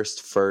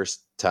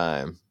first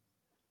time,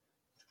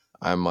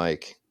 I'm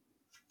like,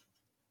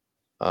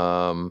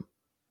 I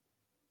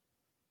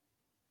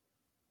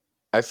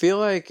feel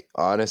like,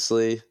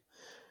 honestly,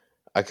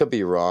 I could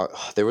be wrong.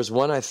 There was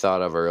one I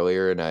thought of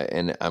earlier,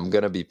 and I'm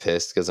gonna be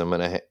pissed because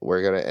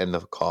we're gonna end the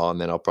call, and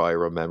then I'll probably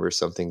remember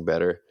something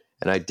better.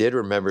 And I did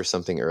remember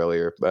something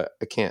earlier, but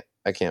I can't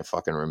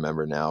fucking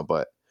remember now.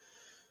 But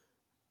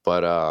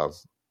I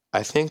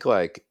think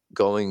like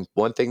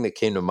one thing that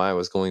came to mind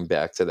was going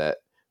back to that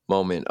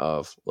moment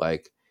of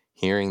like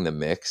hearing the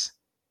mix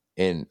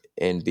and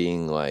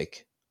being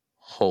like,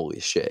 holy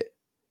shit,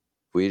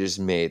 we just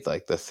made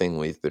like the thing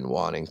we've been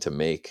wanting to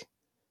make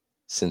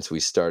since we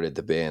started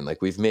the band.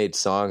 Like, we've made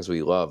songs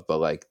we love, but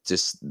like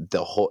just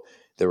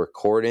the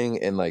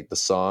recording and like the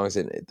songs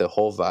and the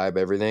whole vibe,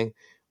 everything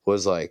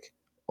was like,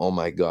 oh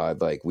my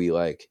God, like we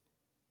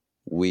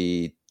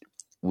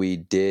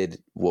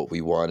did what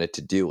we wanted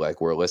to do. Like,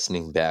 we're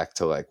listening back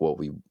to like what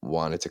we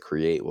wanted to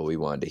create, what we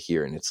wanted to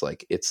hear. And it's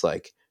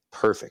like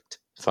perfect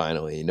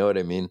finally, you know what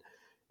I mean?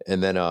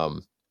 And then,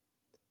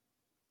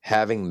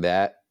 having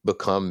that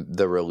become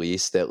the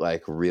release that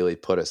like really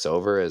put us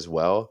over as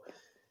well.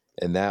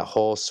 And that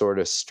whole sort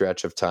of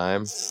stretch of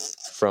time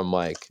from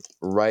like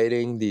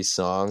writing these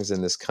songs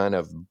in this kind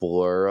of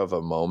blur of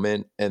a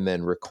moment and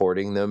then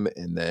recording them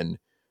and then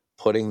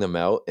putting them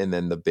out, and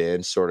then the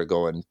band sort of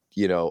going,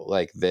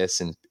 like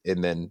this, and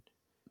then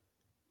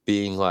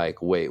being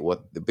like, wait,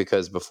 what?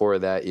 Because before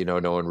that,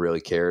 no one really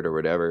cared or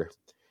whatever.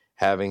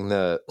 Having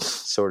the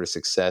sort of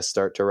success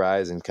start to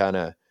rise and kind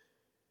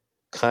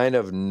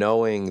of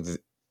knowing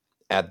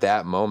at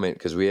that moment,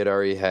 because we had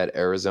already had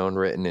Arizona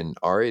written and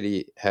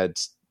already had,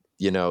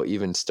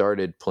 even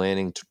started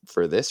planning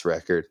for this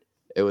record.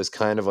 It was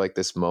kind of like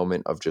this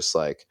moment of just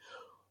like,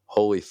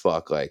 holy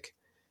fuck, like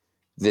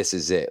this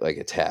is it, like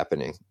it's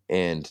happening.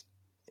 And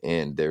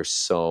there's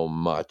so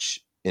much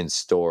in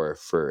store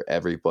for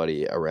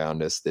everybody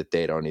around us that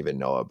they don't even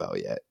know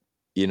about yet.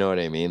 You know what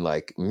I mean?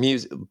 Like,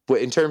 music,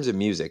 but in terms of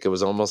music, it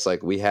was almost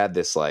like we had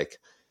this, like,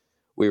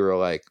 we were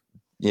like,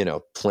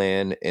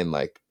 plan and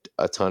like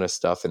a ton of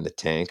stuff in the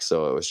tank.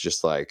 So it was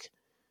just like,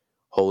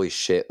 holy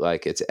shit,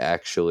 like it's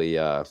actually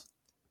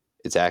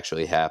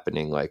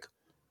happening. Like,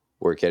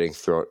 we're getting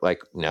thrown,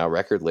 like now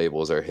record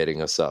labels are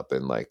hitting us up,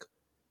 and like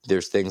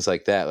there's things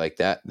like that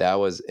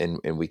was, and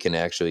we can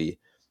actually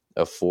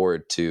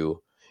afford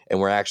to, and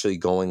we're actually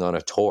going on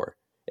a tour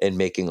and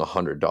making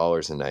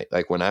 $100 a night.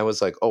 Like, when I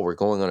was like, oh, we're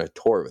going on a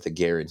tour with a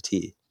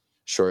guarantee,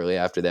 shortly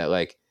after that,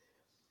 like,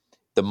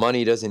 the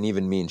money doesn't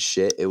even mean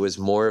shit. It was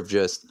more of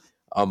just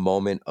a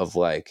moment of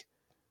like,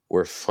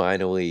 we're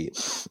finally,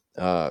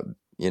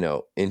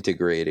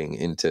 integrating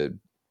into,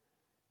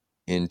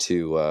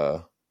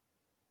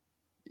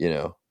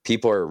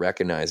 people are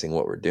recognizing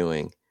what we're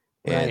doing,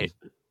 and, right.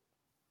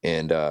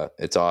 and,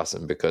 it's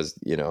awesome because,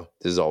 this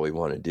is all we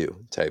want to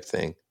do type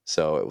thing.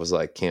 So it was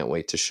like, can't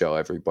wait to show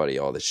everybody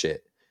all the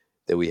shit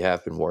that we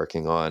have been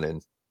working on.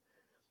 And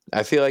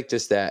I feel like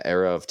just that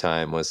era of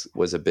time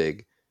was a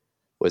big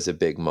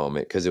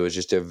moment, because it was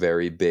just a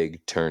very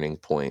big turning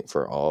point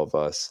for all of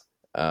us.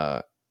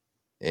 And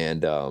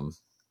it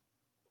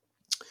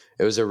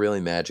was a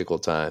really magical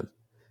time.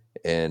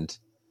 And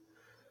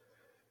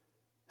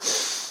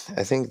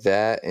I think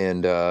that,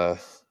 and the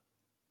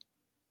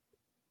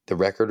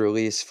record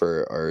release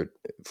for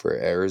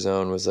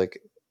Arizona was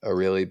like a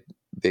really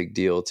big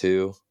deal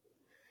too,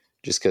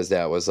 just because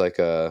that was like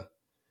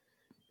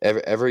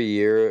every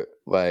year,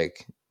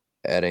 like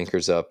at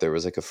Anchors Up, there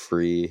was like a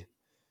free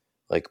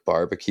like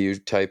barbecue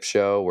type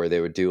show where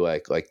they would do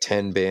like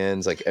 10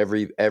 bands, like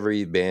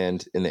every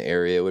band in the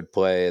area would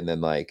play, and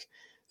then like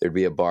there'd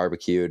be a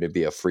barbecue and it'd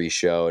be a free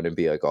show and it'd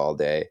be like all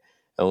day.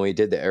 And when we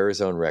did the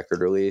Arizona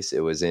record release,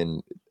 it was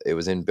in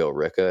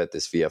Billerica at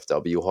this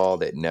VFW hall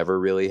that never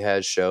really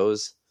has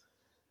shows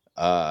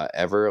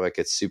ever. Like,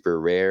 it's super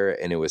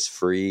rare, and it was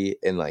free,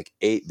 and like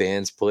 8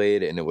 bands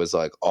played, and it was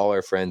like all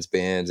our friends'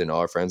 bands, and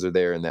all our friends were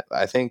there. And that,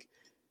 I think,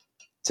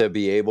 to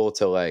be able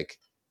to like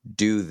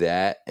do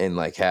that and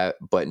like have,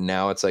 but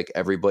now it's like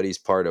everybody's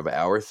part of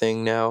our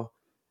thing now,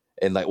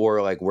 and like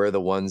we're the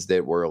ones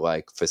that were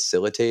like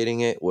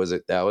facilitating it.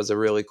 That was a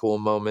really cool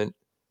moment.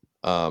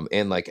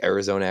 And like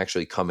Arizona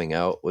actually coming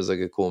out was like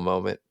a cool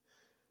moment.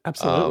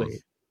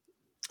 Absolutely.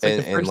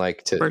 It's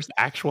like the first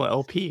actual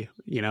LP,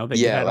 that you had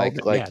yeah,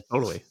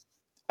 totally.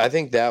 I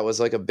think that was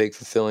like a big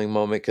fulfilling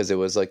moment, because it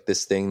was like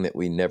this thing that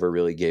we never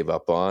really gave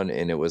up on,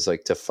 and it was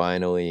like to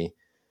finally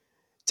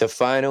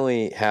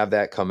have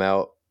that come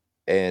out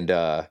and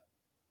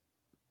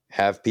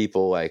have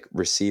people like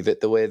receive it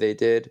the way they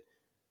did.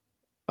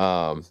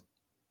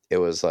 It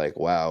was like,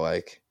 wow,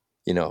 like,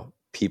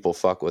 people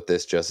fuck with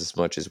this just as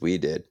much as we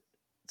did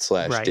 /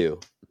 do.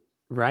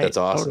 Right. That's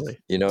awesome. Totally.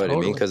 You know what I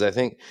mean? Because I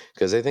think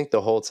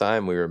the whole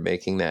time we were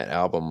making that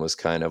album was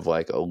kind of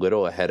like a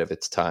little ahead of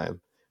its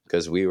time,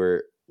 because we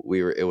were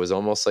it was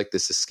almost like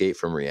this escape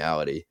from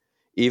reality.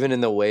 Even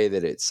in the way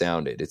that it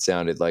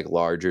sounded like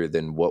larger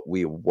than what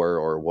we were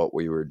or what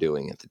we were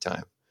doing at the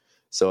time.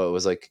 So it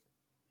was like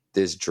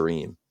this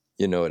dream,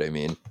 you know what I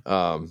mean?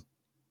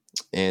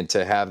 And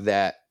to have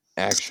that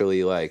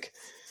actually, like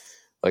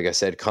I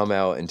said, come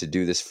out and to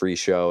do this free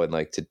show, and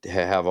like to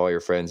have all your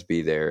friends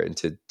be there, and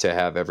to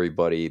have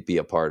everybody be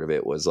a part of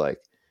it was like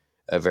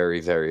a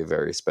very, very,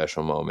 very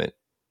special moment,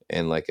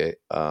 and like a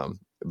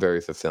very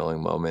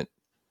fulfilling moment.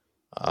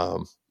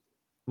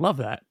 Love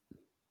that.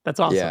 That's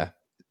awesome. Yeah.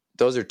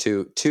 Those are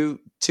two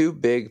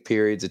big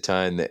periods of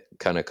time that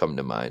kind of come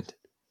to mind,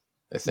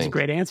 I think. Those are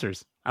great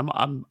answers.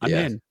 I'm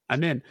in.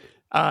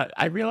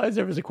 I realized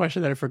there was a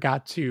question that I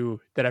forgot to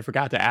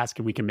ask,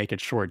 and we can make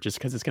it short just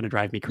because it's going to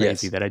drive me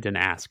crazy that I didn't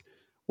ask.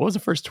 What was the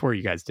first tour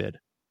you guys did?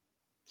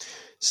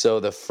 So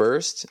the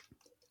first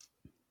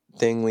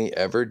thing we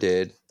ever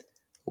did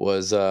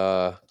was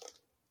it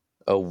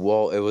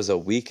was a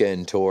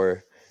weekend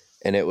tour,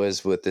 and it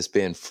was with this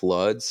band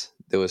Floods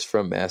that was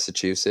from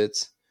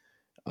Massachusetts.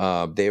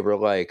 They were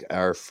like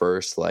our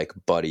first like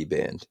buddy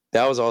band.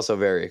 That was also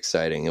very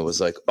exciting. It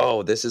was like,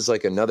 oh, this is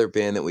like another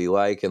band that we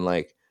like, and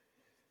like,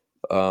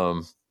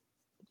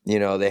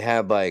 they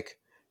had like,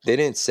 they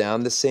didn't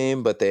sound the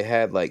same, but they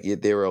had like,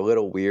 they were a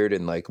little weird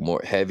and like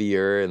more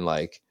heavier, and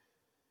like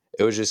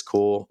it was just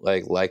cool,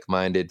 like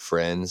like-minded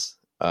friends.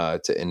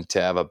 To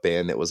have a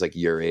band that was like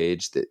your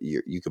age that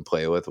you could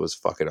play with was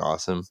fucking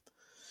awesome.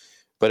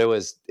 But it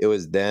was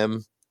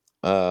them,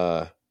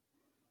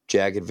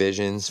 Jagged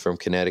Visions from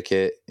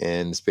Connecticut,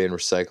 and this band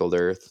Recycled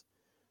Earth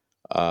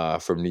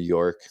from New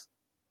York,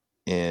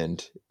 and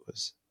it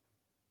was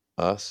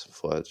us,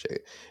 Floods.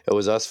 It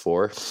was us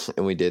 4,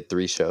 and we did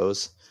 3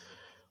 shows,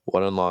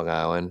 one on Long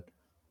Island,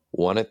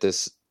 one at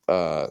this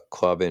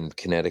club in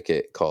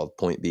Connecticut called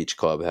Point Beach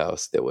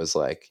Clubhouse that was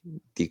like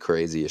the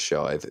craziest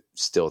show I've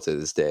still to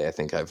this day I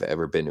think I've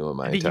ever been to in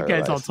my entire life.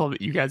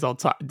 You guys all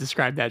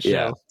described that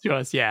show to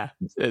us. Yeah.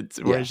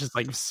 It's where it's just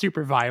like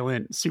super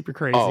violent, super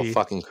crazy. Oh,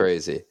 fucking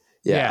crazy.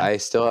 Yeah. I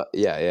still,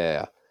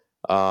 yeah.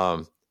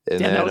 And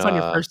then, that was on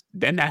your first,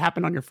 then that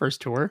happened on your first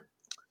tour.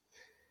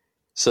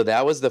 So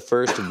that was the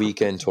first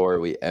weekend tour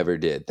we ever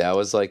did. That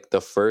was like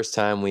the first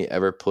time we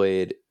ever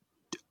played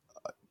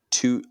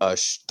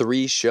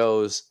 3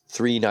 shows,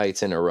 3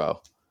 nights in a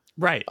row.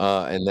 Right.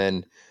 And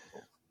then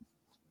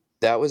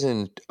that was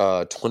in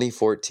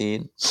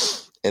 2014.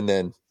 And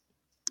then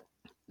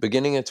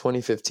beginning of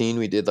 2015,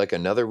 we did like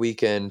another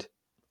weekend.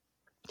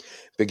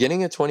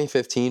 Beginning of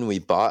 2015, we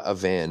bought a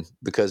van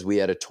because we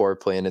had a tour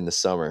planned in the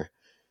summer.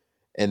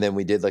 And then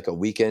we did like a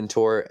weekend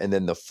tour. And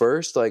then the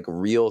first like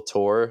real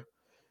tour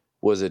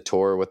was a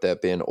tour with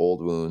that band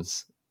Old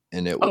Wounds.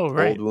 And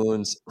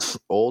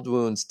Old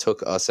Wounds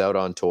took us out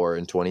on tour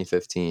in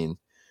 2015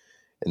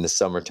 in the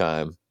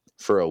summertime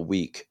for a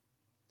week.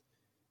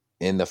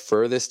 And the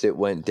furthest it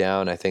went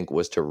down, I think,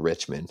 was to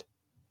Richmond,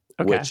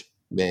 which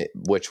may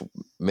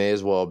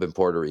as well have been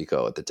Puerto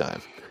Rico at the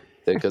time,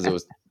 because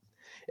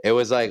it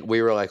was like,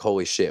 we were like,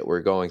 holy shit,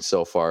 we're going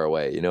so far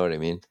away. You know what I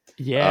mean?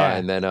 Yeah.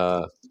 And then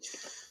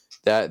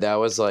that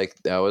was like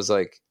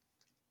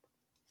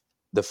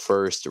the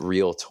first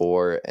real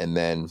tour. And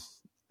then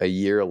a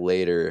year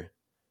later,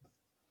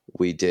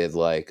 we did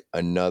like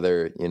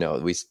another,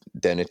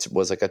 then it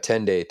was like a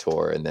 10-day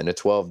tour and then a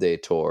 12-day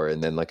tour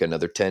and then like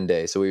another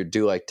 10-day. So we would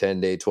do like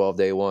 10-day,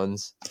 12-day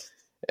ones.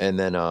 And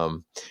then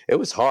it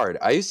was hard.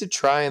 I used to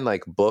try and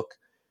like book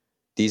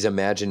these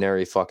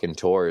imaginary fucking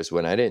tours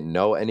when I didn't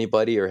know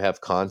anybody or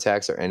have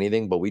contacts or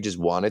anything, but we just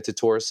wanted to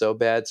tour so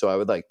bad. So I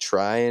would like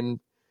try and,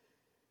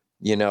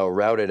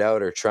 route it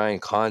out or try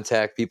and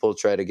contact people,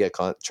 try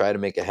to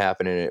make it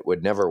happen, and it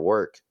would never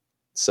work.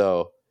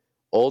 So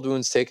Old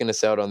Wounds taking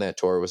us out on that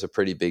tour was a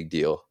pretty big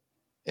deal.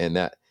 And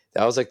that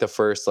was like the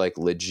first like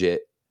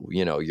legit,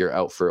 you're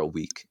out for a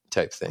week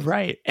type thing.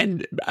 Right.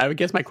 And I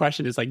guess my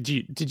question is like,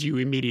 did you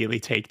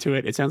immediately take to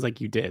it? It sounds like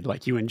you did.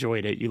 Like you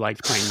enjoyed it. You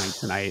liked playing Night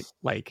to Night.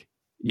 Like,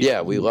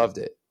 we loved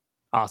it.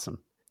 Awesome.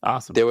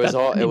 It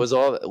was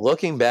all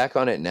looking back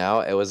on it now,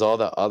 it was all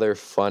the other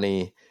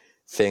funny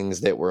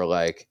things that were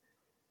like,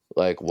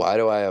 why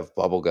do I have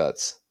bubble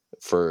guts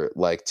for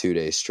like 2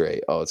 days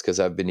straight? Oh, it's because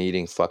I've been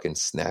eating fucking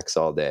snacks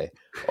all day.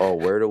 Oh,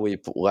 where do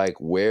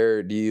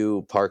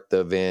you park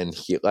the van?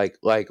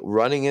 Like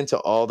running into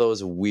all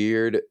those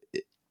weird,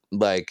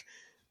 like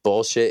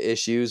bullshit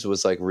issues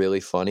was like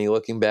really funny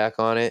looking back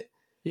on it.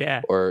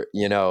 Yeah. Or,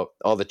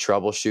 all the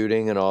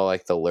troubleshooting and all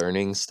like the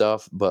learning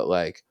stuff. But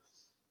like,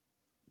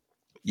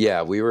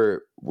 yeah, we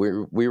were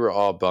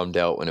all bummed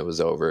out when it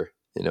was over.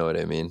 You know what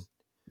I mean?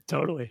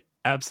 Totally.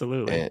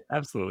 Absolutely.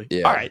 Absolutely.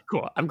 Yeah. All right,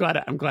 cool. I'm glad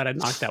I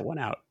knocked that one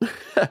out.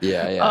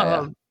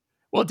 Yeah.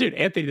 Well, dude,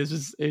 Anthony,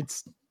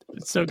 it's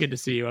so good to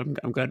see you.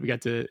 I'm glad we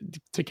got to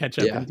catch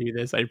up and do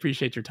this. I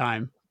appreciate your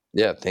time.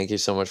 Yeah. Thank you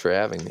so much for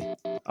having me.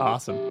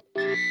 Awesome.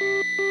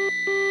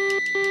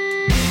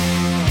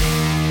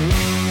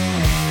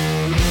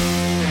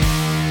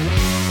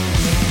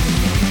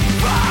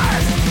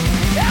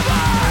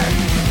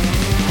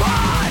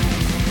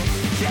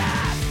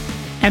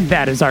 And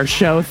that is our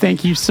show.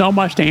 Thank you so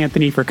much to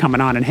Anthony for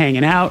coming on and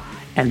hanging out.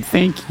 And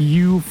thank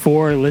you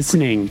for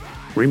listening.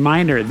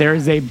 Reminder, there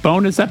is a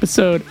bonus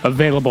episode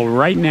available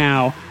right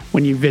now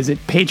when you visit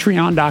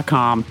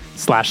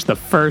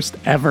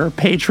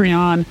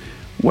patreon.com/thefirsteverpatreon,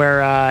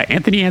 where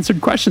Anthony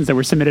answered questions that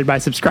were submitted by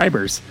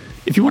subscribers.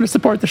 If you want to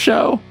support the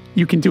show,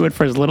 you can do it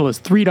for as little as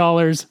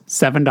 $3,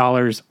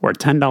 $7, or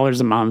 $10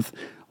 a month.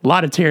 A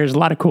lot of tiers, a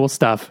lot of cool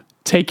stuff.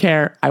 Take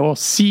care. I will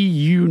see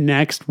you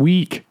next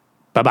week.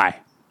 Bye-bye.